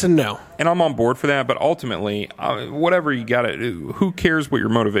Yes and no. And I'm on board for that, but ultimately, whatever you got to do, who cares what your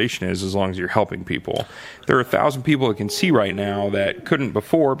motivation is as long as you're helping people? There are 1,000 people that can see right now that couldn't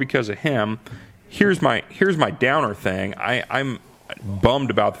before because of him. Here's my downer thing. I'm bummed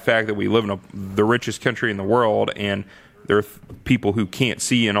about the fact that we live in the richest country in the world, and there are people who can't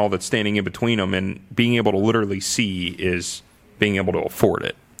see and all that's standing in between them, and being able to literally see is being able to afford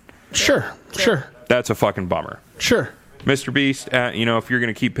it. Sure. That's a fucking bummer. Sure. Mr. Beast, if you're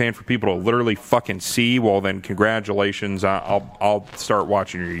going to keep paying for people to literally fucking see, well, then congratulations. I'll start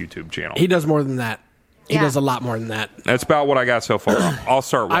watching your YouTube channel. He does more than that. He Yeah. does a lot more than that. That's about what I got so far. I'll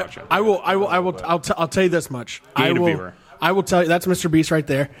start watching. I'll tell you this much. Gain a viewer. I will tell you that's Mr. Beast right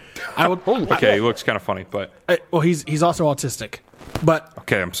there. I will. Okay, he looks kind of funny, but Well, he's also autistic, but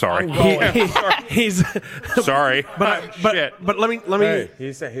okay, I'm sorry. he's Sorry, but Shit. but let me. Hey,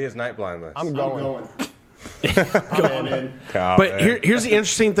 he said he is night blindness. I'm going. But here's the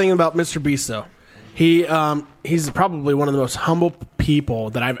interesting thing about Mr. Beast, though. He's probably one of the most humble people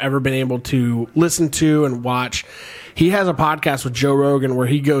that I've ever been able to listen to and watch. He has a podcast with Joe Rogan where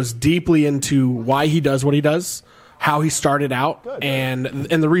he goes deeply into why he does what he does, how he started out, and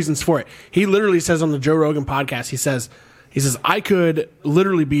the reasons for it. He literally says on the Joe Rogan podcast, he says, I could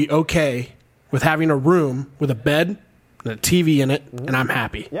literally be okay with having a room with a bed and a TV in it, and I'm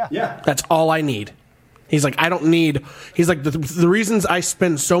happy. Yeah. That's all I need. He's like, I don't need. He's like, the reasons I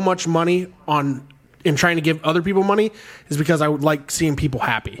spend so much money in trying to give other people money is because I would like seeing people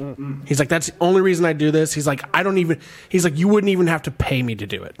happy. He's like, that's the only reason I do this. He's like, he's like, you wouldn't even have to pay me to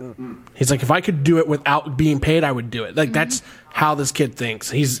do it. He's like, if I could do it without being paid, I would do it. Like, that's how this kid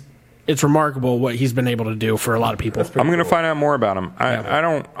thinks. It's remarkable what he's been able to do for a lot of people. I'm going to find out more about him. I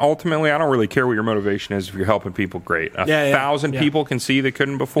don't really care what your motivation is. If you're helping people, great. 1,000 people can see they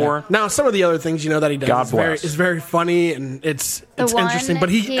couldn't before. Yeah. Now, some of the other things that he does is very funny and it's interesting.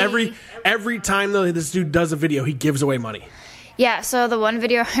 But every time though this dude does a video, he gives away money. Yeah, so the one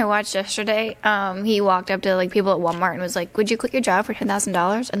video I watched yesterday, he walked up to like people at Walmart and was like, "Would you quit your job for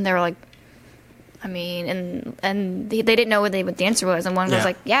 $10,000?" And they were like, I mean, and they didn't know what the answer was, and one was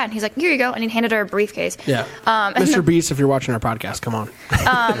like, "Yeah," and he's like, "Here you go," and he handed her a briefcase. Yeah, Mr. Beast, if you're watching our podcast, come on.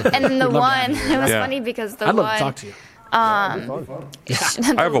 And then the one, it was funny because I'd love to talk to you. I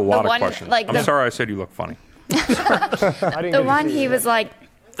have a lot of questions. I'm sorry I said you look funny. The one he was like,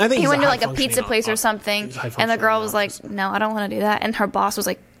 I think he went to like a pizza place or something, and the girl was like, "No, I don't want to do that," and her boss was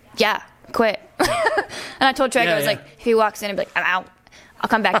like, "Yeah, quit." And I told Trey, I was like, if he walks in and be like, "I'm out. I'll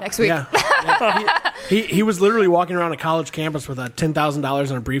come back next week." He was literally walking around a college campus with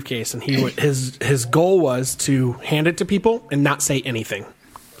 $10,000 in a briefcase, and his goal was to hand it to people and not say anything.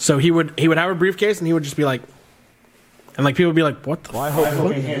 So he would have a briefcase, and he would just be like, and like people would be like, "What the?" Well, I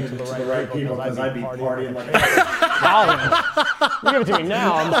hope he handed it to the right people because I'd be partying like. You give it to me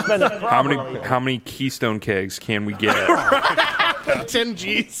now. I'm spending. How many Keystone kegs can we get? 10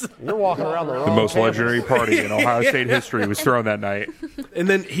 G's. You're walking around the most legendary party in Ohio State history was thrown that night. And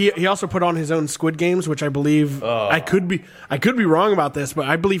then he also put on his own Squid Games, which I believe I could be wrong about this, but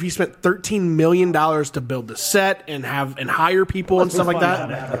I believe he spent $13 million to build the set and hire people and stuff like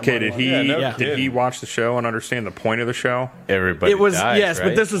that. Okay, did he watch the show and understand the point of the show? Everybody dies, yes, right?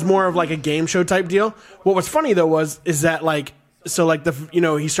 but this was more of like a game show type deal. What was funny though is that like. So like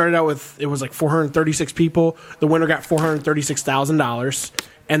he started out with, it was like 436 people. The winner got $436,000.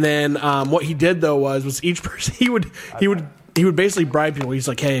 And then what he did though was each person he would basically bribe people. He's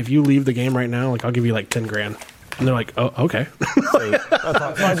like, "Hey, if you leave the game right now, like I'll give you like $10,000." And they're like, "Oh, okay." It's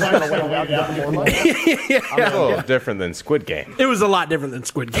a little different than Squid Game. It was a lot different than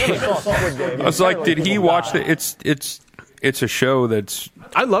Squid Game. I was like, did he watch the? It's a show that's.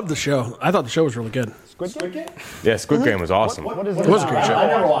 I loved the show. I thought the show was really good. Squid Game? Yeah, Squid Game was awesome. What is it? It was a great show. I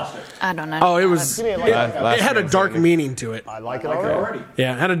never watched it. I don't know. Oh, it was. It had a dark meaning to it. I like it already.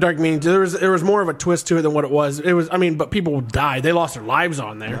 Yeah, it had a dark meaning. There was more of a twist to it than what it was. It was. I mean, but people died. They lost their lives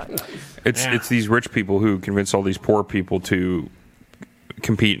on there. It's these rich people who convince all these poor people to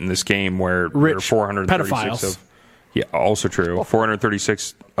compete in this game where there are 436 pedophiles. Yeah, also true.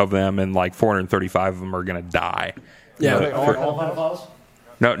 436 of them, and like 435 of them are going to die. Yeah. Are they all pedophiles?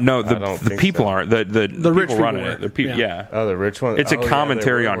 No, the people aren't. The rich people running were. it. The people, yeah. Oh, the rich ones. It's a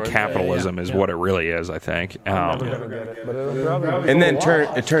commentary on capitalism, is what it really is. I think. And then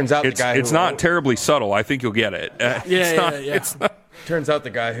it turns out the guy. It's not terribly subtle. I think you'll get it. It's not. Turns out the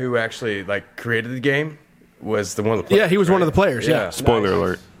guy who actually like created the game was one of the players. Yeah, he was one of the players. Yeah. Spoiler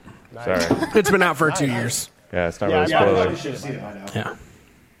alert. Sorry. It's been out for 2 years. Yeah, it's not really spoiler. I should have seen it by now. Yeah.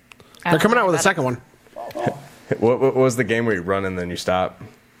 They're coming out with a second one. What was the game where you run and then you stop?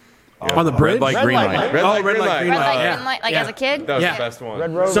 On the bridge? Red light, green light. Red light, green light. Red light, green light, like as a kid? That was the best one.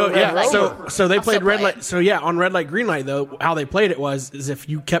 Red Rose, So they played red play light. So yeah, on red light, green light though, how they played it is if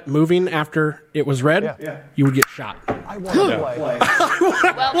you kept moving after it was red, you would get shot. I want to play.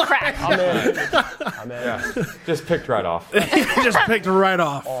 Well, crap. I'm in. Yeah. Just picked right off. Just picked right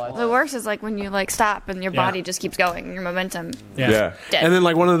off. The worst is like when you like stop and your body just keeps going, your momentum. Yeah. Dead. And then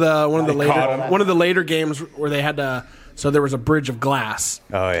like one of the later games where they had to. So there was a bridge of glass.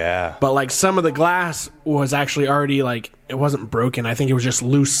 Oh yeah. But like some of the glass was actually already like it wasn't broken. I think it was just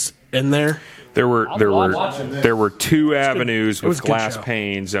loose in there. There were two avenues with glass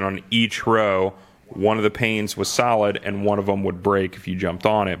panes, and on each row, one of the panes was solid, and one of them would break if you jumped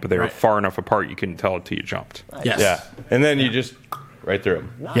on it. But they were far enough apart you couldn't tell it till you jumped. Yes. Yeah. And then you just right through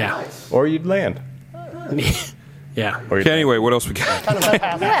them. Yeah. Or you'd land. Yeah. Anyway, what else we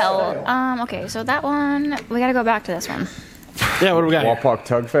got? Well, okay, so that one, we got to go back to this one. Yeah, what do we got here? Walpock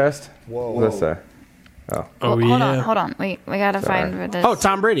Tug Fest? Whoa. What's that? Hold on. Wait, we gotta find this. Oh,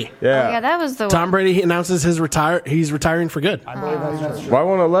 Tom Brady. Yeah. Yeah, that was the Tom one. Brady announces he's retiring for good. I believe that's true. Why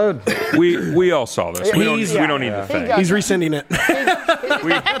won't it load? We all saw this. We don't need to think. He's rescinding it.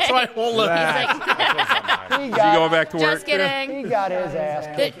 That's why it won't load. He Is he going back to work? Just kidding. He got his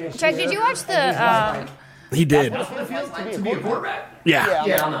ass. Chuck, did you watch the? He did. What it feels like to be a quarterback. Yeah.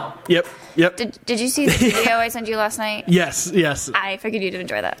 Yeah, I know. Yep. Did you see the video I sent you last night? Yes. I figured you'd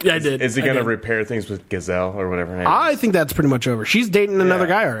enjoy that. Yeah, I did. Is he going to repair things with Gazelle or whatever her name is? I think that's pretty much over. She's dating another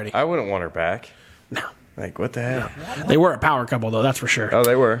guy already. I wouldn't want her back. No. Like, what the hell? They were a power couple, though, that's for sure. Oh,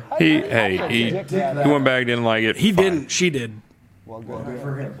 they were. He went back, didn't like it. He Fine. didn't. She did. Well, good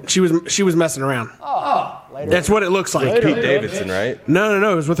for him. She was messing around. That's what it looks like. Pete Davidson, right?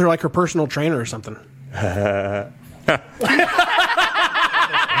 No. It was with her her personal trainer or something.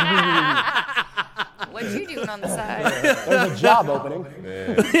 What you doing on the side? There's a job opening.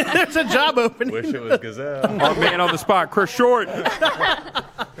 There's a job opening. Wish it was Gazelle. Our man on the spot, Chris Short.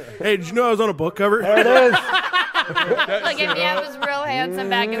 Hey, did you know I was on a book cover? There it is. Like if he was real handsome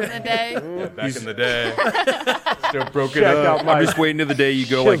back in the day. Back in the day. Still broken Check up. out my I'm just waiting to the day you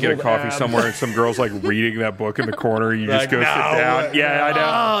go like get a chiseled coffee abs. somewhere and some girl's like reading that book in the corner. You just Like, go no. sit down. Yeah, I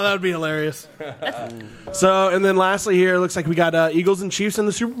know. Oh, that would be hilarious. So, and then lastly here, it looks like we got Eagles and Chiefs in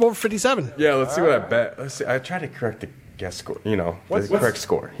the Super Bowl for 57. Yeah, let's see what I bet. Let's see. I tried to correct the guess score. The correct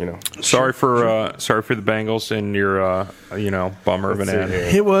score. Sorry for the Bengals and your bummer of an Let's see end.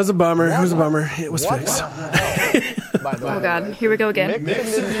 here. It was a bummer. It was fixed. Oh God, here we go again.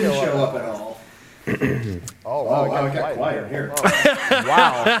 Mixon didn't show up at all. Oh, it got quiet here.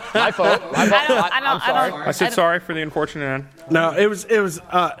 wow. My fault. I'm sorry. I said sorry for the unfortunate end. No, it was.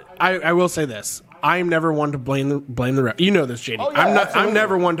 I will say this. I'm never one to blame the ref. You know this, JD. I'm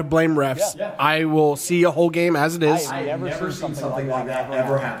never one to blame refs. Yeah. I will see a whole game as it is. I've never seen something like that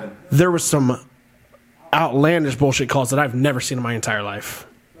ever happen. There was some outlandish bullshit calls that I've never seen in my entire life.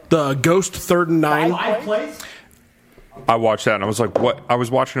 The ghost 3rd and 9. 5 plays? I watched that and I was like, what? I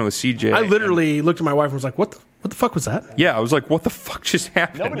was watching it with CJ. I literally looked at my wife and was like, "What the fuck was that?" Yeah, I was like, what the fuck just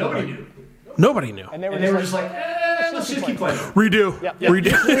happened? Nobody knew. And they were just like, let's just keep playing. Redo.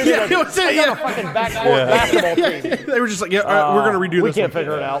 Redo. Yeah, it was it, yeah. fucking backboard basketball team. They were just like, "Yeah, all right, we're gonna redo We this." can't one.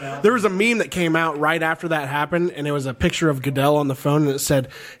 figure it out. There was a meme that came out right after that happened, and it was a picture of Goodell on the phone, and it said,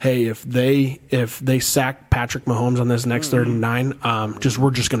 "Hey, if they sack Patrick Mahomes on this next 3rd and 9,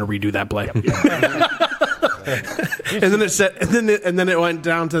 we're just gonna redo that play." And then it said, and then it went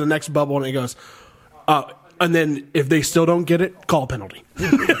down to the next bubble, and it goes, and then if they still don't get it, call a penalty.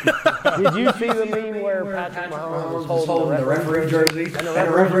 Did you see the meme where Patrick Mahomes was holding the referee jersey, and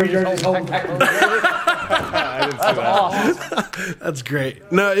the referee jersey is holding back. That's awesome. That's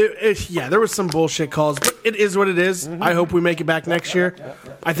great. No, there was some bullshit calls, but it is what it is. I hope we make it back next year.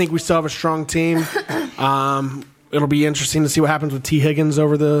 I think we still have a strong team. It'll be interesting to see what happens with T. Higgins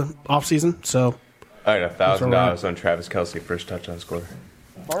over the offseason. So I got $1,000 on Travis Kelce first touchdown score.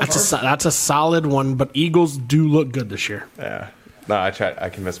 that's a solid one. But Eagles do look good this year. Yeah. No, I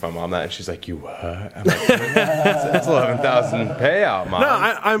convinced my mom that, and she's like, "You what?" I'm like, that's $11,000 payout, mom.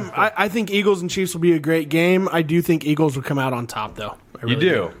 No, I think Eagles and Chiefs will be a great game. I do think Eagles will come out on top, though. You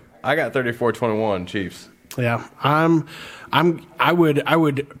do. I got 34-21 Chiefs. Yeah, I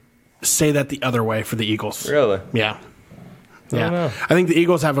would say that the other way for the Eagles. Really? Yeah. Yeah, I think the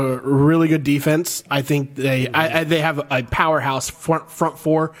Eagles have a really good defense. I think they have a powerhouse front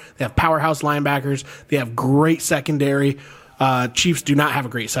four. They have powerhouse linebackers. They have great secondary. Chiefs do not have a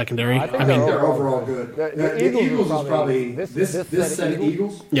great secondary. I mean, they're overall good. The Eagles is probably this set of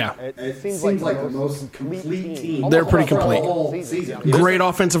Eagles. Yeah, it seems like the most complete team. They're pretty complete. The whole season. Great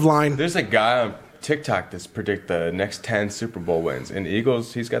offensive line. There's a guy on TikTok that's predict the next 10 Super Bowl wins. And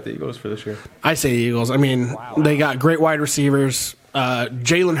Eagles, he's got the Eagles for this year. I say Eagles. I mean, they got great wide receivers.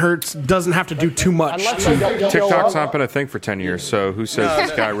 Jalen Hurts doesn't have to do too much. TikTok's not been a thing for 10 years, so who says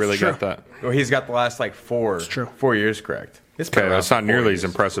this guy really got that? Well, he's got the last like 4 years correct. Okay, that's not nearly as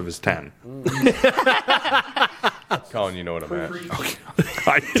impressive as 10. Colin, you know what I'm at. Okay.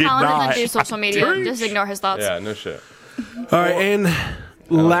 I did Colin not. doesn't do social media. Just ignore his thoughts. Yeah, no shit. All right, and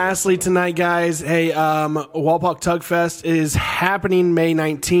lastly tonight, guys, hey, Walpock Tug Fest is happening May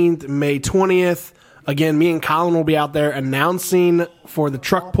 19th, May 20th. Again, me and Colin will be out there announcing for the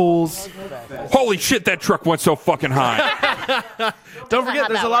truck pulls. Holy shit, that truck went so fucking high. Don't forget,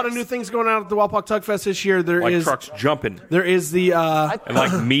 there's a lot of new things going on at the Walpock Tug Fest this year. There like is trucks jumping. There is the and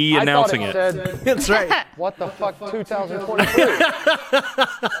like me announcing it. That's right. What the fuck, 2023?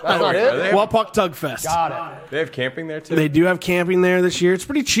 That's not it? Walpock Tug Fest. Got it. They have camping there too. They do have camping there this year. It's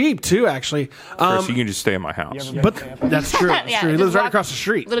pretty cheap too, actually. Chris, you can just stay at my house. But that's true. That's true. He lives right across the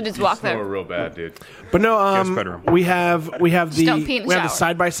street. Little dudes walk Smell there. real bad, dude. But no, bedroom. we have don't pee in the the shower.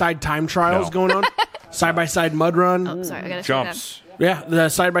 side by side time trials going on. Side by side mud run. Oh, sorry, I gotta Jumps. Yeah, the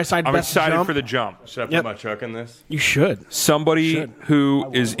side by side. I'm best excited jump. for the jump. Should I put Yep. my truck in this? You should. Somebody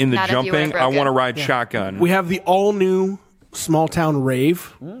who is in the Not if you jumping, would've I want to broken. ride shotgun. We have the all new Small Town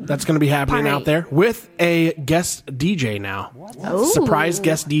Rave that's going to be happening Party. out there with a guest DJ now. Oh. Surprise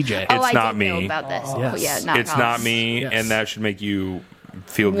guest DJ. Oh, It's I not did know me. about this. Yes. Oh, yeah, not It's Colin. not me, Yes. and that should make you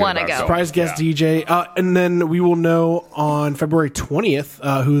feel good Wanna about go. yourself. Surprise guest DJ. And then we will know on February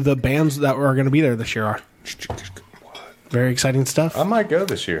 20th who the bands that are going to be there this year are. Very exciting stuff. I might go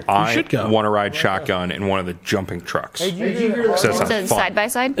this year. I should go. want to ride shotgun in one of the jumping trucks. Did you hear that? So that So sounds fun. side by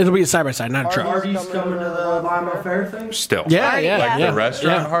side. It'll be a side by side, not a Are truck. Hardy's coming to the Lima Fair thing? Still. Yeah, yeah, Like yeah. The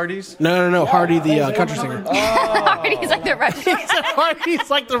restaurant yeah. Hardee's? No. Hardy, the country singer. He's like the restaurant. Hardy's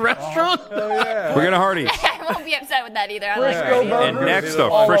like the restaurant. We're going to Hardee's. I won't be upset with that either. I like Frisco Hardee's. And next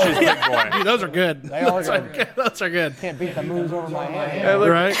up, Frisch's Big Boy. Dude, those are good. They are good. Those are good. Can't beat the moons over my head. Hey, look,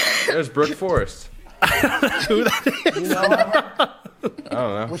 Right? there's Brooke Forrest. Who that is? I don't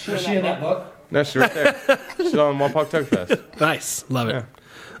know. Was she Is she in that book? No, she's right there. She's on Walpock Tug Fest. Nice. Love it.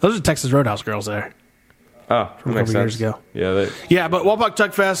 Those are Texas Roadhouse girls there. Oh, From a makes couple years sense. ago. Yeah, Yeah, but Walpock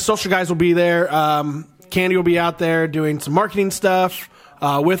Tug Fest, social guys will be there. Candy will be out there doing some marketing stuff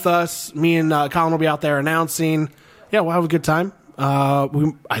with us. Me and Colin will be out there announcing. Yeah, we'll have a good time.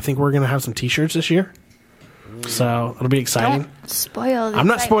 I think we're going to have some T-shirts this year. So it'll be exciting. Don't spoil. The I'm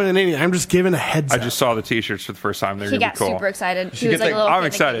not excitement. spoiling anything. I'm just giving a heads I up. just saw the T-shirts for the first time. They're He going to got be cool. super excited. He get was like the- a little I'm kid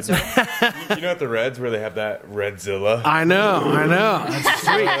excited. that gets you know at the Reds where they have that Redzilla? I know.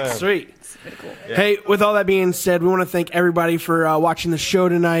 That's sweet. Hey, with all that being said, we want to thank everybody for watching the show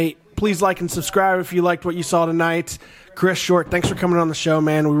tonight. Please like and subscribe if you liked what you saw tonight. Chris Short, thanks for coming on the show,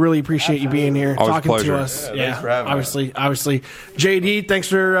 man. We really appreciate you being here, Always a talking pleasure. to us. Yeah, thanks for having me. Obviously. JD, thanks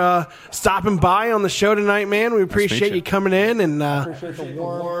for stopping by on the show tonight, man. We appreciate you. you coming in and Appreciate the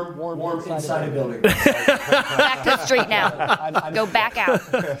warm Inside a building. back to the street now. Go back out.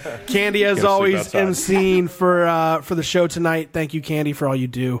 Candy, as Gonna sleep always, outside. emceeing for the show tonight. Thank you, Candy, for all you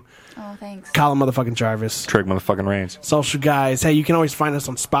do. Oh, thanks. Colin motherfucking Jarvis. Trig motherfucking Reigns. Social guys. Hey, you can always find us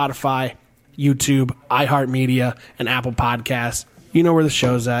on Spotify, YouTube, iHeartMedia, and Apple Podcasts. You know where the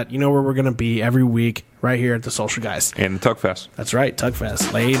show's at. You know where we're going to be every week right here at the Social Guys. And the Tug Fest. That's right,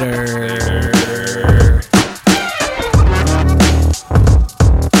 Tugfest. Later.